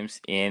 2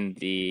 games in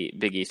the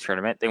Big East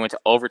tournament, they went to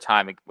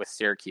overtime with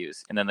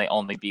Syracuse, and then they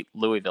only beat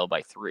Louisville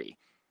by 3.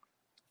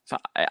 So,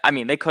 I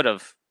mean, they could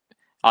have,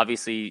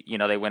 obviously,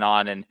 they went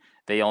on and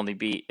they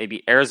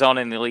beat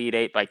Arizona in the Elite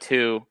Eight by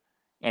 2,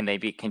 and they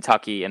beat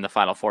Kentucky in the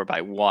Final Four by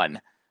 1.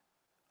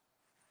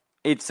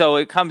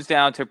 it comes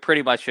down to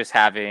pretty much just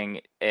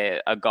having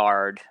a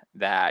guard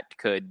that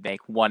could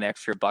make one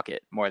extra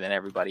bucket more than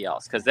everybody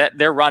else, because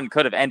their run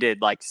could have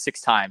ended like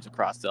 6 times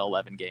across the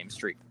 11-game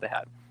streak that they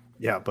had.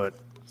 Yeah, but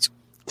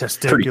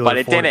but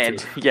it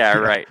didn't. Yeah,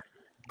 right.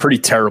 Pretty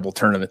terrible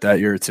tournament that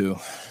year too.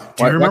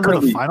 Do you remember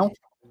the final?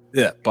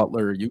 Yeah,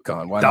 Butler,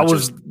 UConn. That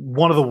was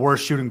one of the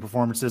worst shooting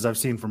performances I've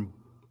seen from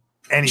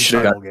any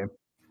title game.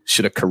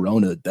 Should have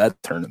coronaed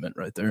that tournament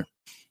right there.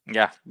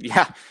 Yeah.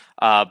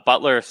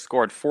 Butler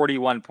scored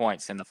 41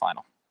 points in the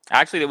final.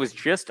 Actually, it was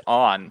just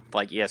on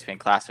like ESPN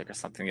Classic or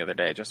something the other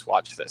day. Just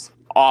watch this.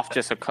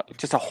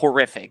 Just a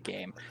horrific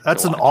game.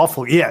 That's an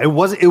awful. Yeah, it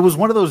was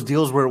one of those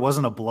deals where it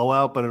wasn't a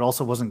blowout, but it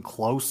also wasn't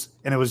close,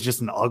 and it was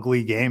just an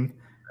ugly game.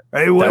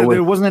 There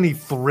wasn't any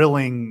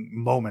thrilling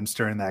moments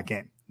during that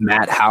game.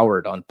 Matt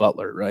Howard on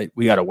Butler, right?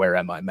 We got to where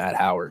am I, Matt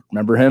Howard?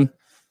 Remember him?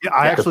 Yeah,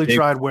 I actually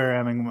tried where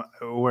am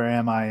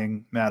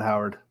I Matt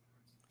Howard.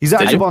 He's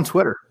active on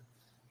Twitter.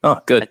 Oh,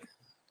 good.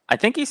 I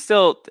think he's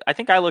still. I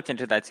think I looked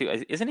into that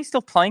too. Isn't he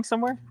still playing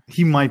somewhere?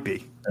 He might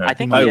be. I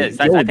think he is.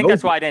 I think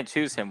that's why I didn't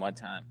choose him one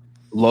time.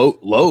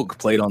 Logue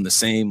played on the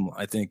same,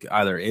 I think,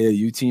 either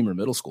AAU team or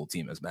middle school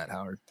team as Matt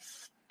Howard.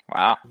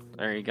 Wow,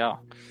 there you go.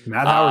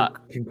 Matt Howard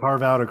can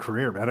carve out a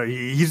career, man.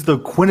 He's the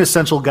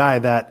quintessential guy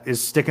that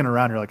is sticking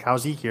around. You're like,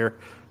 how's he here?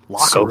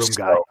 Locker room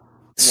guy.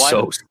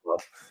 So slow.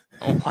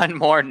 One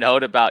more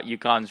note about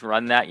UConn's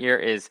run that year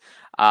is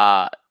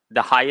the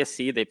highest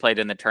seed they played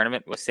in the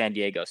tournament was San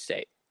Diego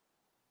State.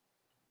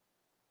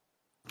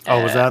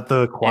 Oh, was that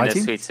the Kawhi in the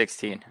team? Sweet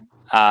 16?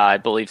 I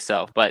believe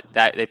so. But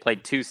they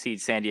played 2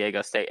 seed San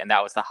Diego State, and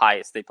that was the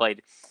highest. They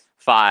played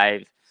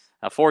 5,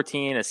 a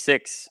 14, a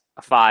 6,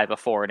 a 5, a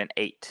 4, and an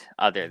 8,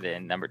 other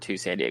than number 2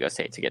 San Diego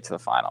State to get to the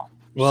final.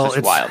 Well,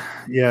 it's wild.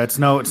 Yeah, it's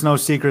no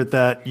secret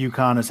that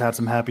UConn has had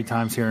some happy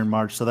times here in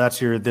March. So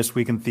that's your This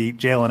Week in Theat.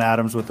 Jalen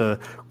Adams with a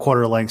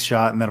quarter-length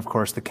shot, and then, of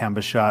course, the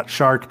Kemba shot.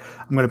 Shark,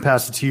 I'm going to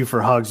pass it to you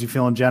for hugs. You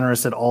feeling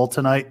generous at all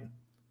tonight?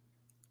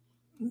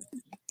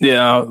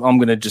 Yeah, I'm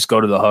going to just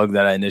go to the hug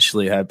that I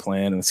initially had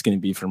planned, and it's going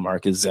to be for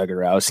Marcus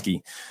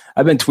Zegarowski.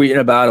 I've been tweeting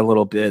about it a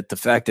little bit. The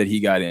fact that he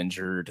got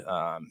injured,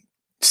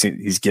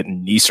 he's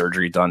getting knee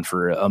surgery done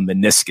for a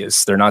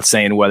meniscus. They're not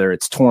saying whether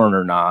it's torn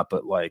or not,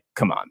 but like,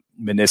 come on,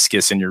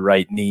 meniscus in your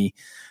right knee.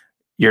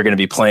 You're going to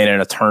be playing in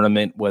a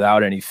tournament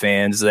without any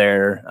fans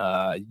there.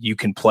 You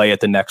can play at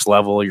the next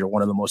level. You're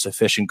one of the most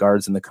efficient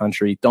guards in the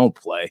country. Don't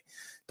play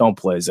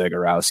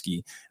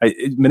Zegarowski.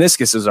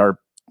 Meniscuses are,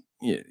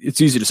 it's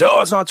easy to say, oh,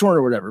 it's not torn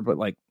or whatever. But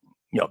like,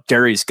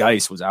 Darius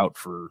Geis was out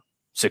for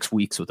 6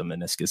 weeks with a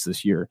meniscus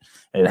this year.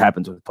 It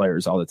happens with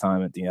players all the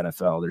time at the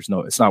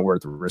NFL. It's not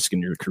worth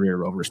risking your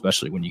career over,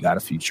 especially when you got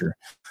a future.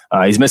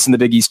 He's missing the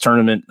Big East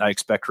tournament. I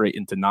expect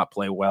Creighton to not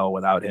play well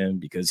without him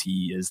because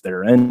he is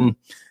their end.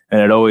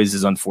 And it always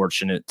is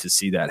unfortunate to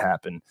see that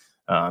happen.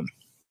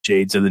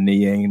 Shades of the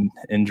knee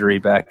injury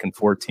back in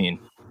 2014.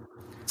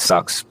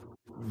 Sucks.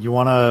 You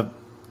want to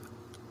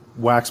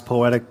wax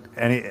poetic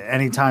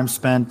any time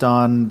spent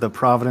on the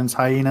Providence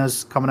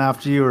Hyenas coming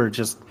after you, or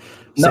just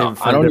save it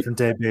for a different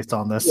day based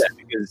on this? Yeah,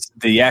 because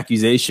the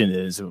accusation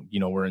is,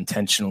 we're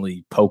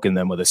intentionally poking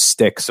them with a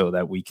stick so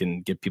that we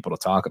can get people to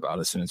talk about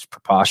us, and it's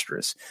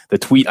preposterous. The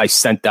tweet I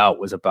sent out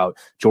was about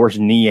George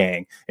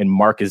Niang and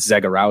Marcus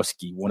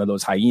Zegarowski. One of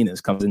those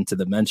Hyenas comes into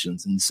the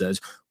mentions and says,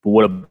 but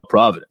what about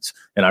Providence?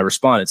 And I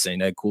responded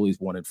saying Ed Cooley's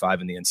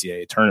 1-5 in the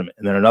NCAA tournament.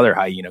 And then another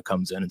Hyena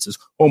comes in and says,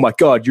 oh my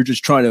God, you're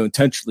just trying to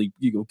intentionally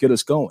get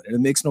us going. And it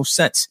makes no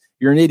sense.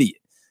 You're an idiot.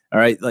 All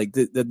right. Like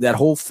that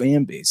whole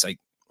fan base, like,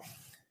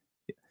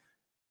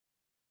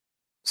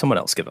 someone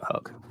else give a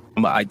hug.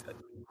 I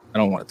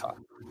don't want to talk.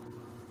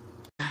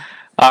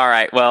 All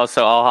right. Well,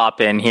 so I'll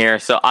hop in here.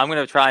 So I'm going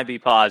to try and be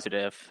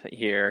positive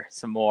here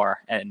some more.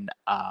 And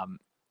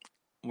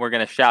we're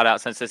going to shout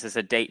out, since this is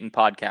a Dayton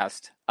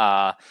podcast,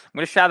 I'm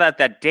going to shout out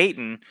that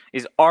Dayton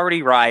is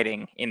already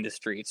rioting in the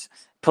streets.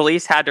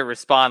 Police had to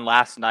respond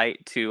last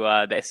night to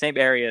the same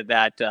area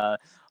that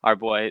our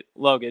boy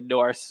Logan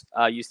Norse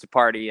used to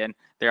party in.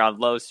 They're on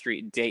Low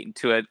Street in Dayton,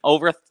 to an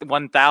over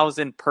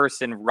 1,000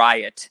 person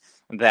riot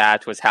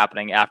that was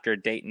happening after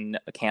Dayton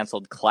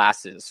canceled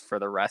classes for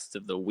the rest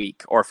of the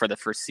week, or for the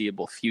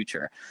foreseeable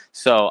future.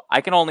 So I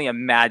can only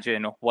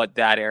imagine what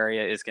that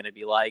area is going to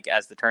be like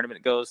as the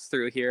tournament goes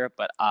through here.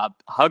 But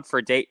hug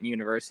for Dayton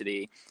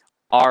University,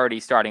 already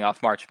starting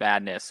off March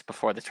Madness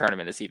before the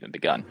tournament has even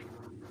begun.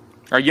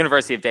 Or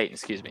University of Dayton,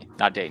 excuse me,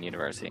 not Dayton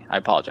University. I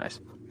apologize.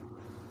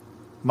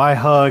 My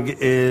hug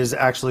is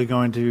actually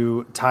going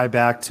to tie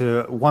back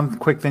to one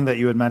quick thing that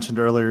you had mentioned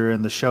earlier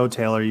in the show,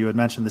 Taylor. You had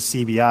mentioned the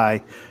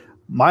CBI.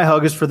 My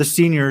hug is for the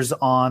seniors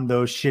on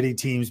those shitty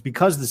teams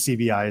because the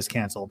CBI is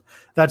canceled.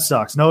 That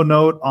sucks. No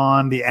note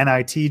on the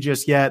NIT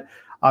just yet.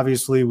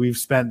 Obviously, we've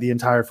spent the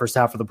entire first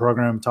half of the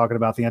program talking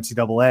about the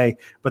NCAA,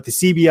 but the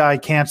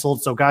CBI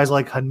canceled. So guys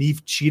like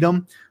Hanif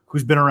Cheatham,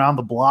 who's been around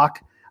the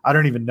block, I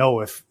don't even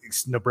know if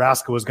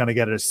Nebraska was going to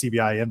get a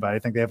CBI invite. I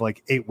think they have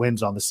like 8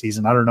 wins on the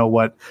season. I don't know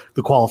what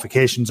the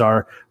qualifications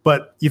are,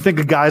 but you think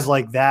of guys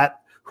like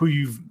that who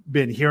you've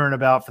been hearing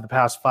about for the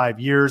past 5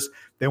 years,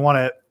 they want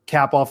to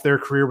cap off their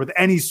career with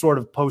any sort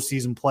of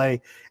postseason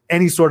play,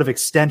 any sort of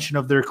extension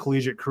of their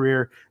collegiate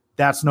career.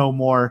 That's no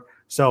more.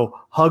 So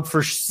hug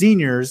for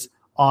seniors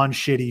on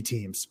shitty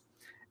teams.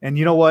 And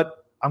you know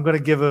what? I'm going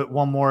to give it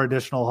one more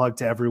additional hug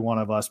to every one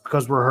of us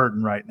because we're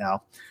hurting right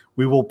now.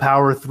 We will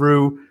power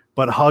through,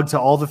 but hug to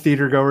all the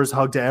theater goers,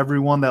 hug to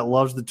everyone that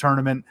loves the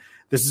tournament.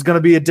 This is going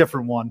to be a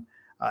different one,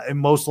 and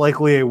most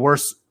likely a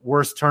worse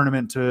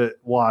tournament to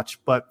watch.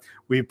 But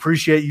we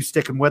appreciate you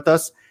sticking with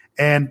us.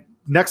 And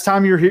next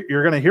time you're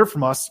going to hear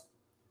from us,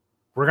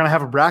 we're going to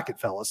have a bracket,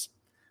 fellas.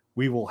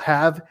 We will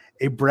have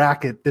a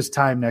bracket this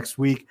time next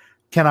week.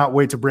 Cannot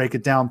wait to break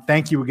it down.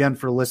 Thank you again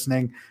for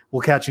listening.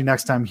 We'll catch you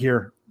next time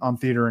here on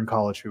Theater and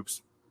College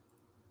Hoops.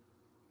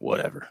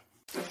 Whatever.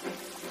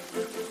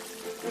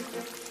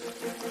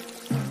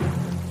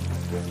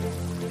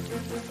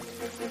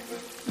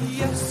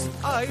 Yes,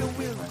 I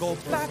will go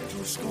back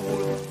to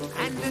school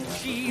and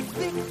achieve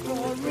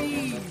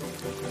victory.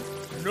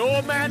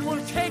 No man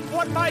will take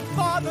what my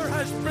father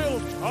has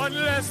built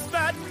unless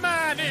that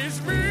man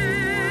is me.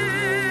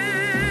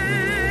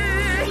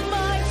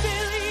 My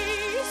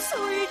Billy,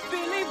 sweet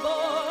Billy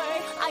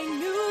boy, I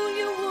knew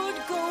you would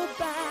go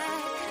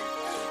back.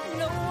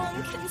 No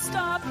one can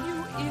stop you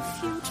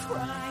if you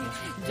try.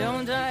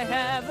 Don't I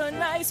have a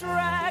nice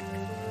rack?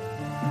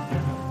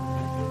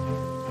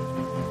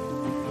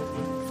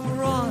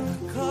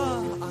 Veronica,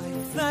 I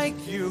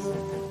thank you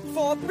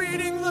for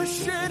beating the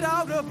shit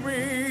out of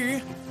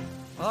me.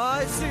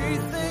 I see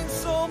things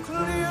so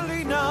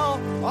clearly now.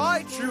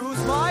 I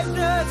choose my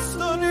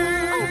destiny.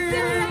 Oh,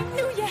 Billy, I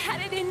knew you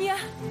had it in ya.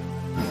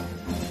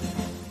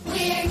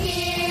 We're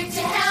here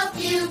to help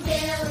you,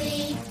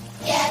 Billy.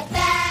 Get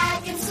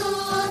back in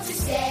school to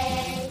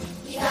stay.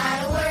 You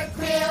gotta work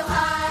real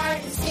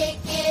hard and stick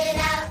it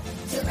out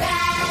till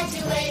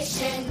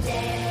graduation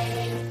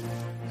day.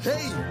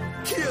 Hey,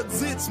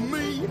 kids, it's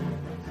me.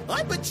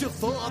 I bet you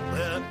thought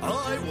that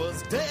I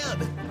was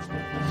dead.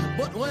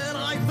 But when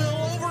I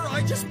fell over,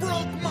 I just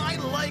broke my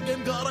leg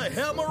and got a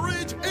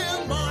hemorrhage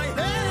in my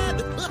head.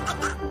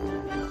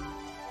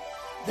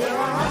 There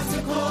are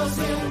obstacles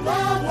in the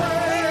way.